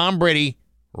 Put Tom Brady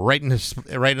right in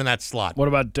that slot. What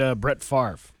about Brett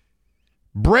Favre?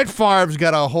 Brett Favre's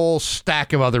got a whole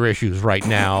stack of other issues right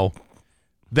now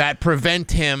that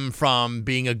prevent him from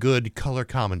being a good color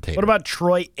commentator. What about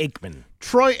Troy Aikman?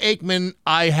 Troy Aikman,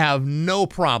 I have no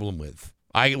problem with.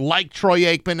 I like Troy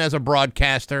Aikman as a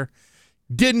broadcaster.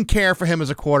 Didn't care for him as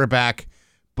a quarterback.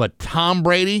 But Tom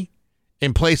Brady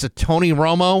in place of Tony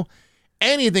Romo,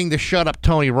 anything to shut up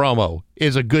Tony Romo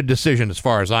is a good decision as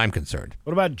far as I'm concerned.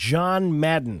 What about John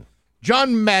Madden?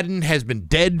 John Madden has been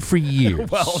dead for years.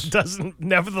 Well,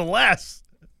 nevertheless,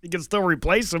 you can still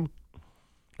replace him.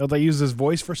 Don't they use his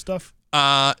voice for stuff?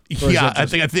 I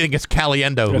think it's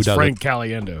Caliendo who does it. It's Frank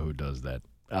Caliendo who does that.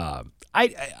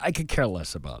 I could care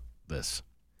less about this.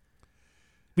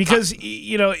 Because,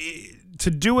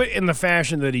 to do it in the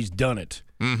fashion that he's done it,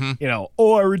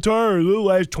 I retired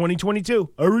last 2022.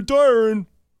 I'm retiring.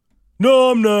 No,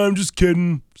 I'm not. I'm just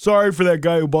kidding. Sorry for that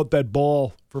guy who bought that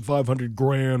ball for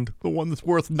 $500,000. The one that's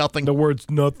worth nothing. The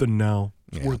word's nothing now.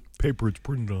 It's worth paper it's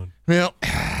printed on. Well,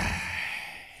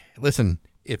 listen,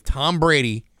 if Tom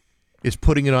Brady is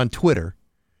putting it on Twitter,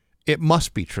 it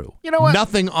must be true. You know what?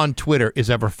 Nothing on Twitter is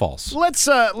ever false.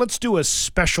 Let's do a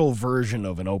special version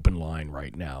of an open line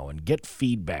right now and get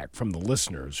feedback from the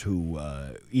listeners who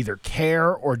either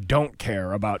care or don't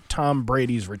care about Tom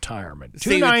Brady's retirement.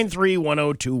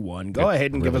 293-1021. Go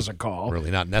ahead and give us a call.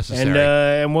 Really not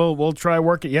necessary. And we'll try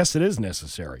work it. Yes, it is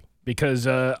necessary because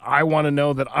I want to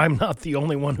know that I'm not the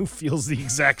only one who feels the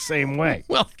exact same way.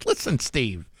 Well, listen,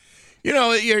 Steve.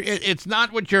 It's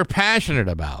not what you're passionate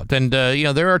about. And,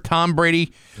 there are Tom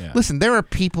Brady. Yeah. Listen, there are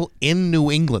people in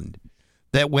New England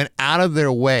that went out of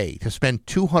their way to spend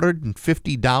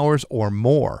 $250 or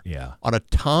more on a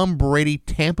Tom Brady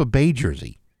Tampa Bay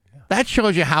jersey. That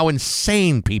shows you how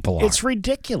insane people are. It's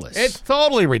ridiculous. It's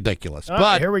totally ridiculous.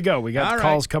 But here we go. We got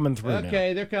calls coming through now.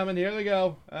 Okay, they're coming. Here they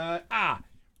go.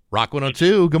 Rock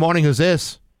 102. Good morning. Who's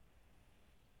this?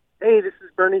 Hey, this is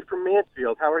Bernie from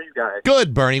Mansfield. How are you guys?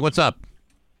 Good, Bernie. What's up?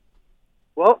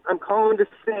 Well, I'm calling to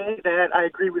say that I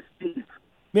agree with Steve.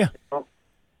 Yeah.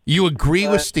 You agree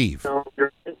with Steve?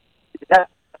 Yeah,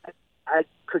 I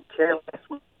could care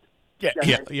less.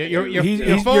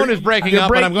 Your phone is breaking up,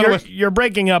 but I'm going to. You're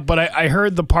breaking up, but I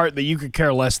heard the part that you could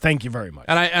care less. Thank you very much.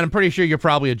 And I'm pretty sure you're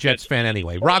probably a Jets fan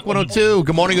anyway. Rock 102.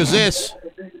 Good morning. Who's this?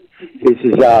 This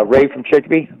is Ray from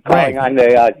Chicopee calling on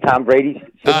the Tom Brady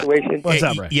situation. What's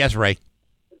up, Ray? Yes, Ray.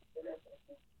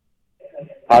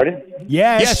 Pardon?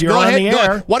 Yes, you're go on ahead, the go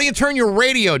air. ahead. Why don't you turn your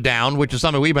radio down, which is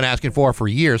something we've been asking for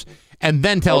years, and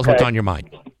then tell us what's on your mind.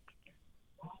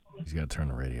 He's got to turn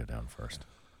the radio down first.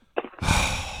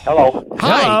 Hello.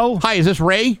 Hi. Hello. Hi, is this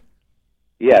Ray?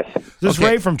 Yes. Is this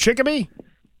Ray from Chicopee?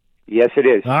 Yes, it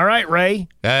is. All right, Ray.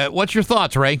 What's your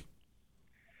thoughts, Ray?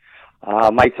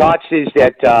 My thoughts is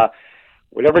that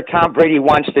whatever Tom Brady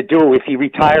wants to do, if he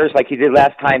retires like he did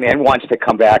last time and wants to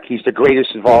come back, he's the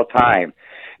greatest of all time.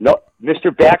 No,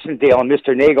 Mr. Baxendale and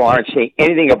Mr. Nagel aren't saying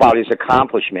anything about his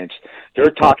accomplishments.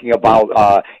 They're talking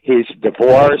about his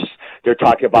divorce. They're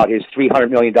talking about his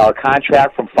 $300 million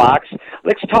contract from Fox.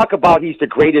 Let's talk about he's the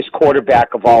greatest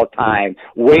quarterback of all time,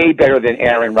 way better than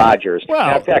Aaron Rodgers.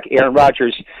 Matter of fact, Aaron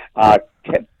Rodgers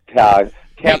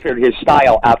tempered his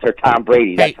style after Tom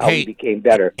Brady. That's how he became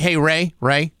better. Hey, Ray.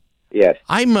 Yes.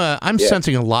 I'm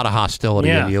sensing a lot of hostility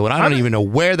in you, and I don't even know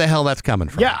where the hell that's coming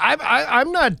from. Yeah,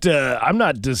 I'm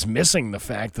not dismissing the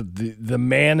fact that the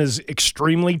man is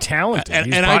extremely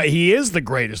talented. He is the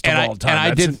greatest of all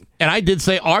time. And I did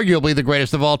say arguably the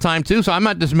greatest of all time too. So I'm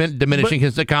not diminishing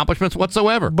his accomplishments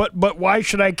whatsoever. But why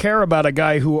should I care about a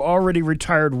guy who already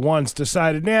retired once,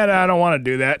 decided, I don't want to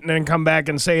do that, and then come back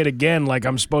and say it again like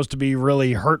I'm supposed to be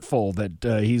really hurtful that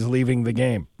he's leaving the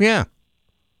game? Yeah.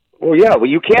 Well, yeah. Well,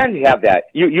 you can have that.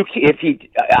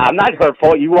 I'm not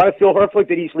hurtful. You want to feel hurtful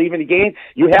that he's leaving the game?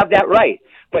 You have that right.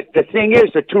 But the thing is,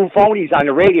 the two phonies on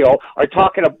the radio are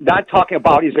not talking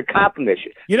about his accomplishments.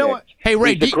 You know what? Hey,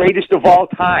 Ray, he's the greatest of all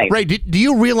time. Ray, do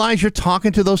you realize you're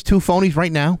talking to those two phonies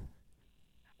right now?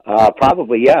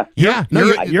 Probably, yeah. Yeah.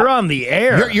 You're on the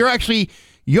air. You're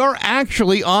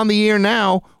actually on the air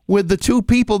now with the two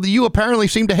people that you apparently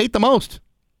seem to hate the most.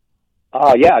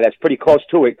 Yeah, that's pretty close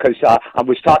to it because I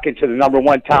was talking to the number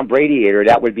one Tom Brady hater.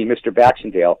 That would be Mr.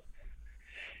 Baxendale.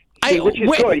 Which is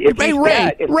good. If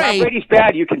Tom Brady's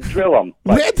bad, you can drill him.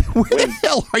 Where the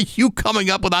hell are you coming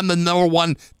up with I'm the number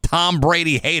one Tom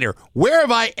Brady hater? Where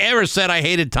have I ever said I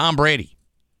hated Tom Brady?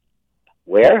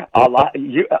 Where? All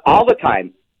the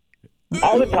time.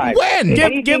 All the time.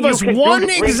 When? Give us one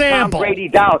example. Tom Brady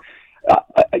down.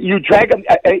 You drag him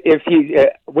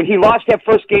when he lost that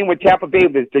first game with Tampa Bay,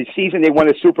 the season they won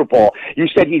the Super Bowl. You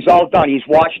said he's all done. He's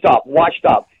washed up.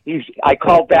 I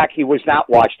called back. He was not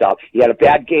washed up. He had a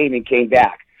bad game and came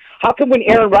back. How come when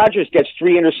Aaron Rodgers gets 4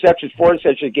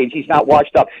 interceptions games, he's not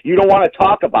washed up? You don't want to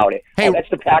talk about it. Hey, that's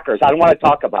the Packers. I don't want to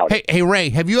talk about it. Hey, Ray,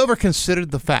 have you ever considered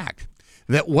the fact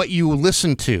that what you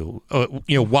listen to,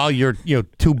 while you're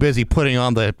too busy putting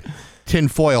on the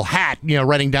tinfoil hat,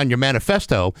 writing down your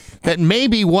manifesto, that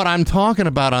maybe what I'm talking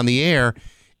about on the air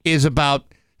is about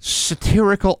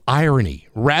satirical irony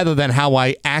rather than how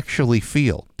I actually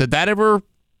feel? Did that ever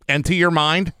enter your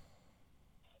mind?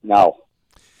 No.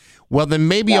 Well, then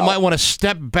maybe you might want to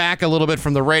step back a little bit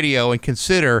from the radio and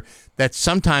consider that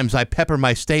sometimes I pepper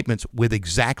my statements with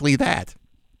exactly that.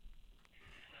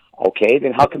 Okay,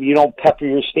 then how come you don't pepper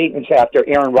your statements after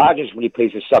Aaron Rodgers when he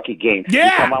plays a sucky game? Yeah.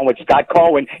 You come on with Scott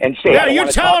Cohen and say, yeah,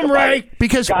 you tell him, Ray.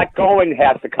 Because Scott Cohen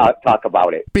has to talk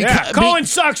about it. Cohen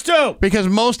sucks too. Because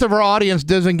most of our audience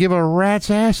doesn't give a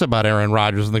rat's ass about Aaron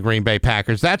Rodgers and the Green Bay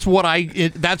Packers. That's what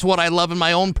I love in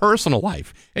my own personal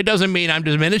life. It doesn't mean I'm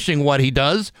diminishing what he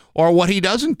does or what he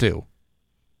doesn't do.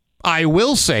 I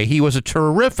will say he was a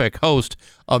terrific host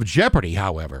of Jeopardy,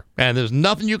 however, and there's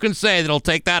nothing you can say that'll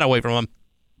take that away from him.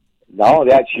 No,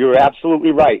 you're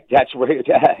absolutely right. That's where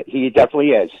he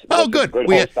definitely is. Oh, good. Good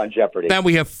host on Jeopardy. Then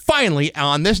we have finally,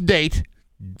 on this date,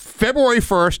 February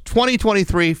 1st,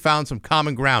 2023, found some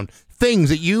common ground. Things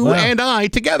that you and I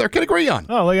together can agree on.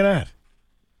 Oh, look at that.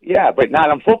 Yeah, but not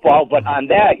on football. But on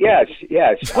that, yes.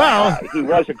 Well, he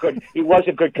was a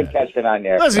good contestant on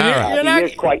there. Listen,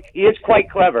 he is quite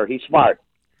clever. He's smart.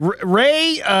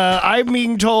 Ray, I'm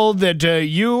being told that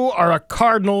you are a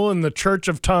cardinal in the Church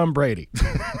of Tom Brady.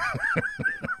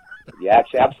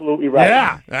 That's absolutely right.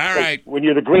 Yeah. All right. When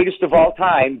you're the greatest of all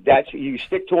time, you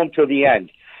stick to them till the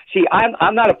end. See,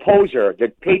 I'm not a poser. The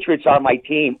Patriots are my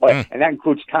team, and that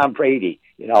includes Tom Brady.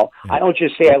 You know, I don't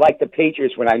just say I like the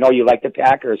Patriots when I know you like the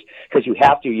Packers, because you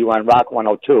have to. You on Rock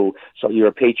 102, so you're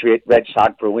a Patriot, Red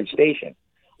Sox, Bruins station.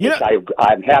 Yeah.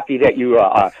 I'm happy that you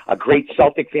are a great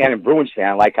Celtic fan and Bruins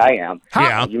fan like I am.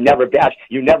 Yeah. You never bash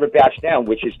them,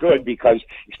 which is good, because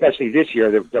especially this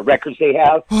year, the records they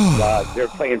have, they're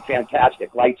playing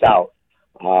fantastic, lights out.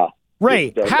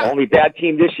 Ray, the only bad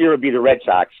team this year would be the Red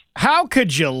Sox. How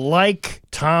could you like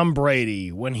Tom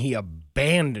Brady when he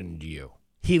abandoned you?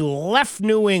 He left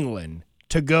New England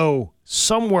to go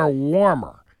somewhere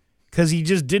warmer because he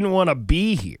just didn't want to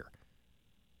be here.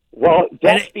 Well,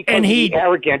 that's because of the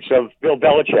arrogance of Bill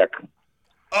Belichick.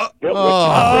 Ray,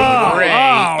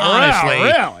 honestly,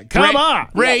 really? Come on,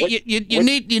 Ray.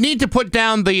 You need to put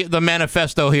down the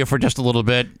manifesto here for just a little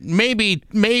bit.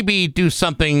 Maybe do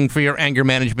something for your anger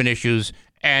management issues,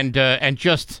 and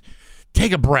just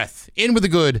take a breath. In with the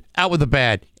good, out with the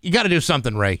bad. You got to do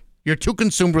something, Ray. You're too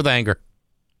consumed with anger.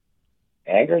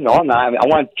 Anger? No, I'm not. I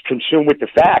want to consume with the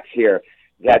facts here.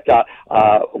 That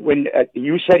when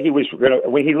you said he was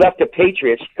when he left the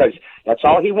Patriots, because that's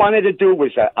all he wanted to do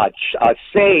was a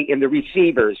say in the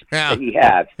receivers that he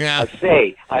had, a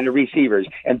say on the receivers,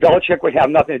 and Belichick would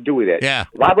have nothing to do with it. Yeah.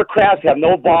 Robert Kraft had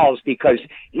no balls because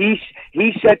he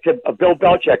said to Bill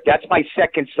Belichick, "That's my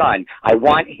second son. I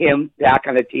want him back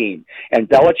on the team." And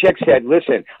Belichick said,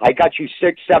 "Listen, I got you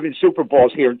 6-7 Super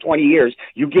Bowls here in 20 years.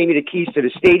 You gave me the keys to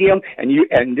the stadium,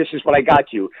 and this is what I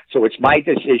got you. So it's my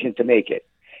decision to make it."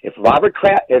 If Robert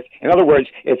Kraft, in other words,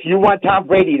 if you want Tom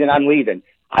Brady, then I'm leaving.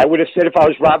 I would have said if I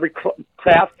was Robert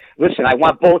Kraft, listen, I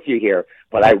want both of you here,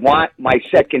 but I want my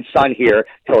second son here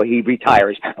till he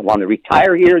retires. I want to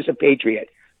retire here as a Patriot.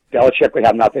 Belichick would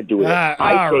have nothing to do with it.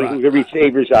 I say who the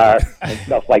receivers are and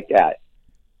stuff like that.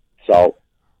 So,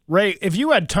 Ray, if you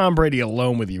had Tom Brady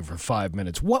alone with you for 5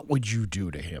 minutes, what would you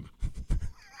do to him?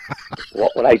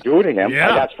 What would I do to him? Yeah.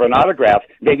 I'd ask for an autograph.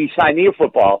 Maybe sign me a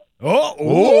football.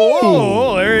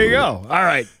 Oh, there you go. All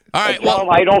right.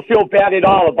 Well, I don't feel bad at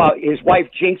all about his wife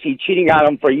Jinxie cheating on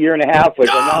him for a year and a half with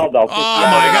Ronaldo. Oh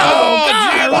my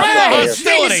God! Ray,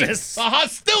 Hostility! The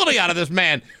hostility out of this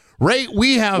man. Ray,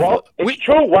 we have. Well, it's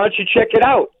true. Why don't you check it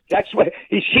out? That's what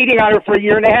he's cheating on her for a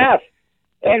year and a half.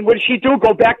 And what did she do?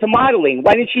 Go back to modeling.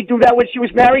 Why didn't she do that when she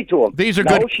was married to him? These are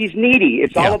no, good. She's needy.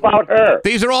 It's all about her.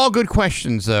 These are all good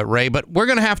questions, Ray, but we're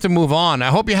going to have to move on. I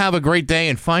hope you have a great day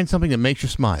and find something that makes you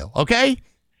smile, okay?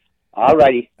 All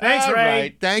righty. Thanks, Ray.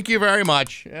 Right. Thank you very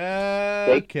much.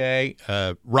 Okay.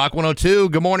 Rock 102,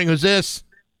 good morning. Who's this?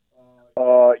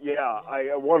 Yeah,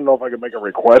 I want to know if I can make a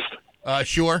request.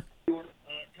 Sure.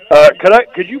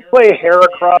 Could you play Hair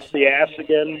Across the Ass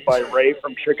again by Ray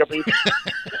from Chicopee?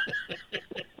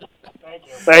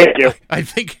 Thank you. I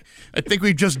think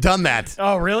we've just done that.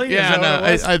 Oh, really? Yeah, no,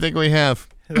 I think we have.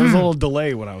 There was a little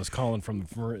delay when I was calling from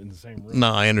in the same room.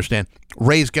 No, I understand.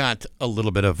 Ray's got a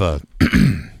little bit of a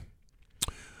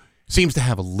seems to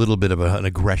have a little bit of an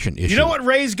aggression issue. You know what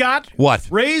Ray's got? What?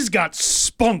 Ray's got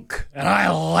spunk, and I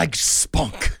like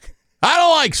spunk. I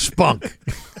don't like spunk.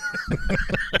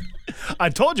 I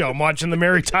told you I'm watching the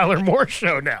Mary Tyler Moore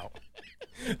Show now.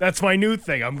 That's my new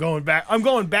thing. I'm going back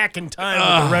in time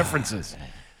with the references.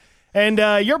 And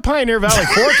your Pioneer Valley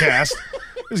forecast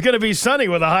is going to be sunny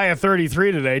with a high of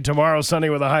 33 today. Tomorrow, sunny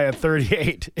with a high of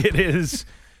 38. It is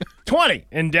 20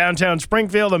 in downtown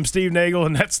Springfield. I'm Steve Nagel,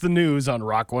 and that's the news on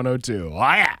Rock 102. Oh,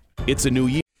 yeah. It's a new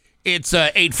year. It's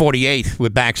 8:48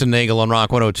 with Bax and Nagel on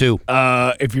Rock 102.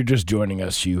 If you're just joining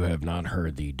us, you have not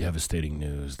heard the devastating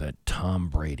news that Tom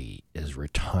Brady is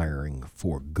retiring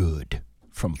for good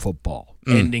from football,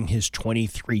 ending his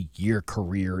 23-year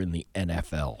career in the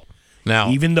NFL. Now,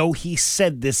 even though he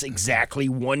said this exactly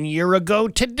 1 year ago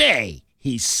today,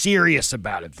 he's serious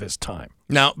about it this time.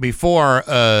 Now, before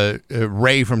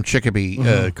Ray from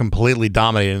Chicopee completely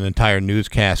dominated an entire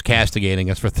newscast, castigating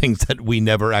us for things that we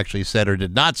never actually said or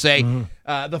did not say,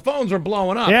 the phones are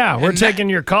blowing up. Yeah, we're taking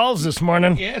your calls this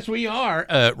morning. Yes, we are.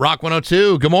 Rock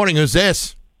 102, good morning. Who's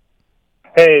this?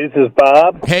 Hey, this is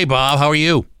Bob. Hey, Bob. How are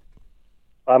you?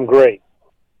 I'm great.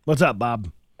 What's up,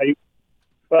 Bob?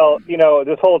 Well, you know,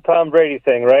 this whole Tom Brady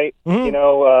thing, right? Mm-hmm. You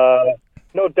know,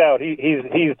 no doubt he's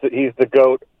the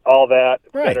GOAT, all that,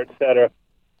 et cetera, et cetera.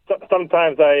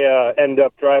 Sometimes I end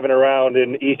up driving around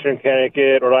in Eastern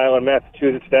Connecticut, Rhode Island,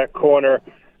 Massachusetts, that corner.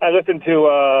 I listen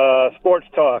to sports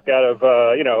talk out of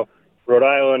Rhode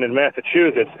Island and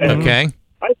Massachusetts. And okay.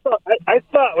 I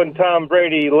thought when Tom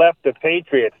Brady left the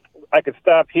Patriots, I could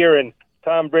stop hearing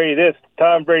Tom Brady this,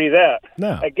 Tom Brady that.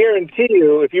 No. I guarantee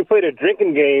you, if you played a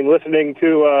drinking game listening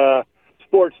to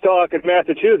sports talk in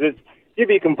Massachusetts, you'd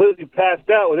be completely passed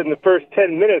out within the first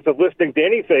 10 minutes of listening to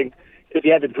anything if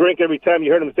you had to drink every time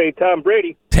you heard him say Tom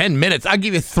Brady. 10 minutes. I'll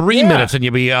give you 3 minutes and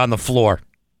you'll be on the floor.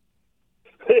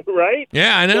 Right?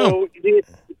 Yeah, I know. So do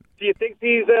you think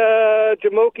these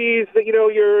jamokis,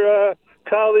 your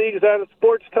colleagues on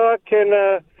sports talk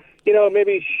can,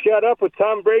 maybe shut up with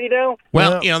Tom Brady now?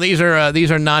 Well, these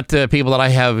are not people that I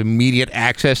have immediate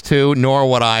access to, nor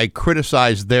would I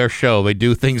criticize their show. They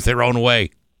do things their own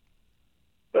way.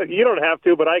 Look, you don't have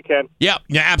to, but I can. Yeah,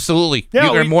 absolutely.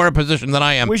 Yeah, You're more in a position than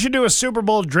I am. We should do a Super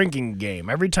Bowl drinking game.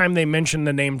 Every time they mention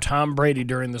the name Tom Brady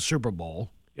during the Super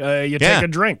Bowl, you take a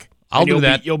drink. I'll do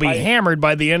that. You'll be hammered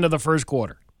by the end of the first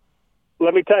quarter.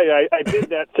 Let me tell you, I did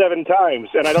that 7 times,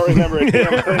 and I don't remember a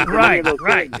damn thing.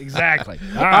 Right, exactly.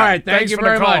 All right, thank you for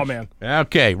very the call, much. man.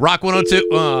 Okay, Rock 102.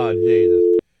 Oh,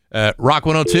 Jesus. Rock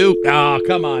 102. Oh,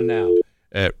 come on now.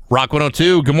 Rock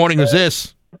 102. Good morning. Who's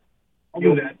this?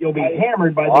 You'll be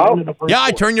hammered by the end of the first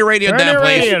Yeah, turn your radio down,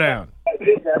 please. Radio down.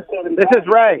 This is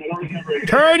Ray.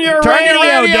 Turn your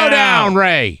radio down,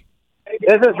 Ray.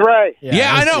 This is Ray.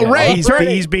 Yeah, I know, Ray.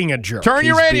 He's being a jerk. Turn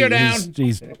your radio down.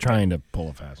 He's trying to pull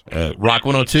a fast one. Rock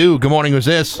 102. Good morning. Who's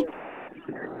this?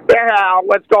 Yeah,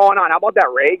 what's going on? How about that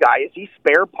Ray guy? Is he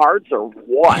spare parts or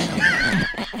what?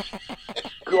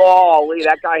 Golly,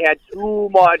 that guy had too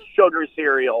much sugar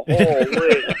cereal.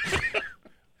 Holy.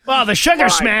 Well, the sugar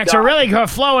smacks are really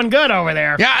flowing good over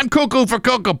there. Yeah, I'm cuckoo for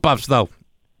Cocoa Puffs, though.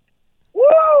 Woo,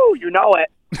 you know it.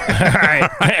 All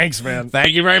right, thanks, man.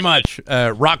 Thank you very much.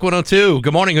 Rock 102.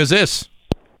 Good morning. Who's this?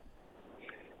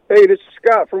 Hey, this is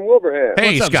Scott from Wilbraham.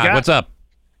 Hey, Scott. What's up?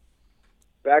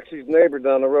 Baxy's neighbor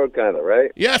down the road, kind of,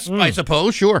 right? Yes, I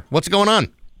suppose. Sure. What's going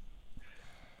on?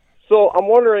 So I'm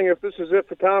wondering if this is it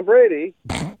for Tom Brady.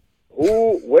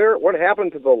 What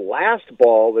happened to the last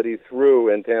ball that he threw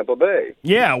in Tampa Bay?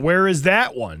 Yeah, where is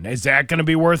that one? Is that going to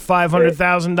be worth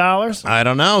 $500,000? I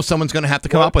don't know. Someone's going to have to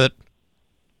come up with it.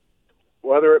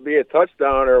 Whether it be a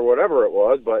touchdown or whatever it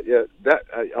was, but yeah,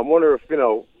 I wonder if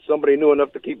somebody knew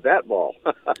enough to keep that ball.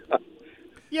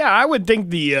 Yeah, I would think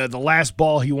the last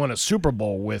ball he won a Super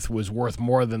Bowl with was worth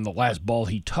more than the last ball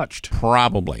he touched.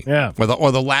 Probably. Yeah.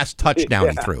 Or the last touchdown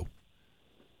he threw.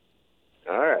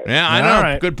 All right. Yeah, I know. All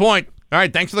right. Good point. All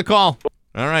right, thanks for the call.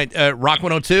 All right, Rock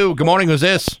 102. Good morning. Who's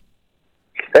this?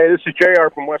 Hey, this is JR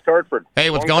from West Hartford. Hey,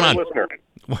 what's going on? Listener.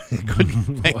 Good.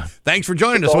 Hey, thanks for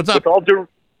joining us. What's up?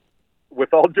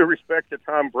 With all due respect to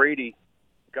Tom Brady,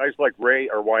 guys like Ray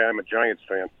are why I'm a Giants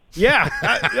fan. Yeah,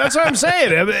 that's what I'm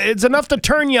saying. It's enough to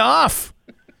turn you off.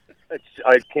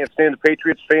 I can't stand the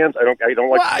Patriots fans. I don't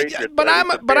like the Patriots.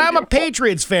 But I'm a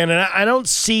Patriots fan, and I don't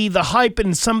see the hype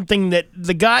in something that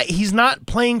the guy, he's not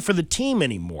playing for the team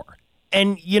anymore.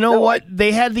 And you know what?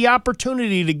 They had the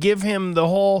opportunity to give him the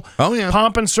whole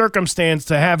pomp and circumstance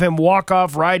to have him walk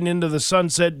off riding into the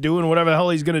sunset, doing whatever the hell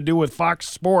he's going to do with Fox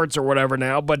Sports or whatever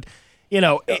now. But he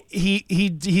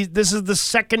this is the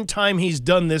second time he's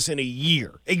done this in a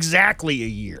year, exactly a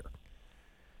year.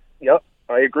 Yep.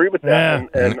 I agree with that,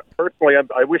 and personally,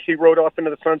 I wish he rode off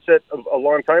into the sunset a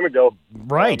long time ago.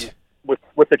 Right.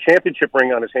 With the championship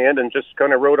ring on his hand, and just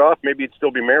kind of rode off. Maybe he'd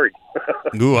still be married.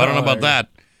 Ooh, I don't know about that.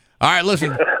 All right,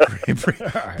 listen.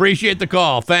 Appreciate the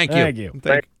call. Thank you.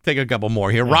 Take a couple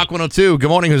more here. Rock 102. Good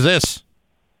morning. Who's this?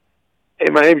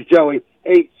 Hey, my name's Joey.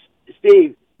 Hey,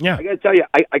 Steve. Yeah. I got to tell you,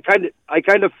 I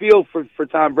kind of feel for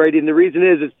Tom Brady, and the reason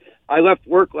is I left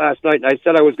work last night and I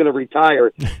said I was going to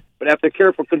retire. But after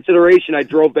careful consideration, I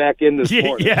drove back in this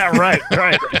morning. Yeah, right.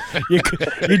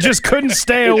 You just couldn't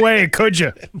stay away, could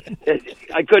you?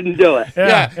 I couldn't do it.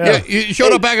 Yeah. You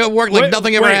showed up back at work like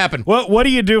nothing ever happened. What do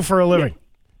you do for a living?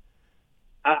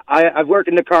 I work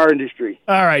in the car industry.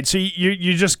 All right, so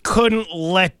you just couldn't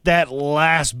let that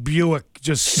last Buick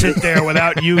just sit there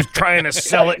without you trying to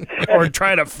sell it or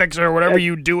trying to fix it or whatever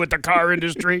you do with the car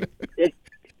industry?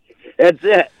 That's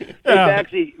it.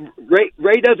 Actually,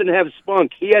 Ray doesn't have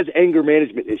spunk. He has anger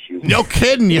management issues. No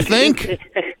kidding, you think?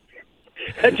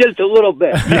 Just a little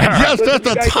bit. Just at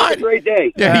the time. Have a great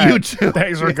day. Yeah, you too.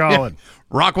 Thanks for calling.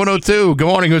 Rock 102. Good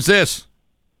morning. Who's this?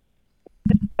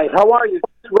 Hey, how are you?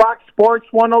 Rock Sports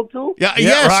 102?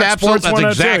 Yes, Rock absolutely. Sports That's 102,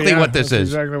 exactly what this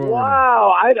is. Exactly what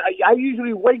Wow, I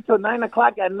usually wait till 9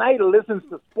 o'clock at night to listen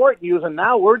to sport news, and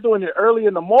now we're doing it early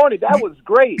in the morning. That was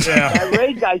great. That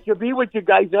Ray guy should be with you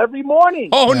guys every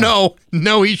morning. Oh,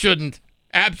 no, he shouldn't.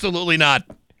 Absolutely not.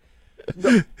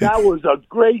 That was a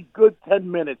great, good 10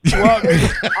 minutes.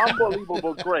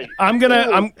 Unbelievable, great. I'm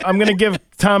gonna give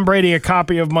Tom Brady a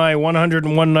copy of my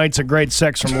 101 Nights of Great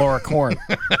Sex from Laura Korn.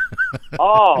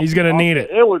 Oh, he's gonna need it.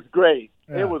 It was great.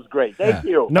 It was great. Thank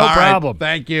you. No All problem. Right,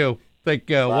 thank you. Take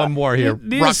one more here.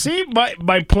 Do you see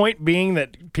my point being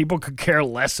that people could care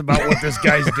less about what this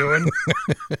guy's doing?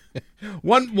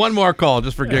 One more call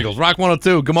just for giggles. Rock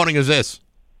 102. Good morning. Is this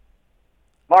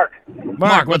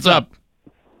Mark, what's up?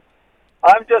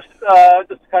 I'm just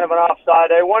kind of an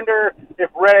offside. I wonder if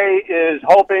Ray is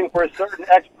hoping for a certain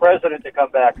ex-president to come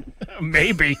back.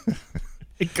 Maybe.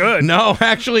 It could. No,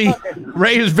 actually,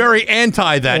 Ray is very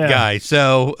anti that guy.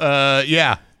 So,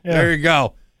 there you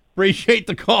go. Appreciate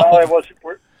the call. Well,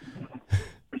 we're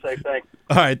safe. Thanks.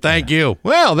 All right, thank you.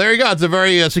 Well, there you go. It's a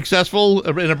very successful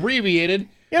and abbreviated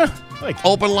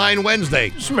Open Line Wednesday.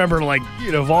 Just remember,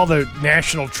 of all the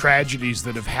national tragedies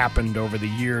that have happened over the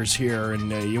years here,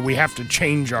 and we have to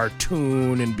change our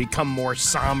tune and become more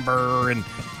somber, and,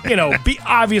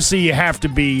 obviously you have to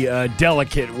be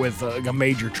delicate with a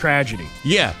major tragedy.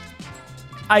 Yeah.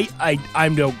 I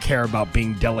don't care about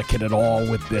being delicate at all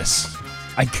with this.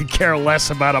 I could care less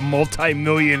about a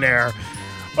multimillionaire.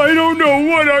 I don't know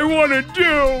what I want to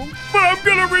do, but I'm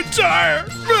going to retire.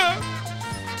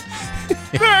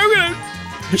 I'm going to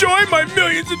enjoy my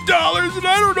millions of dollars, and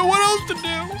I don't know what else to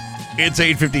do. It's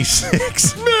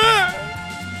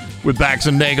 8:56 with Bax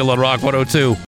and Nagel on Rock 102.